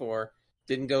twice before.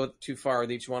 Didn't go too far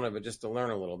with each one of it just to learn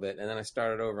a little bit, and then I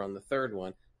started over on the third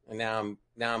one, and now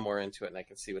I'm more into it, and I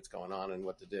can see what's going on and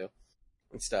what to do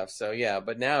and stuff. So yeah,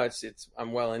 but now it's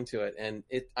I'm well into it, and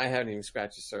I haven't even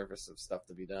scratched the surface of stuff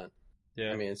to be done.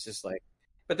 Yeah, I mean, it's just like,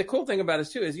 but the cool thing about it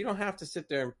too is you don't have to sit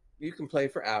there. You can play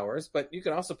for hours, but you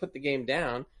can also put the game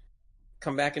down,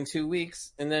 come back in 2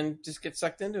 weeks, and then just get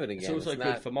sucked into it again. it's also It's good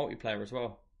not- for multiplayer as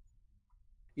well.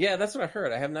 Yeah, that's what I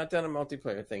heard. I have not done a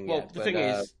multiplayer thing Well, yet. the thing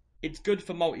is, it's good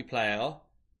for multiplayer,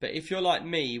 but if you're like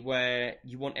me, where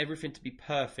you want everything to be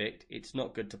perfect, it's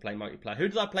not good to play multiplayer. Who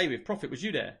did I play with? Prophet, was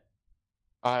you there?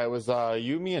 It was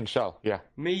you, me, and Shell. Yeah.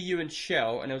 Me, you, and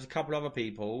Shell, and there was a couple other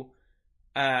people,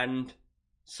 and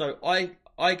so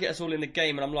I get us all in the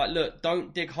game, and I'm like, look,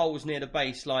 don't dig holes near the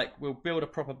base. Like, we'll build a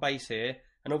proper base here,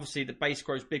 and obviously the base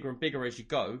grows bigger and bigger as you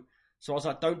go. So I was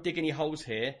like, don't dig any holes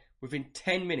here. Within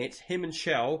 10 minutes, him and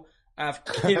Shell have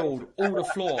killed all the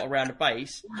floor around the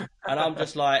base, and I'm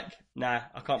just like, nah,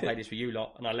 I can't play this with you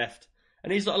lot, and I left.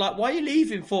 And he's like, why are you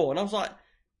leaving for? And I was like,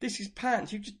 this is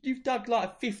pants. You've dug like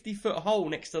a 50-foot hole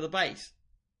next to the base.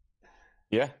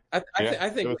 Yeah. I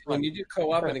it think was when fun. you do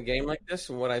co-op in a game like this,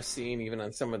 from what I've seen, even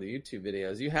on some of the YouTube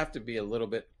videos, you have to be a little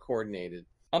bit coordinated.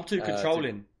 I'm too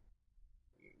controlling.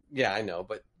 Yeah, I know,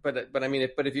 but I mean,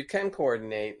 if you can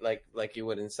coordinate like you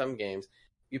would in some games,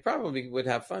 you probably would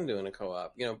have fun doing a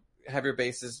co-op. You know, have your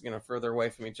bases further away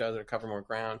from each other, cover more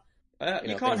ground. You know,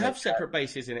 can't things have like separate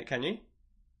bases in it, can you?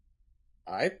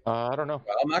 I I don't know.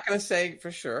 Well, I'm not going to say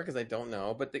for sure because I don't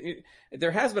know, but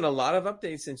there has been a lot of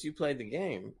updates since you played the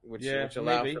game, which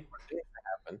allow maybe. for more things to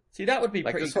happen. See, that would be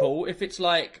Like pretty this whole- cool. If it's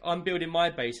like I'm building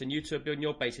my base and you two are building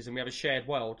your bases and we have a shared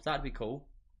world, that'd be cool.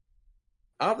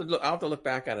 I'll have to look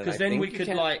back at it. 'Cause I then think we you could,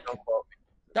 can. like- Don't quote me.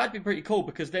 That'd be pretty cool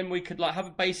because then we could like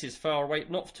have bases far away,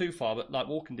 not too far, but like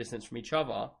walking distance from each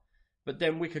other. But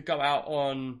then we could go out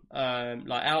on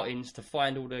like outings to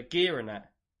find all the gear and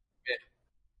that.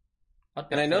 Yeah.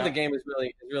 And I know the game is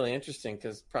really interesting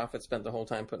because Prophet spent the whole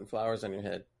time putting flowers on your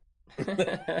head.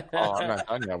 Oh, I'm not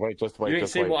done yet. Wait, just wait. You ain't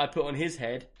just seen wait. what I put on his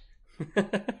head.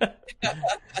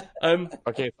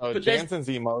 Okay, so But there's- Jansen's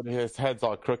emote, his head's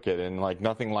all crooked and like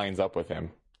nothing lines up with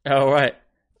him. All right.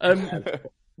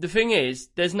 The thing is,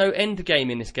 there's no end game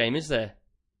in this game, is there?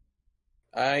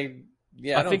 I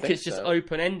I think it's just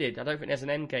open-ended. I don't think there's an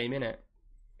end game in it.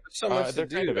 So much to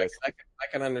do. Kind of is. I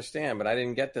can understand, but I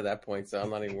didn't get to that point, so I'm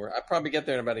not even worried. I'll probably get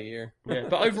there in about a year. Yeah,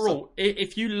 but overall,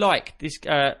 if you like this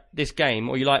game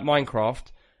or you like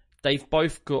Minecraft, they've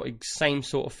both got the same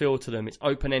sort of feel to them. It's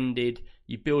open-ended.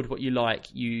 You build what you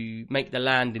like. You make the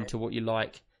land into what you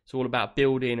like. It's all about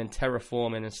building and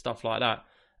terraforming and stuff like that.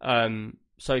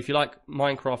 So if you like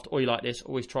Minecraft or you like this,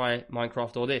 always try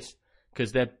Minecraft or this,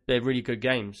 because they're really good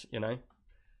games, you know.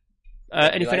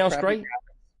 Anything else great?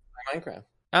 Minecraft.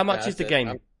 How much is the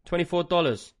game?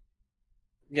 $24.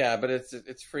 Yeah, but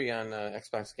it's free on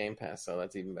Xbox Game Pass, so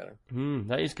that's even better.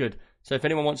 That is good. So if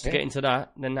anyone wants to get into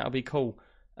that, then that'll be cool.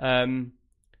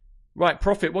 Right,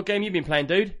 Prophet, what game you been playing,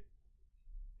 dude?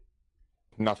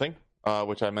 Nothing,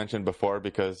 which I mentioned before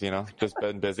because just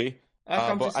been busy. How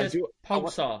come it says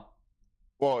Pulsar?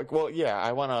 Well, yeah.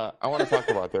 I wanna talk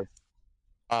about this.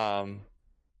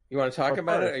 You want to talk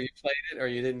about it, or you played it, or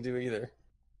you didn't do either?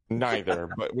 Neither,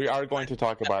 but we are going to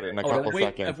talk about it in a couple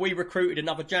seconds. Have we recruited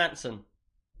another Jansen?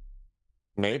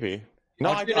 Maybe.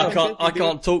 No, I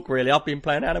can't talk really. I've been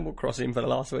playing Animal Crossing for the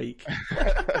last week.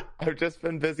 I've just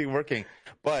been busy working,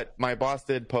 but my boss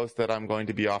did post that I'm going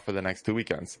to be off for the next 2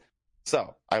 weekends,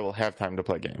 so I will have time to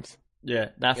play games. Yeah,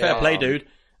 now fair play, dude.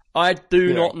 I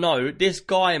do not know this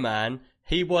guy, man.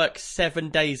 He works 7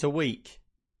 days a week.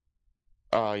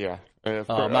 Yeah. If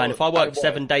I worked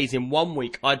 7 days in 1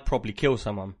 week, I'd probably kill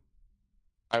someone.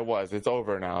 It's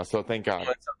over now, so thank God.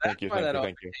 So thank you.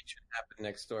 Happened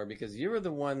next door because you were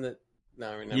the one that. No,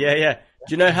 I remember. Yeah. Do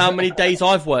you know how many days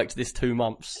I've worked this 2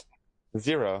 months?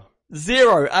 0,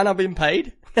 and I've been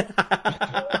paid. I'm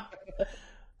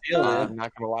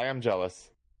not gonna lie, I'm jealous.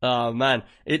 Oh man,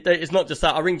 it's not just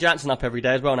that. I ring Jansen up every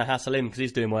day as well, and I hassle him because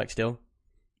he's doing work still.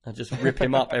 I just rip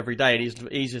him up every day,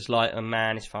 and he's just like, "Oh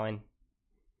man, it's fine."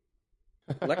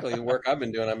 Luckily, the work I've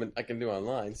been doing, I can do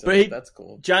online, so that's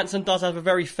cool. Jansen does have a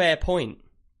very fair point.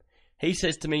 He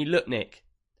says to me, "Look, Nick,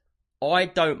 I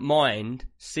don't mind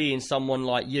seeing someone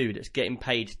like you that's getting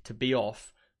paid to be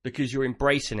off because you're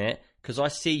embracing it, because I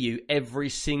see you every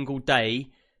single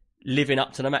day living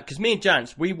up to the max. Because me and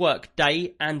Jans, we work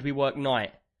day and we work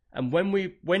night. And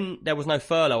when there was no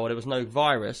furlough or there was no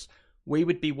virus, we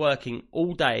would be working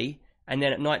all day, and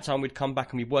then at night time we'd come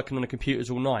back and we'd be working on the computers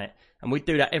all night. And we'd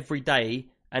do that every day,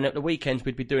 and at the weekends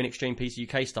we'd be doing Extreme PC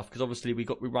UK stuff, because obviously we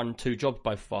run 2 jobs,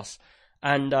 both of us.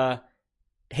 And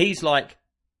he's like,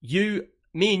 me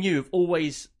and you have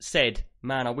always said,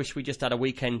 man, I wish we just had a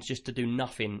weekend just to do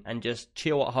nothing and just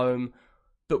chill at home.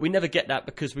 But we never get that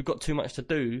because we've got too much to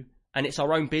do, and it's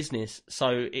our own business.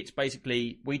 So it's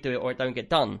basically we do it or it don't get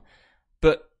done.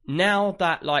 But now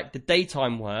that like the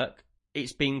daytime work,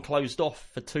 it's been closed off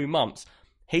for 2 months.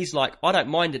 He's like, I don't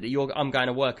mind it that I'm going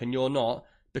to work and you're not,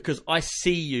 because I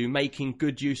see you making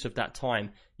good use of that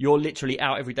time. You're literally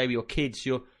out every day with your kids.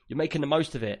 You're making the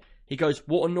most of it. He goes,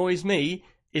 what annoys me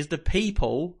is the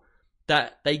people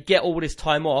that they get all this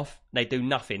time off, they do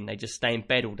nothing. They just stay in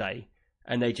bed all day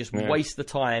and they just waste the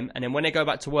time. And then when they go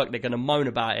back to work, they're going to moan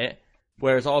about it.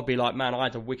 Whereas I'll be like, man, I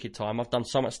had a wicked time. I've done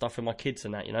so much stuff with my kids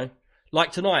and that, you know.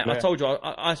 Like tonight, I told you,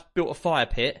 I built a fire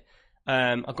pit.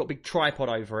 I've got a big tripod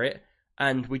over it.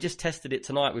 And we just tested it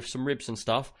tonight with some ribs and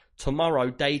stuff.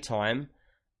 Tomorrow, daytime,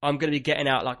 I'm going to be getting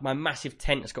out like my massive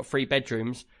tent that's got 3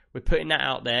 bedrooms. We're putting that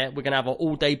out there. We're going to have an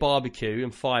all-day barbecue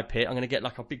and fire pit. I'm going to get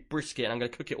like a big brisket and I'm going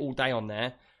to cook it all day on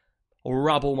there. I'll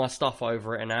rub all my stuff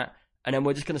over it and that. And then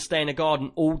we're just going to stay in the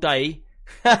garden all day.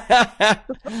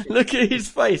 Look at his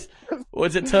face. Or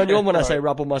does it turn you on when I say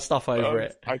rub all my stuff over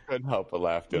it? I couldn't help but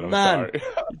laugh, dude. I'm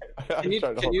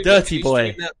sorry. Dirty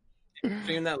boy.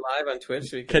 Stream that live on Twitch.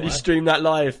 So can you stream that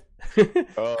live?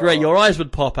 Great, your eyes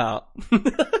would pop out.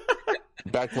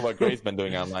 Back to what Gray's been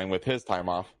doing online with his time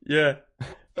off. Yeah.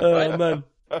 Oh, man.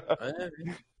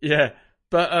 Yeah.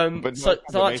 But so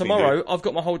like tomorrow, dude, I've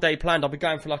got my whole day planned. I'll be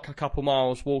going for like a couple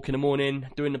miles, walk in the morning,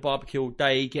 doing the barbecue all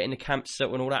day, getting the camp set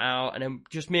and all that out. And then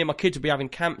just me and my kids will be having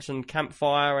camps and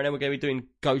campfire. And then we're going to be doing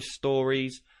ghost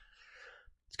stories.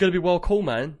 It's going to be well cool,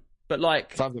 man. But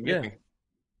like, sounds amazing. Yeah.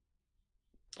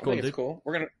 I think it's cool.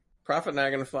 Prophet and I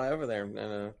are gonna fly over there.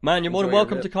 And, man, you're more than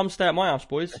welcome to come stay at my house,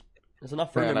 boys. There's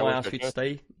enough room in my house for you to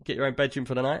stay. Get your own bedroom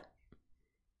for the night.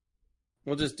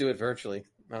 We'll just do it virtually.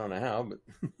 I don't know how, but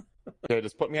okay,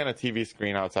 just put me on a TV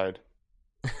screen outside.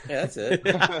 Yeah, that's it.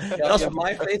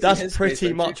 That's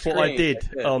pretty much what I did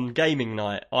on gaming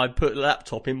night. I put a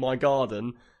laptop in my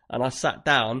garden and I sat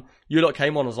down. You lot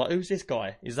came on. I was like, "Who's this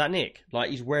guy? Is that Nick?" Like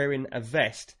he's wearing a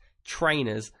vest,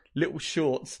 trainers, little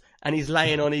shorts, and he's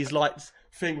laying on his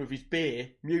thing with his beer,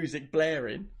 music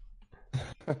blaring.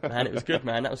 Man, it was good,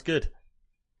 man. That was good.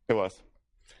 It was.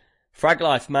 Frag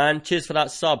Life, man. Cheers for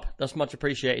that sub. That's much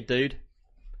appreciated, dude.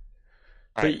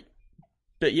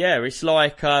 But yeah, it's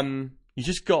like you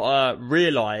just gotta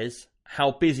realise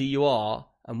how busy you are,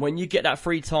 and when you get that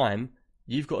free time,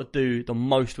 you've got to do the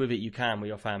most with it you can with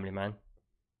your family, man.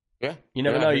 Yeah. You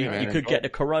never know, you man. could get the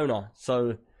corona,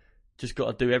 so just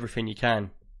got to do everything you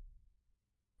can.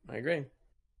 I agree.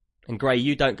 And Gray,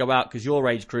 you don't go out because your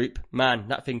age group, man,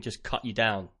 that thing just cut you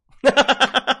down. I've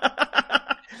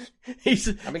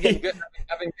been getting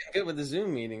good with the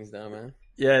Zoom meetings now, man.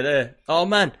 Yeah, there. Oh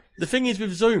man, the thing is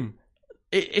with Zoom,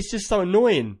 it's just so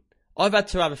annoying. I've had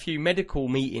to have a few medical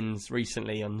meetings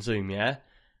recently on Zoom, yeah?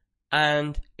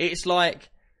 And it's like,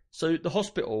 so the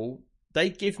hospital, they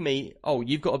give me, oh,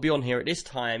 you've got to be on here at this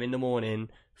time in the morning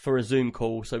for a Zoom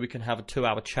call so we can have a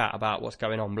 2-hour chat about what's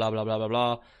going on, blah, blah, blah, blah,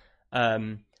 blah.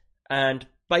 And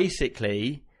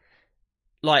basically,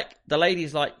 like, the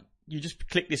lady's like, you just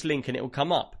click this link and it will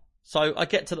come up. So I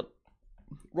get to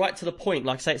right to the point,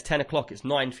 like say it's 10 o'clock, it's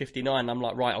 9:59, I'm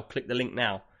like, right, I'll click the link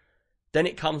now. Then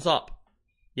it comes up,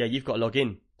 yeah, you've got to log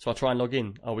in. So I try and log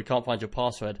in. Oh, we can't find your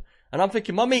password. And I'm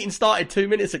thinking, my meeting started 2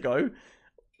 minutes ago.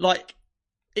 Like,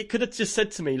 it could have just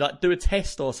said to me, like, do a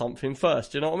test or something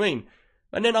first, you know what I mean?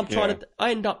 And then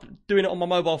I end up doing it on my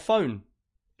mobile phone,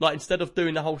 like, instead of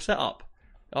doing the whole setup.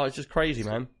 Oh, it's just crazy,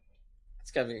 man.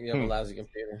 It's got you have a lousy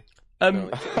computer.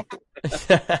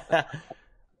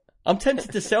 I'm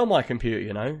tempted to sell my computer,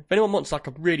 you know. If anyone wants, like,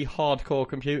 a really hardcore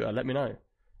computer, let me know.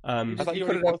 I thought you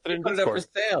put it up for Discord.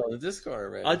 sale in Discord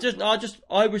already. I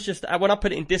was just when I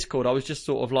put it in Discord, I was just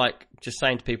sort of like just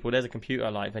saying to people, "There's a computer,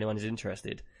 like if anyone is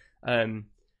interested." Yeah,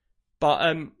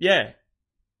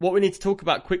 what we need to talk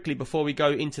about quickly before we go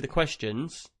into the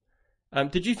questions.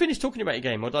 Did you finish talking about your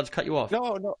game, or did I just cut you off?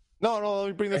 No. Let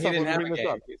me bring this up. Let me bring this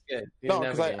up. No,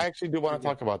 because I actually do want to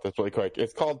talk about this really quick.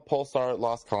 It's called Pulsar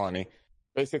Lost Colony.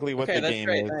 Basically, what the game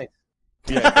is. Nice.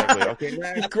 Yeah, exactly. Okay.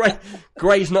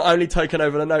 Gray's not only taken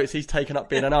over the notes, he's taken up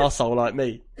being an arsehole like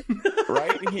me.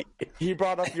 Right? He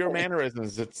brought up your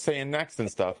mannerisms, it's saying next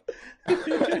and stuff.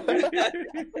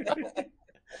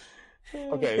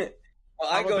 Okay. Well,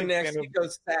 I go next. He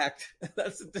goes sacked.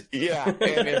 Yeah,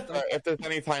 and if there's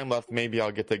any time left, maybe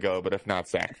I'll get to go, but if not,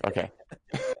 sacked. Okay.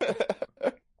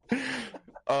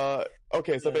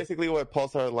 Okay, so basically what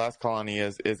Pulsar Last Colony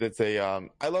is it's a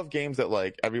I love games that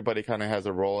like everybody kind of has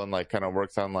a role and like kind of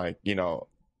works on like, you know,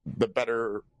 the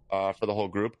better for the whole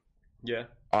group. Yeah.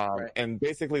 Right. And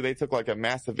basically they took like a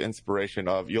massive inspiration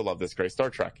of, you'll love this, great Star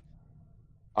Trek.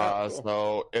 Cool.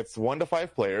 So it's 1 to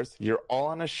 5 players, you're all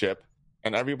on a ship,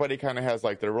 and everybody kind of has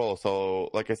like their role. So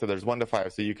like I said, there's 1 to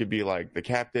 5, so you could be like the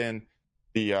captain,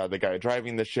 the guy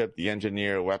driving the ship, the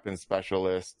engineer, weapons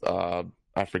specialist, I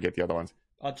forget the other ones.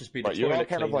 I'd just be the but you're all toilet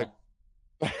kind cleaner.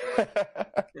 of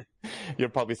like you'll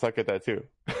probably suck at that too.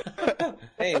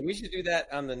 Hey, we should do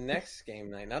that on the next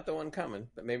game night, not the one coming,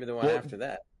 but maybe the one after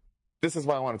that. This is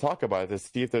why I want to talk about this,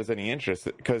 see if there's any interest,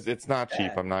 because it's not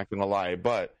cheap, I'm not gonna lie,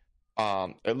 but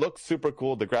it looks super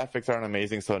cool. The graphics aren't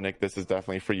amazing, so Nick, this is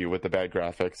definitely for you with the bad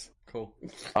graphics. Cool.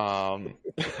 But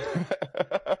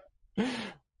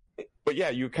yeah,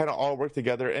 you kind of all work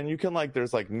together, and you can like,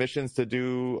 there's like missions to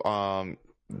do.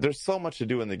 There's so much to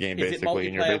do in the game, basically.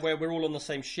 Is it multiplayer where we're all on the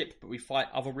same ship but we fight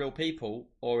other real people,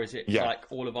 or is it like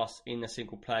all of us in a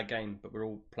single player game but we're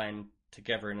all playing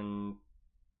together and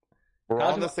we're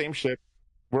all on the same ship?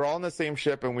 We're all on the same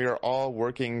ship, and we are all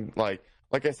working like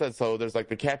I said. So there's like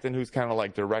the captain who's kind of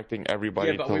like directing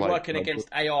everybody. Yeah, but to, we're like, working against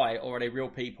AI, or are they real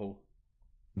people?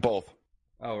 Both.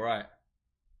 Oh right.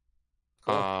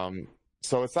 Cool.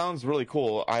 So it sounds really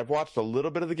cool. I've watched a little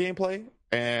bit of the gameplay,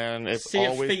 and it's Sea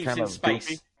of always Thieves kind in of space.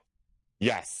 goofy.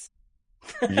 Yes.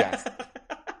 Yes.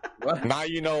 Now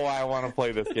you know why I want to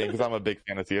play this game, because I'm a big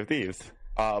fan of Sea of Thieves.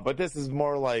 But this is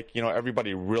more like, you know,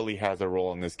 everybody really has a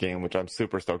role in this game, which I'm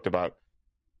super stoked about.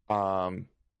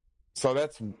 So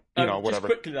that's, you know, whatever.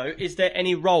 Just quickly though, is there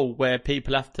any role where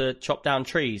people have to chop down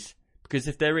trees? Because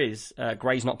if there is,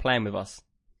 Gray's not playing with us.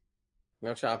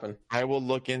 No chopping. I will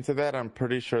look into that. I'm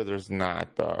pretty sure there's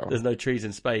not, though. There's no trees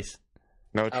in space.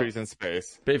 No trees in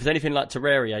space. But if it's anything like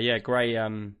Terraria, yeah, Gray,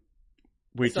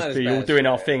 we'd It's not just as be bad all as doing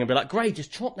our Terraria. thing and be like, Gray,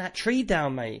 just chop that tree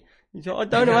down, mate. He's like, I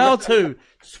don't know how to.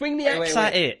 Swing the axe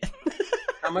at it.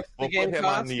 How much does the We'll game put him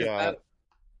on cost? the,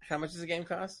 How much does the game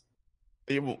cost?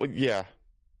 Yeah.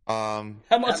 How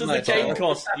much does the game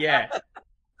cost? Yeah.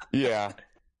 Yeah.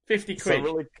 50 quid. So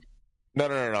really, no.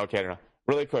 Okay, no.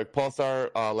 Really quick,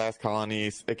 Pulsar Last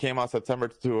Colonies. It came out September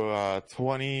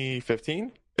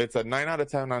 2015. It's a 9 out of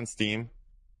 10 on Steam,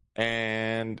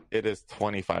 and it is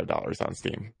 $25 on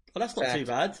Steam. Well, that's not too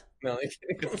bad. No,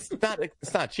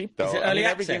 It's not cheap though. Is it early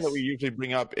every game access? that we usually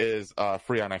bring up is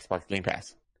free on Xbox Game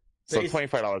Pass. So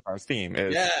 $25 on Steam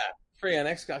is free on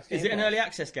Xbox. Is it an early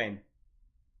access game?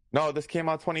 No, this came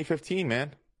out 2015,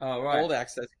 man. Oh right, Old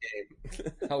access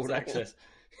game. old access.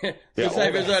 Yeah, Say if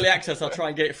old it's early access, I'll try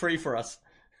and get it free for us.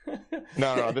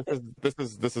 No,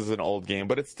 this is an old game,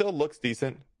 but it still looks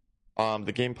decent.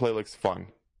 The gameplay looks fun.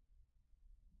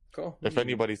 Cool. If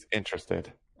anybody's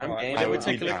interested. I'm Right, game. well, I we'll would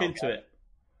take a be look down. into it.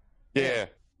 Yeah.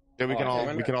 Yeah, we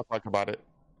Okay. can all talk about it.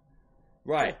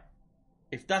 Right.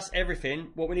 If that's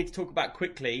everything, what we need to talk about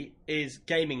quickly is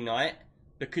gaming night,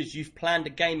 because you've planned a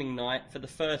gaming night for the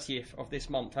 30th of this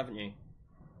month, haven't you?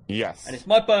 Yes. And it's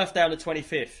my birthday on the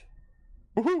 25th.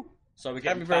 Woohoo! So we're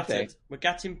getting Happy birthday. battered. We're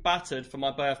getting battered for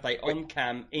my birthday on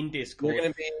cam in Discord. You're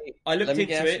gonna be. I looked let me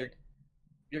into guess, it.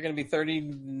 You're gonna be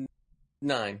 39.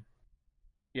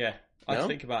 Yeah, I had to No?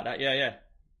 think about that. Yeah.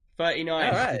 39.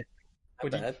 All right.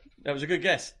 Would Not you- bad. That was a good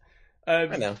guess. I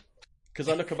know. Because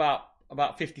I look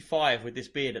about 55 with this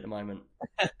beard at the moment.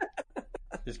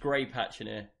 There's grey patch in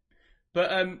here. But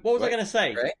what was I What? going to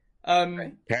say? Grey?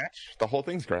 Um, Patch? The whole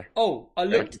thing's gray. oh, I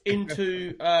looked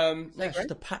into. No, it's grey?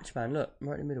 just a patch, man. Look, I'm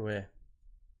right in the middle here.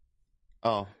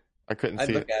 Oh, I couldn't I'd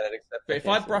see look it. at it except. But if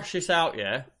I brush this out,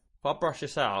 if I brush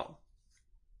this out,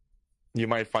 You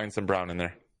might find some brown in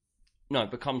there. no,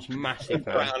 it becomes massive,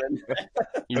 man. brown and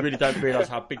You really don't realise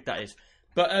how big that is.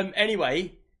 But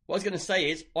anyway, what I was going to say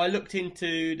is I looked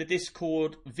into the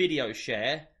Discord video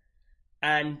share,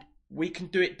 and we can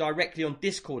do it directly on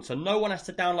Discord. So no one has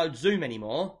to download Zoom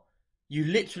anymore. You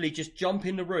literally just jump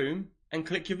in the room and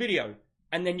click your video.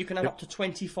 And then you can have up to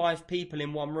 25 people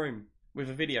in one room with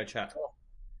a video chat.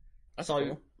 That's So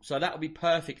cool. so that would be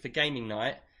perfect for gaming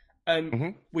night.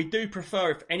 We do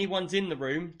prefer if anyone's in the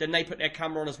room, then they put their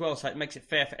camera on as well, so it makes it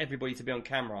fair for everybody to be on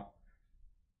camera.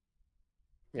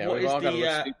 Yeah, what we've is all got to the,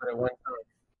 look stupid at one time.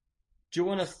 Do you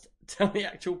want to tell the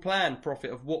actual plan,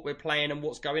 Prophet, of what we're playing and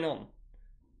what's going on?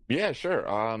 Yeah, sure.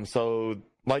 So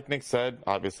like Nick said,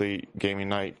 obviously gaming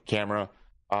night camera.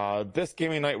 This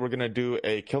gaming night we're gonna do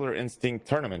a Killer Instinct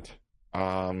tournament.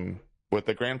 With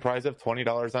the grand prize of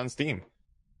 $20 on Steam.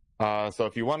 So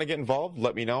if you want to get involved,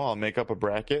 let me know. I'll make up a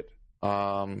bracket.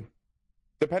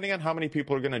 Depending on how many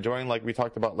people are going to join, like we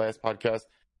talked about last podcast,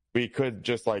 we could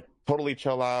just like totally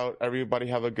chill out, everybody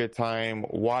have a good time,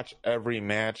 watch every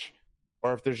match.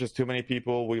 Or if there's just too many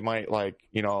people, we might like,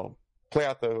 play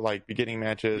out the like beginning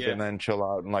matches and then chill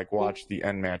out and like watch the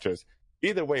end matches.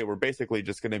 Either way, we're basically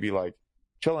just going to be like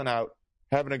chilling out,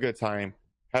 having a good time,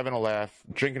 having a laugh,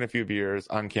 drinking a few beers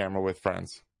on camera with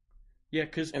friends. Yeah,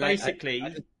 because And basically... I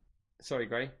just- Sorry,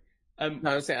 Gray. No,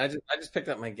 I was saying I just picked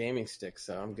up my gaming stick,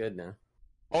 so I'm good now.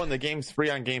 Oh, and the game's free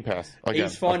on Game Pass. Again,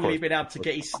 He's finally of been able to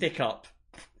get his stick up.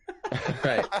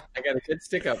 Right, I got a good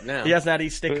stick up now. He hasn't had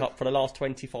his stick up for the last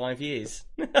 25 years.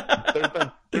 There's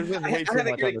been way too I had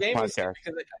to much get a on this gaming stick podcast.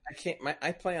 because I can't.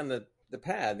 I play on the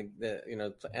pad,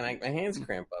 and my hands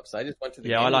cramp up. So I just went to the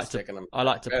Yeah, gaming I like stick, and I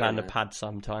like to better plan the now. pad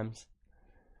sometimes.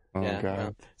 Oh, Yeah, God.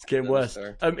 well, It's getting Another worse.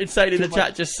 story. Insane in the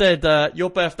chat just said, your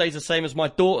birthday's the same as my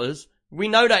daughter's. We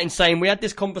know that, Insane. We had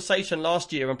this conversation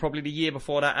last year and probably the year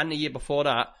before that and the year before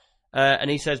that. And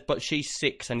he says, but she's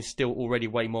 6 and is still already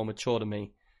way more mature than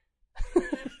me.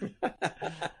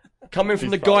 Coming from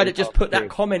She's the guy probably that just put that about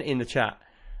comment in the chat.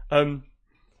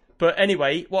 But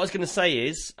anyway, what I was going to say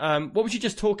is, what was you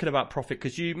just talking about, Prophet?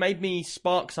 Because you made me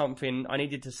spark something I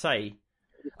needed to say.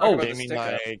 Oh, Gaming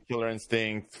night, Killer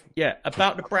Instinct. Yeah,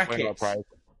 about the $20 brackets. prize.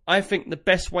 I think the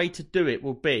best way to do it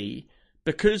will be,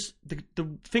 because the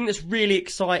thing that's really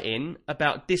exciting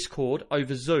about Discord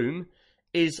over Zoom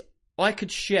is I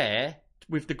could share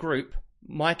with the group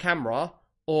my camera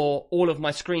or all of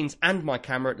my screens and my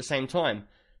camera at the same time.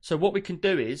 So what we can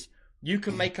do is you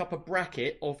can make up a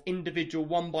bracket of individual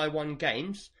 1-by-1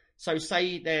 games. So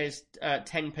say there's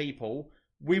 10 people,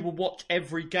 we will watch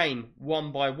every game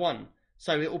 1-by-1.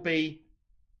 So it will be,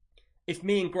 if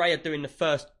me and Gray are doing the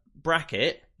first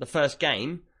bracket, the first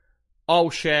game, I'll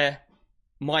share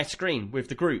my screen with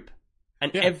the group.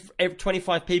 And every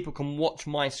 25 people can watch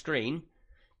my screen.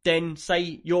 Then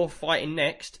say you're fighting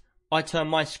next, I turn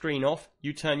my screen off,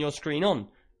 you turn your screen on.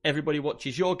 Everybody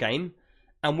watches your game.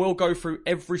 And we'll go through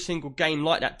every single game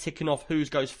like that, ticking off who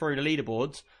goes through the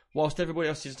leaderboards, whilst everybody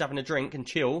else is having a drink and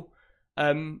chill.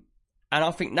 And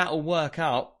I think that'll work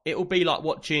out. It'll be like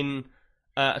watching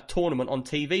a tournament on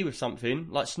TV with something,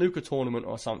 like snooker tournament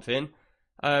or something,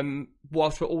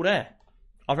 whilst we're all there.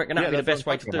 I reckon that'd be the best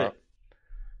way to do it.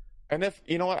 And if,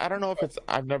 you know what, I don't know if it's,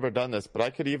 I've never done this, but I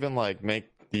could even like make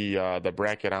the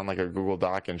bracket on like a Google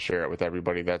Doc and share it with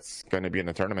everybody that's going to be in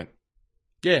the tournament.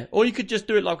 Yeah, or you could just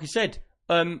do it like we said.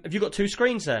 Have you got 2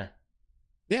 screens there?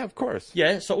 Yeah, of course.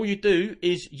 Yeah, so all you do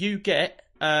is you get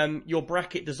your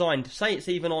bracket designed. Say it's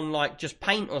even on like just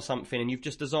paint or something and you've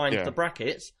just designed the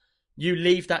brackets. You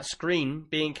leave that screen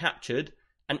being captured,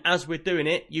 and as we're doing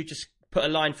it, you just put a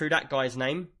line through that guy's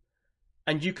name,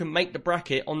 and you can make the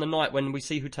bracket on the night when we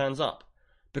see who turns up.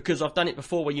 Because I've done it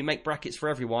before where you make brackets for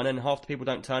everyone and half the people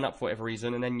don't turn up for whatever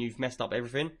reason, and then you've messed up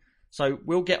everything. So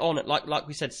we'll get on at, like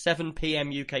we said, 7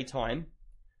 p.m. UK time.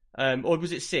 Or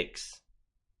was it 6?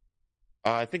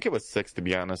 I think it was 6, to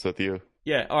be honest with you.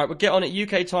 Yeah, all right, we'll get on at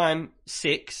UK time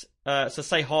 6. So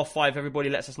say 5:30, everybody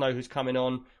lets us know who's coming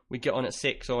on. We get on at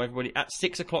 6, or everybody at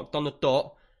 6 o'clock on the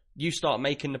dot, you start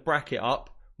making the bracket up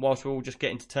whilst we're all just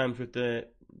getting to terms with the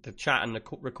chat and the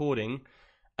recording.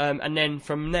 And then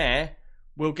from there,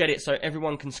 we'll get it so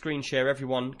everyone can screen share,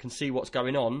 everyone can see what's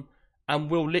going on, and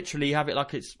we'll literally have it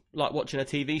like it's like watching a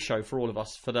TV show for all of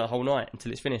us for the whole night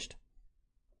until it's finished.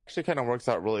 Actually kind of works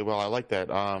out really well. I like that.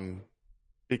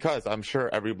 Because I'm sure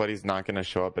everybody's not going to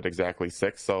show up at exactly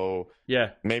 6. So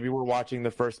yeah, maybe we're watching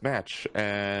the first match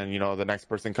and, the next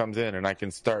person comes in and I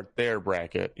can start their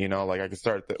bracket, like I can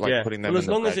start putting them in the bracket. Well, as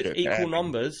long as it's equal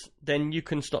numbers, then you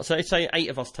can start. So say 8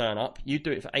 of us turn up, you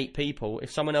do it for 8 people.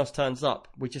 If someone else turns up,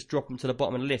 we just drop them to the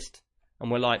bottom of the list.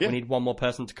 And we're like, we need one more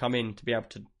person to come in to be able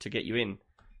to get you in.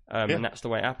 And that's the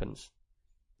way it happens.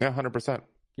 Yeah, 100%.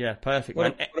 Yeah, perfect.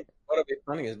 What'll be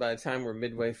funny is by the time we're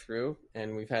midway through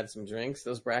and we've had some drinks,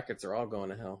 those brackets are all going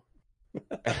to hell.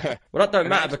 Well, that don't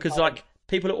matter because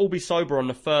people will all be sober on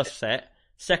the first set.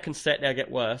 Second set, they'll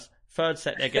get worse. Third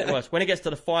set, they'll get worse. When it gets to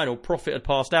the final, Prophet had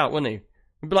passed out, wouldn't he?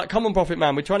 We'd be like, come on, Prophet,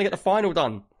 man, we're trying to get the final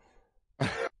done.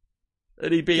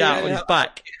 And he'd be out on his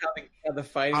back. How the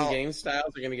fighting game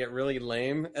styles are going to get really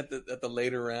lame at the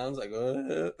later rounds.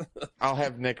 I'll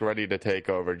have Nick ready to take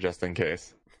over just in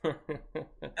case.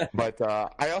 But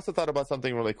I also thought about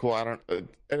something really cool. And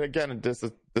again,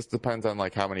 this depends on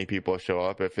how many people show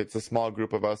up. If it's a small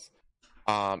group of us,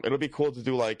 it'll be cool to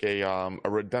do a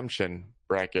redemption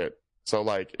bracket. So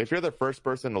if you're the first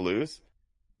person to lose,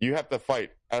 you have to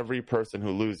fight every person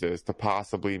who loses to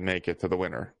possibly make it to the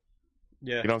winner.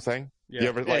 Yeah, you know what I'm saying? Yeah, you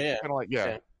ever kind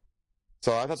of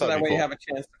So I thought that way cool. you have a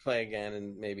chance to play again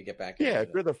and maybe get back. Yeah, if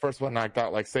you're the first one knocked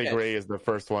out, say Gray is the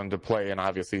first one to play, and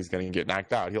obviously he's going to get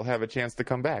knocked out. He'll have a chance to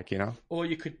come back, Or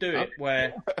you could do it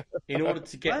where, in order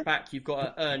to get back, you've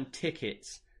got to earn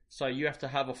tickets. So you have to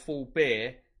have a full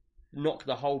beer, knock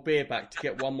the whole beer back to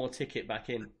get one more ticket back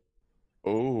in.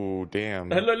 Oh, damn!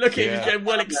 Look at him, he's getting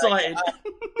well excited.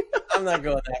 I'm not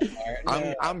going that far.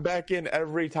 No. I'm back in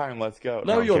every time. Let's go.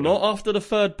 No, you're not. After the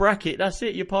 3rd bracket, that's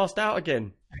it. You passed out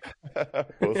again.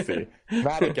 We'll see.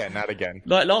 Not again.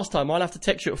 Like last time, I'll have to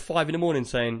text you at 5 a.m.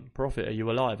 saying, Prophet, are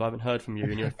you alive? I haven't heard from you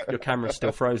and your camera's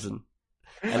still frozen.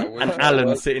 And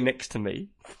Alan's sitting next to me.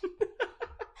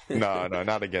 No,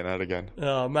 not again.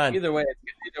 Oh, man. Either way,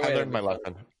 I learned my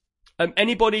lesson.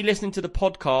 Anybody listening to the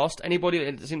podcast, anybody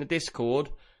that's in the Discord,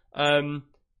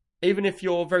 even if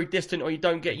you're very distant or you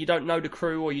don't know the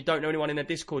crew or you don't know anyone in the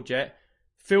Discord yet,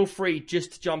 feel free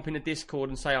just to jump in the Discord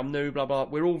and say, I'm new, blah, blah.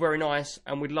 We're all very nice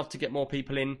and we'd love to get more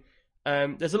people in.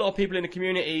 There's a lot of people in the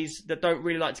communities that don't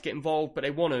really like to get involved, but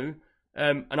they want to.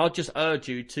 And I'd just urge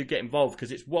you to get involved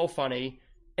because it's well funny.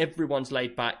 Everyone's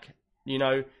laid back.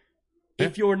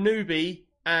 If you're a newbie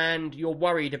and you're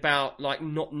worried about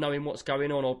not knowing what's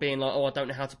going on or being like, I don't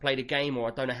know how to play the game or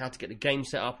I don't know how to get the game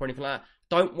set up or anything like that,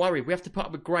 don't worry. We have to put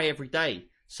up with Gray every day.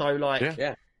 So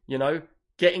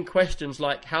getting questions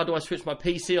like, how do I switch my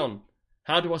PC on?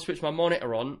 How do I switch my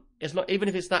monitor on? It's not, even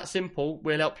if it's that simple,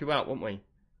 we'll help you out, won't we?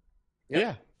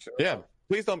 Yeah. Sure. Yeah.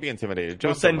 Please don't be intimidated.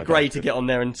 We'll send Gray to get on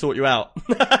there and sort you out.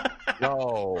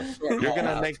 No. You're going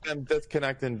to make them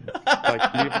disconnect and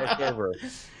leave our server.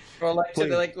 Well,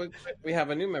 we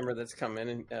have a new member that's come in,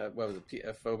 and what was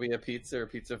it, Phobia Pizza or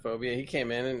Pizza Phobia? He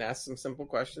came in and asked some simple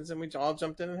questions, and we all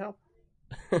jumped in and helped.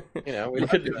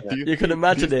 You can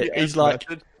imagine it. He's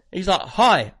like,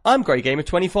 "Hi, I'm Grey Gamer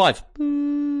 25."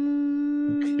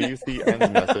 Do you see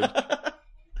end message?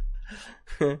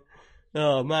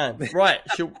 Oh man! Right,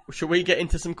 shall we get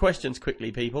into some questions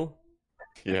quickly, people?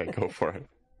 Yeah, go for it.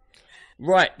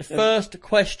 Right, the first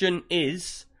question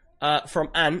is from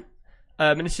Ant.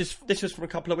 And this was from a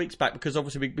couple of weeks back because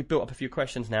obviously we built up a few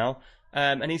questions now.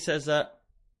 And he says,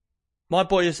 my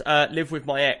boys live with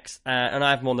my ex and I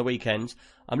have them on the weekends.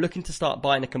 I'm looking to start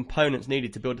buying the components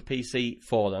needed to build a PC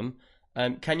for them.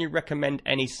 Can you recommend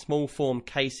any small form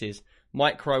cases?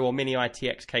 Micro or mini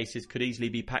ITX cases could easily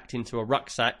be packed into a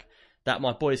rucksack that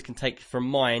my boys can take from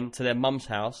mine to their mum's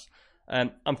house.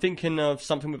 I'm thinking of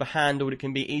something with a handle that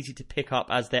can be easy to pick up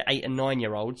as they're 8 and 9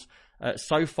 year olds.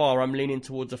 So far, I'm leaning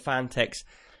towards a Fantex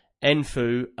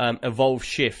Enfu Evolve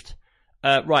Shift.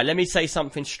 Right, let me say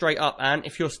something straight up, Ant.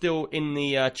 If you're still in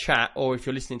the chat or if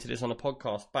you're listening to this on a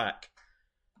podcast back,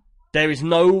 there is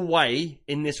no way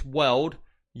in this world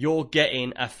you're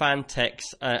getting a Fantex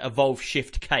Evolve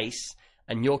Shift case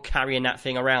and you're carrying that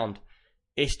thing around.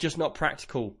 It's just not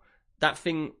practical. That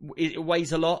thing, it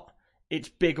weighs a lot. It's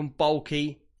big and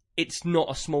bulky. It's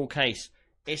not a small case.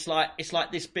 It's like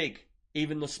this big.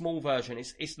 Even the small version,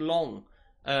 it's long.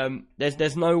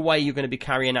 There's no way you're going to be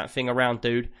carrying that thing around,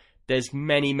 dude. There's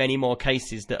many more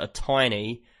cases that are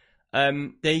tiny.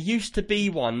 There used to be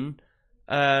one,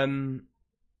 and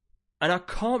I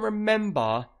can't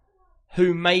remember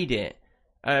who made it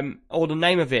or the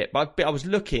name of it. But I was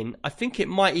looking. I think it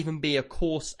might even be a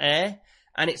Corsair,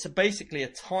 and it's basically a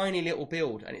tiny little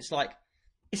build, and it's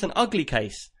an ugly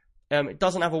case. It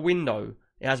doesn't have a window.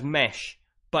 It has mesh,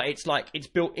 but it's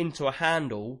built into a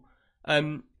handle.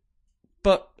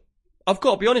 But I've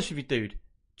got to be honest with you, dude.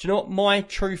 Do you know what my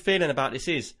true feeling about this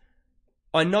is?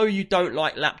 I know you don't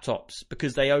like laptops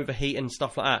because they overheat and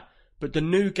stuff like that, but the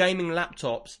new gaming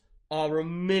laptops are a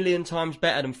million times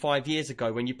better than 5 years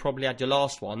ago when you probably had your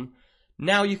last one.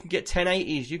 Now you can get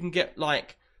 1080s, you can get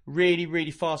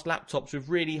really fast laptops with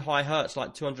really high hertz,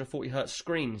 like 240 hertz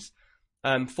screens,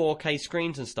 4K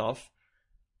screens and stuff,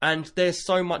 and they're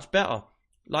so much better.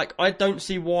 I don't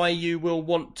see why you will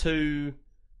want to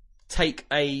take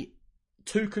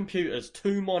two computers,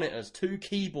 2 monitors, 2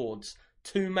 keyboards,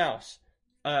 2 mouse,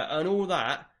 and all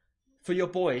that for your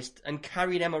boys and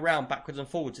carry them around backwards and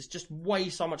forwards. It's just way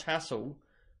so much hassle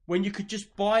when you could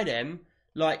just buy them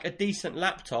a decent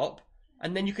laptop,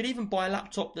 and then you could even buy a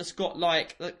laptop that's got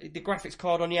the graphics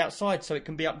card on the outside so it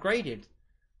can be upgraded.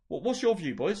 What's your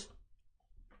view, boys?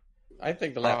 I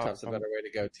think the laptop's a better way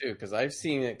to go too, because I've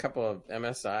seen a couple of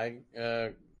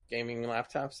MSI gaming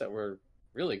laptops that were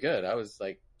really good. I was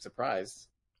surprised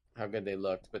how good they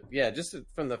looked. But yeah, just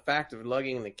from the fact of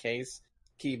lugging the case,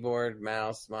 keyboard,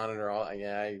 mouse, monitor,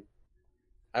 I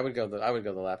would go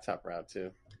the laptop route too.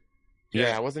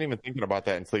 Yeah, I wasn't even thinking about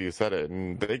that until you said it,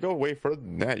 and they go way further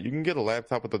than that. You can get a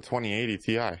laptop with a 2080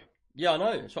 Ti. Yeah, I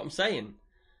know. That's what I'm saying.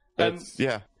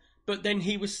 Yeah. But then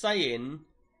he was saying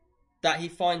that he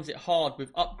finds it hard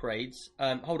with upgrades.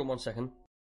 Hold on 1 second.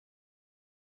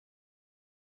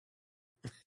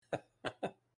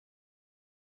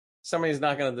 Somebody's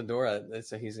knocking at the door,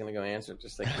 so he's going to go answer it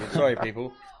just like you. Sorry,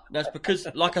 people. That's because,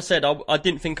 like I said, I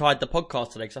didn't think I had the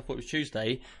podcast today because I thought it was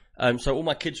Tuesday. So all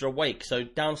my kids are awake. So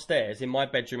downstairs in my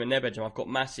bedroom and their bedroom, I've got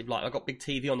massive, I've got big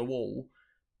TV on the wall,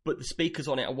 but the speakers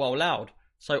on it are well loud.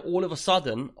 So all of a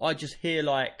sudden, I just hear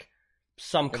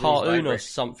some cartoon or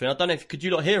something. I don't know could you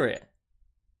not hear it?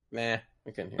 Nah,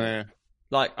 I couldn't hear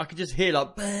it. I could just hear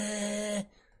Bah!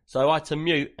 So I had to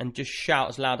mute and just shout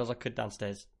as loud as I could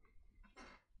downstairs.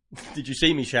 Did you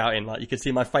see me shouting? You could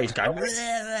see my face going.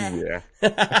 Yeah. we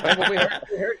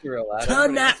heard you real loud.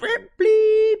 Turn that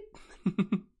bleep.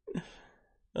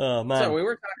 Oh man. So we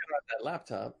were talking about that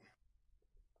laptop.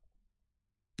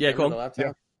 Yeah, go on. The laptop?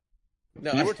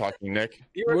 Yeah. No, you were talking, Nick.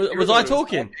 Was I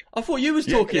talking? I thought you was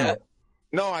talking. Yeah.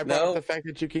 No, I brought up the fact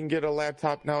that you can get a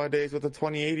laptop nowadays with a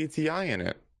 2080 Ti in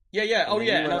it. Yeah. Oh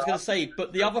yeah, and I was going to say,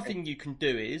 but the other thing you can do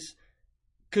is,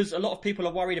 because a lot of people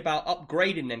are worried about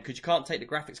upgrading them because you can't take the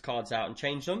graphics cards out and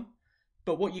change them.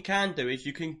 But what you can do is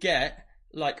you can get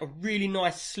a really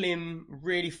nice, slim,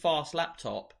 really fast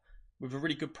laptop with a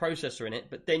really good processor in it,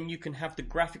 but then you can have the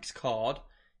graphics card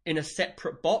in a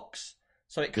separate box.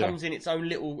 So it comes in its own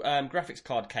little graphics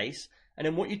card case. And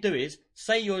then what you do is,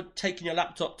 say you're taking your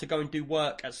laptop to go and do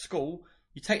work at school,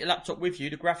 you take the laptop with you,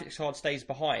 the graphics card stays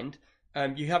behind.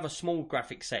 You have a small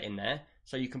graphics set in there,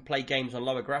 so you can play games on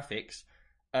lower graphics.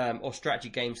 Or strategy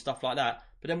games, stuff like that.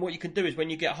 But then what you can do is when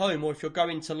you get home, or if you're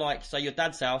going to say your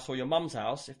dad's house or your mum's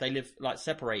house, if they live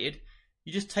separated,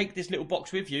 you just take this little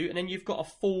box with you, and then you've got a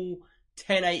full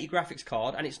 1080 graphics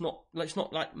card, and it's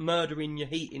not murdering your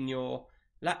heat in your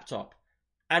laptop,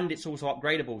 and it's also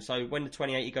upgradable. So when the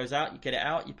 2080 goes out, you get it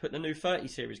out, you put the new 30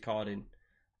 series card in.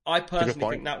 I personally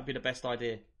think that would be the best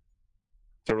idea.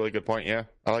 It's a really good point. Yeah,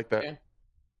 I like that.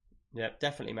 Yeah,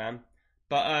 definitely, man.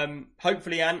 But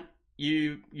hopefully, Ant,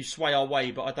 you sway our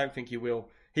way, but I don't think you will.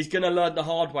 He's going to learn the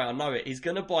hard way, I know it. He's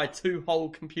going to buy 2 whole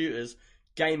computers,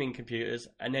 gaming computers,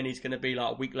 and then he's going to be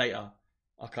a week later,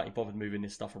 I can't be bothered moving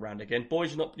this stuff around again.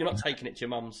 Boys, you're not taking it to your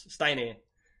mum's. Staying here.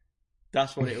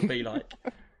 That's what it'll be like.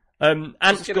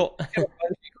 Ant's got a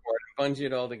bungee cord, bungee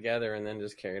it all together, and then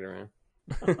just carry it around.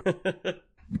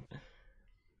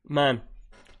 Man.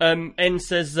 N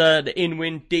says the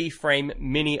InWin D-frame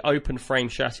mini open frame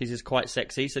chassis is quite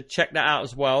sexy, so check that out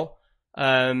as well.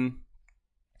 And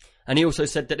And he also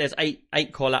said that there's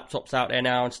 8-core laptops out there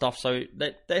now and stuff, so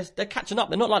they're catching up.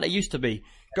 They're not like they used to be.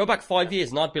 Go back 5 years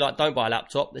and I'd be like, don't buy a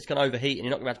laptop. It's going to overheat and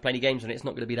you're not going to be able to play any games on it. It's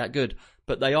not going to be that good.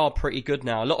 But they are pretty good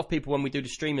now. A lot of people, when we do the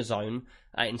Streamer Zone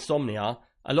at Insomnia,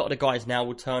 a lot of the guys now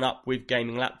will turn up with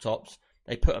gaming laptops.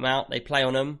 They put them out, they play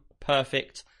on them,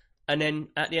 perfect. And then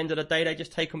at the end of the day, they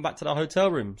just take them back to their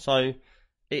hotel room. So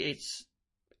it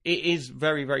is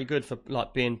very, very good for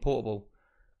like being portable.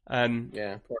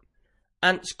 Yeah.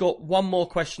 Ant's got one more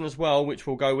question as well, which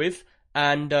we'll go with.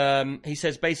 And he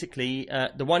says basically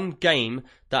the one game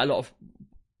that a lot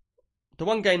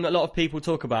of people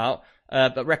talk about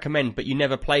but recommend, but you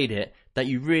never played it, that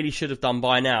you really should have done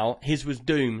by now. His was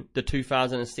Doom, the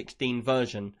 2016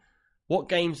 version. What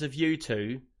games have you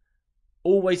two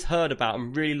always heard about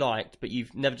and really liked, but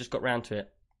you've never just got round to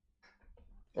it?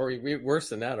 Or worse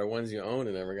than that, are ones you own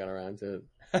and never got around to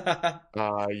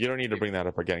it. You don't need to bring that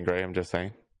up again, Gray. I'm just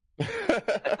saying.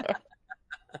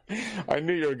 I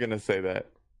knew you were going to say that.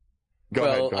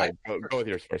 Go ahead. Go with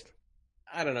yours first.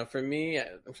 I don't know. For me,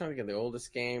 I'm trying to get the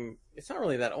oldest game. It's not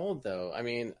really that old, though. I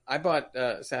mean, I bought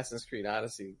Assassin's Creed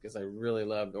Odyssey because I really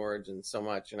loved Origins so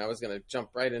much, and I was going to jump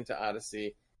right into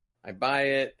Odyssey. I buy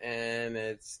it, and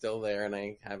it's still there, and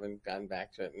I haven't gotten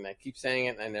back to it. And I keep saying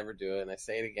it, and I never do it. And I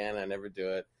say it again, and I never do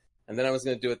it. And then I was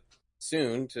going to do it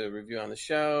soon to review on the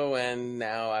show, and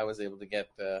now I was able to get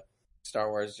Star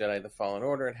Wars Jedi: The Fallen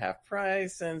Order at half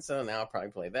price, and so now I'll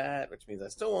probably play that, which means I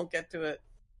still won't get to it.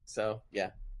 So,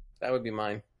 yeah, that would be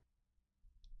mine.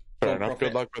 Fair enough.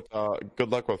 Good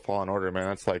luck with Fallen Order,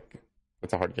 man.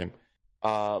 That's a hard game.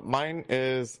 Mine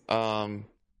is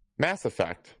Mass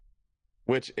Effect,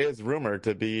 which is rumored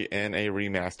to be in a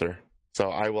remaster.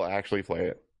 So I will actually play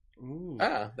it. Ooh.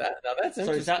 Now that's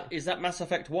interesting. So is that Mass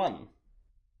Effect 1?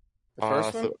 The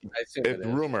first one? So I assume it's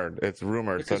rumored. It's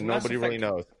rumored, Because so nobody really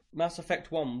knows. Mass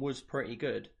Effect 1 was pretty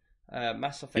good.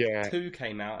 Mass Effect 2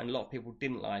 came out and a lot of people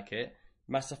didn't like it.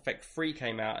 Mass Effect 3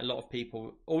 came out, a lot of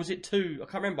people... Or was it 2? I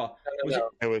can't remember. No.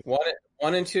 It was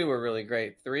 1 and 2 were really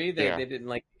great. 3, they didn't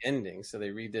like the ending, so they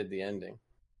redid the ending.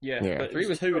 Yeah. But 3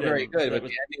 was 2 very good, so but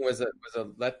the ending was a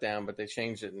letdown, but they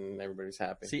changed it and everybody's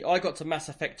happy. See, I got to Mass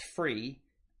Effect 3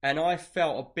 and I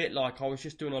felt a bit like I was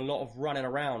just doing a lot of running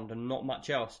around and not much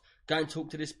else. Go and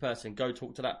talk to this person, go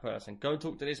talk to that person, go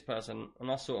talk to this person,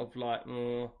 and I sort of like,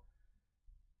 don't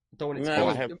want it to go.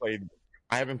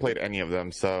 I haven't played any of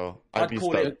them, so I'd be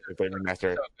stoked if they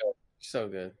remaster it. So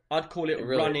good. I'd call it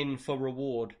running for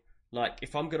reward. Like,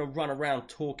 if I'm going to run around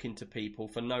talking to people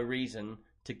for no reason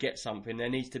to get something, there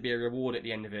needs to be a reward at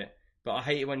the end of it. But I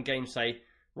hate it when games say,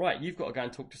 right, you've got to go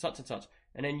and talk to such and such.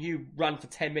 And then you run for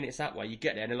 10 minutes that way. You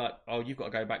get there and they're like, oh, you've got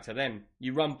to go back to them.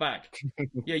 You run back.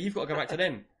 Yeah, you've got to go back to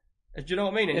them. Do you know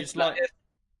what I mean? And it's like...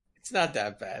 It's not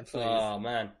that bad, please. Oh,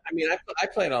 man. I mean, I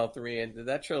played all 3, and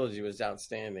that trilogy was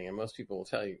outstanding, and most people will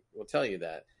tell you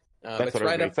that. It's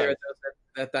right up there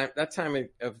at that time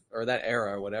of, or that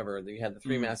era or whatever. You had the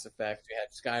 3 Mass Effects, you had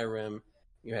Skyrim,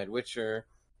 you had Witcher.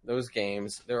 Those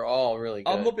games, they're all really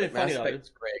good. I'm not being funny, though. It's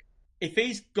great. If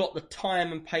he's got the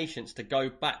time and patience to go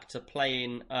back to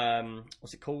playing,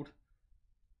 what's it called?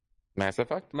 Mass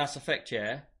Effect? Mass Effect,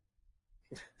 yeah.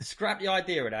 Scrap the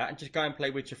idea of that and just go and play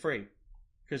Witcher 3.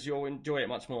 Because you'll enjoy it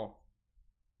much more.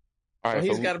 All right,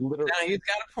 he's got a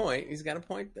point. He's got a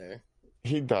point there.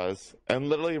 He does. And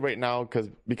literally right now,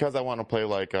 because I want to play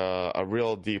like a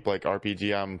real deep like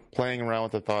RPG, I'm playing around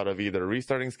with the thought of either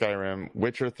restarting Skyrim,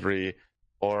 Witcher 3,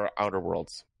 or Outer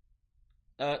Worlds.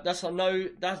 There's no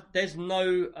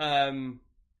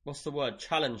what's the word,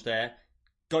 challenge there.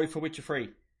 Go for Witcher 3.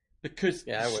 Because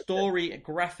the story,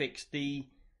 graphics, the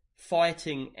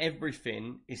fighting,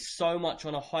 everything is so much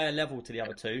on a higher level to the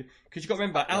other two. Because you've got to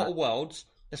remember, Outer Worlds,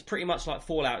 that's pretty much like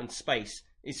Fallout in space.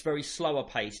 It's very slower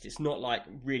paced. It's not like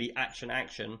really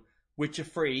action. Witcher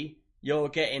 3, you're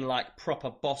getting like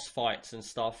proper boss fights and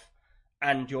stuff.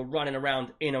 And you're running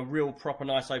around in a real proper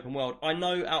nice open world. I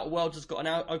know Outer Worlds has got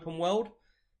an open world.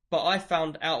 But I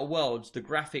found Outer Worlds, the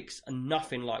graphics are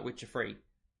nothing like Witcher 3.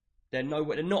 They're not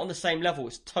on the same level.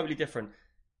 It's totally different.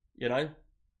 You know?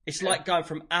 It's like going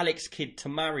from Alex Kidd to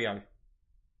Mario.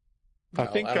 I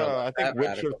think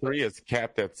Witcher 3 is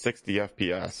capped at 60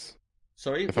 FPS.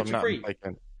 Sorry, Witcher 3?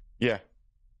 Yeah.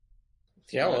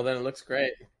 Yeah, well then it looks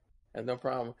great. That's no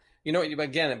problem. You know what?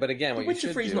 But again, what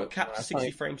Witcher 3 is not capped to 60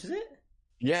 frames, is it?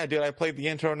 Yeah, dude, I played the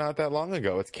intro not that long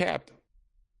ago. It's capped.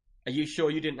 Are you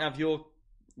sure you didn't have you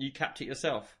capped it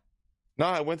yourself? No,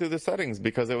 I went through the settings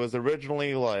because it was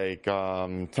originally like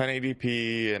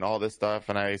 1080p and all this stuff,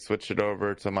 and I switched it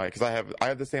over to because I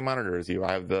have the same monitor as you.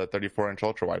 I have the 34-inch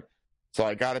ultra wide, so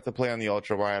I got it to play on the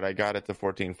ultra wide. I got it to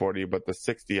 1440, but the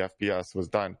 60 FPS was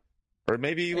done or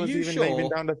maybe he Are was you even sure?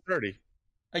 down to 30.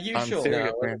 Are you I'm sure?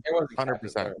 serious, No, man. it wasn't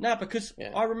 100%. No, because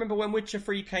Yeah. I remember when Witcher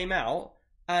 3 came out,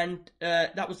 and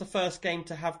that was the first game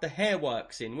to have the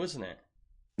Hairworks in, wasn't it?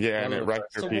 Yeah, and it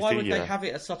wrecked So your why PC. would they Yeah, have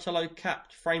it at such a low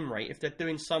capped frame rate if they're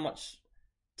doing so much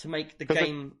to make the 'Cause it-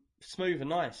 game smooth and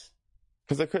nice?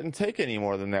 because I couldn't take any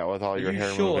more than that with all Are your you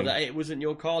hair sure moving. that it wasn't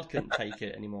your card couldn't take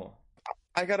it anymore?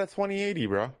 I got a 2080,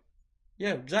 bro.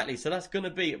 Yeah, exactly. So that's going to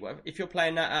be, if you're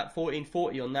playing that at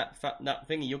 1440 on that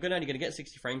thingy, you're only going to get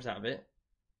 60 frames out of it.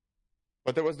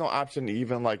 But there was no option to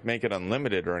even like make it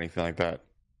unlimited or anything like that.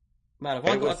 Man, have It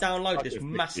I got was to download fucking this 60.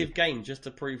 massive game just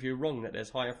to prove you wrong that there's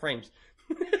higher frames?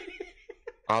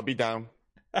 I'll be down.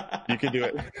 You can do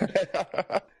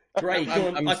it. Gray, go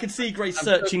on. I'm- I can see Gray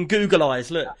searching Google Eyes.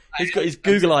 Look, he's got his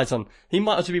Google Eyes on. He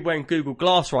might as well be wearing Google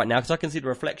Glass right now because I can see the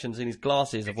reflections in his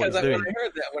glasses of what he's Because when doing. I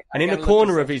heard that, And in the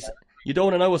corner of his, you don't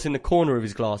want to know what's in the corner of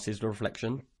his glasses, the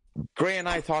reflection. Gray and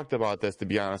I talked about this, to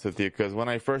be honest with you, because when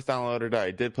I first downloaded it,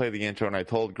 I did play the intro and I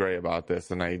told Gray about this,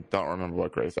 and I don't remember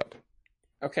what Gray said.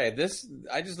 Okay,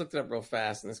 I just looked it up real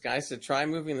fast, and this guy said try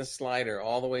moving the slider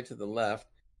all the way to the left.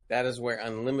 That is where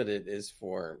unlimited is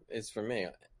for me.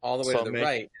 All the way So to the make-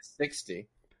 right is 60.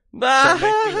 So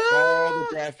making all the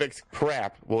graphics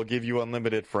crap will give you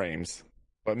unlimited frames,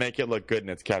 but make it look good and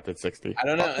it's capped at 60. I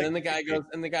don't know. I'll And take then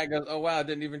the guy 60. goes, "Oh wow, I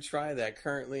didn't even try that.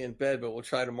 Currently in bed, but we'll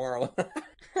try tomorrow."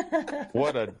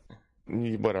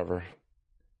 Whatever.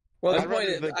 Well, the I'd point rather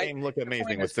is, the game look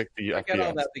amazing with 60 I get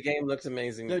all FPS. that. The game looks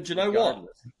amazing. No, do you know what?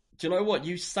 regardless. Do you know what?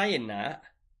 You saying that,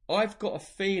 I've got a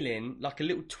feeling, like a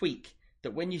little tweak,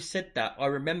 that when you said that, I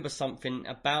remember something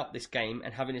about this game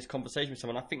and having this conversation with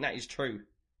someone. I think that is true.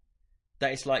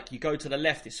 That it's like you go to the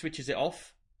left, it switches it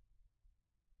off.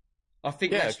 I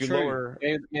think Yeah, that's if you true. lower,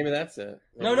 Maybe that's it.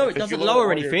 No, it If you doesn't lower lower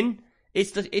all your- anything.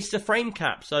 It's the frame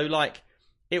cap. So like,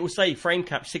 it will say frame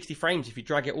cap 60 frames if you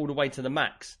drag it all the way to the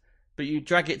max. But you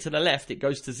drag it to the left, it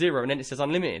goes to 0, and then it says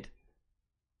unlimited.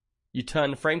 You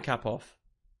turn the frame cap off.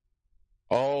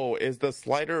 Oh, is the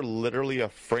slider literally a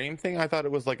frame thing? I thought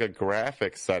it was like a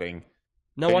graphics setting.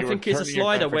 No, But I you think were it's a turning your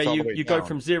slider graphics where all the you, way you go down.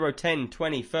 from 0, 10,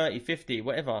 20, 30, 50,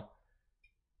 whatever.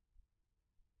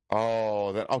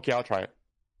 Oh, then okay, I'll try it.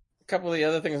 A couple of the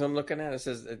other things I'm looking at, it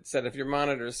said if your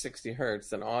monitor is 60 hertz,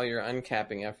 then all your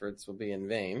uncapping efforts will be in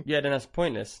vain. Yeah, then that's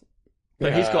pointless.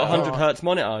 But he's got a 100 no. hertz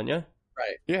monitor, aren't you?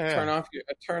 Right. Yeah,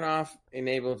 Turn off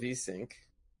enable VSync.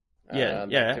 Yeah,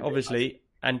 that could be obviously.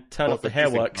 And turn Well, off the it's a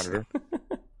decent Hairworks. monitor.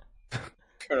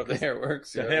 Turn off the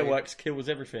Hairworks. The yeah. Hairworks kills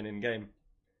everything in game.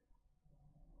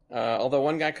 Although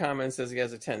one guy comments says he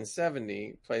has a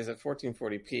 1070, plays at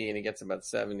 1440p, and he gets about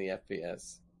 70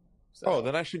 FPS. So Oh,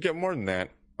 then I should get more than that.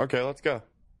 Okay, let's go.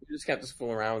 you just have to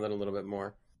fool around with it a little bit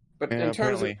more. But Yeah, in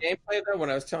terms apparently. of gameplay, though,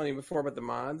 when I was telling you before about the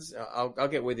mods, I'll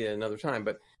get with you another time.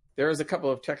 But there is a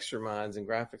couple of texture mods and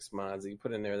graphics mods that you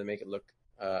put in there that make it look.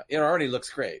 It already looks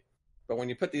great, but when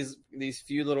you put these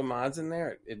few little mods in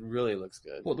there, it really looks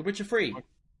good. What, The Witcher 3?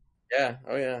 Yeah.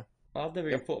 Oh yeah. I've never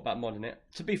even thought about modding it.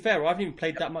 To be fair, I haven't even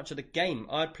played that much of the game.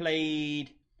 I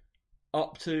played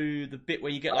up to the bit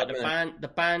where you get like the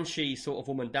banshee sort of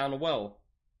woman down a well.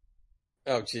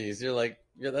 Oh geez,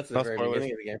 that's the No very spoilers.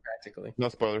 beginning of the game practically. No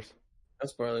spoilers. No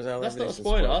spoilers. I love That's not a everything's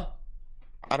spoiler.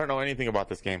 I don't know anything about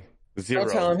this game. Zero.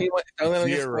 Don't tell him don't let him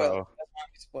get Zero. spoiled. That's why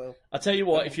he spoiled. I tell you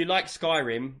what, if you like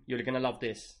Skyrim, you're going to love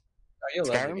this. Oh, you'll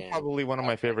love the Skyrim game. probably one of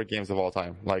my favorite games of all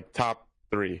time. Like top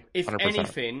 3. If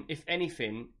 100%.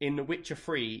 anything, in The Witcher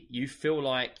 3, you feel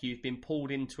like you've been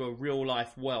pulled into a real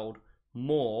life world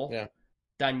more Yeah.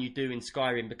 than you do in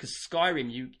Skyrim. Because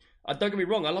Skyrim, don't get me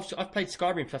wrong, I've played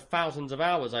Skyrim for thousands of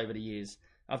hours over the years.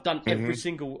 I've done every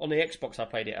single, on the Xbox I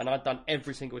played it, and I've done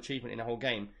every single achievement in the whole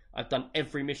game. I've done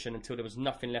every mission until there was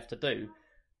nothing left to do.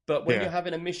 But when Yeah. you're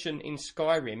having a mission in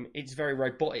Skyrim, it's very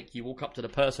robotic. You walk up to the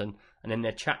person, and then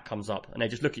their chat comes up, and they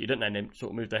just look at you, don't they, and they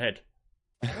sort of move their head.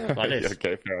 Like this.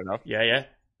 Okay, fair enough. Yeah.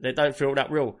 They don't feel that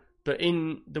real. But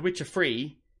in The Witcher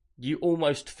 3, you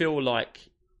almost feel like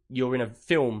you're in a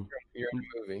film. You're in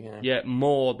a movie. Yeah. Yeah,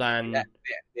 more than...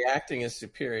 The acting is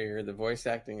superior. The voice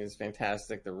acting is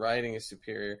fantastic. The writing is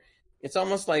superior. It's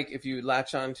almost like if you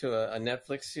latch on to a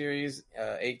Netflix series,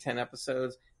 8-10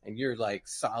 episodes, and you're like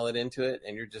solid into it,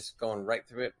 and you're just going right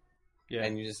through it, Yeah.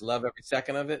 and you just love every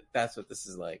second of it. That's what this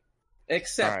is like.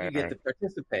 Except All you right, get all to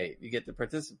participate. You get to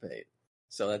participate.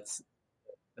 So that's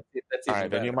All even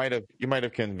right, then better. you might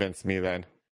have convinced me then.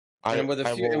 And with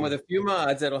I will- a few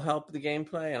mods that'll help the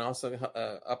gameplay and also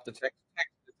up the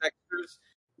textures,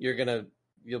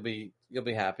 you'll be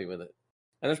happy with it.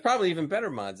 And there's probably even better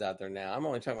mods out there now. I'm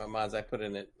only talking about mods I put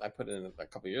in a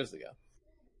couple years ago,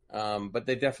 but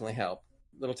they definitely help.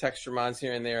 Little texture mods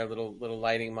here and there, little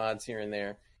lighting mods here and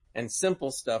there. and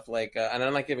simple stuff like, and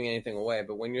I'm not giving anything away,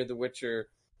 but when you're the Witcher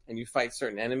and you fight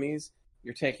certain enemies,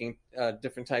 you're taking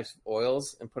different types of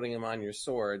oils and putting them on your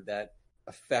sword that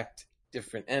affect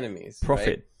different enemies. Prophet,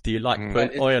 right? do you like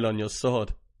putting oil on your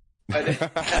sword?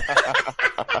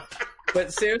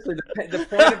 But seriously, the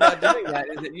point about doing that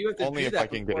is that you have to Only do if that I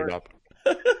can get it up.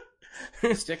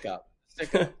 Stick up.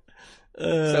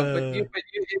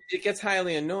 It gets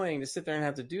highly annoying to sit there and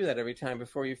have to do that every time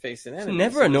before you face an enemy. It's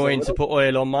never annoying to put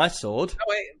oil on my sword. Oh,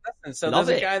 wait, listen. So Love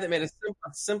there's it. a guy that made a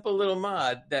simple little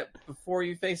mod that before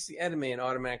you face the enemy, it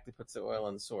automatically puts the oil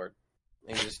on the sword,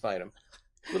 and you just fight him.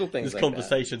 Little things This like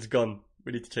conversation's gone.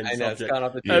 We need to change that. I the know, subject. it's gone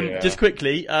off the Yeah. Just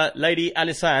quickly, Lady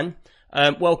Alisan,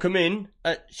 welcome in.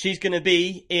 She's going to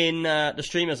be in the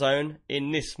Streamer Zone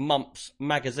in this month's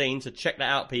magazine, so check that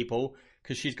out, people,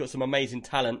 because she's got some amazing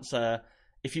talents.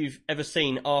 If you've ever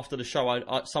seen after the show,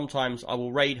 I sometimes I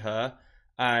will raid her,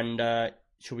 and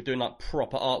she'll be doing like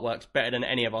proper artworks better than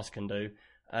any of us can do.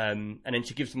 And then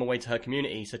she gives them away to her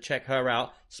community, so check her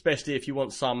out, especially if you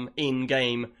want some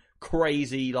in-game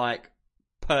crazy, like,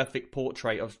 perfect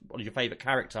portrait of your favourite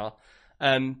character.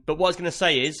 But what I was going to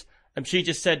say is, she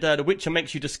just said The Witcher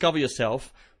makes you discover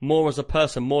yourself more as a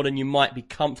person, more than you might be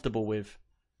comfortable with.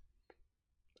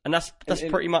 And that's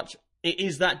pretty much, it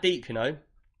is that deep, you know?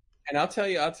 And I'll tell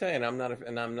you, and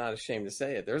I'm not ashamed to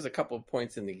say it. There's a couple of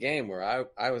points in the game where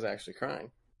I was actually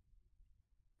crying.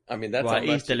 I mean, that's right.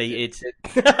 He's deleted.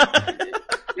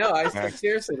 No,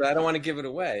 seriously, but I don't want to give it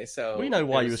away. So we know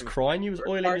why you was crying. You was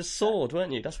oiling your sword,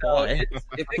 weren't you? That's why.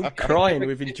 Crying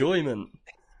with enjoyment.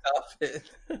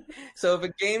 So if a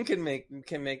game can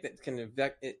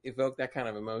evoke that kind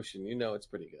of emotion, you know it's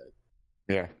pretty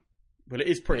good. Yeah. Well, it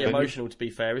is pretty emotional, to be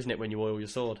fair, isn't it, when you oil your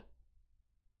sword?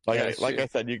 Like I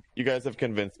said, you guys have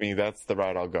convinced me. That's the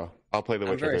route I'll go. I'll play The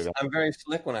Witcher. I'm very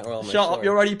slick when I oil my sword. Shut up!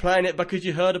 You're already playing it because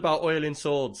you heard about oiling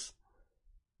swords.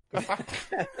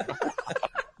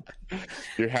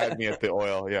 You had me at the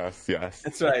oil. Yes.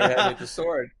 That's right. You had me at the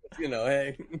sword. You know,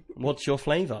 hey. What's your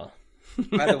flavour?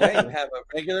 By the way, you have a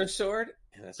regular sword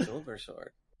and a silver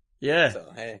sword. Yeah.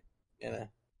 So hey, you know.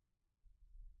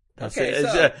 That's okay, it.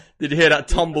 so... Did you hear that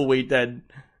tumbleweed then?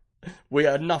 We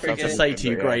had nothing to say to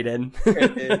you, Grey, then.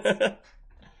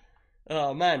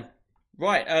 Oh, man.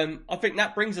 Right, I think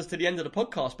that brings us to the end of the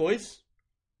podcast, boys.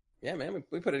 Yeah, man,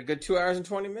 we put a good 2 hours and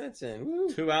 20 minutes in. Woo.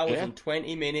 2 hours and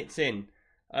 20 minutes in.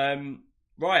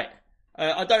 Right.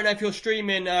 I don't know if you're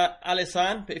streaming,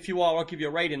 Alisan, but if you are, I'll give you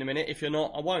a raid in a minute. If you're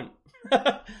not, I won't.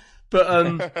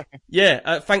 But,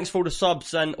 yeah, thanks for all the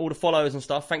subs and all the follows and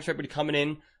stuff. Thanks for everybody coming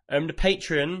in. The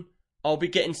Patreon, I'll be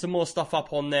getting some more stuff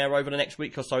up on there over the next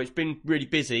week or so. It's been really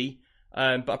busy,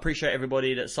 but I appreciate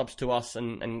everybody that subs to us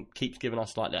and keeps giving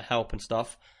us like their help and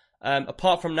stuff.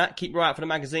 Apart from that, keep your eye out for the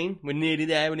magazine. We're nearly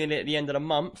there. We're nearly at the end of the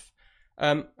month.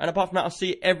 And apart from that, I'll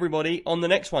see everybody on the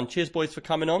next one. Cheers, boys, for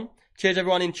coming on. Cheers,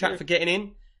 everyone in chat for getting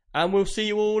in. And we'll see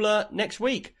you all next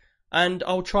week. And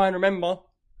I'll try and remember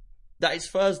that it's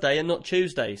Thursday and not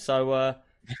Tuesday. So,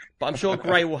 but I'm sure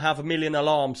Gray will have a million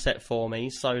alarms set for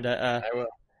me so that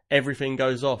everything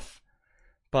goes off.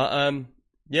 But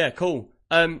yeah, cool.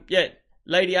 Yeah,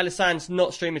 Lady Alisan's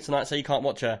not streaming tonight, so you can't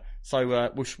watch her.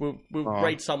 So we'll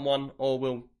raid someone or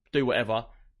we'll do whatever.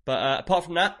 But apart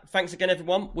from that, thanks again,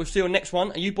 everyone. We'll see you on the next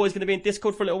one. Are you boys going to be in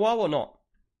Discord for a little while or not?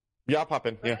 Yeah, I'll pop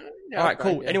in. Yeah. All right,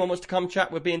 cool. Yeah. Anyone wants to come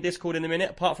chat, we'll be in Discord in a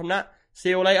minute. Apart from that, see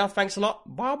you all later. Thanks a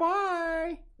lot.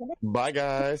 Bye-bye. Bye,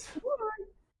 guys.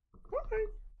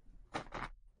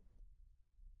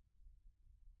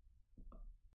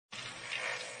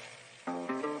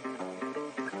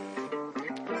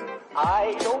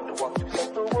 I don't want to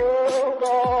set the world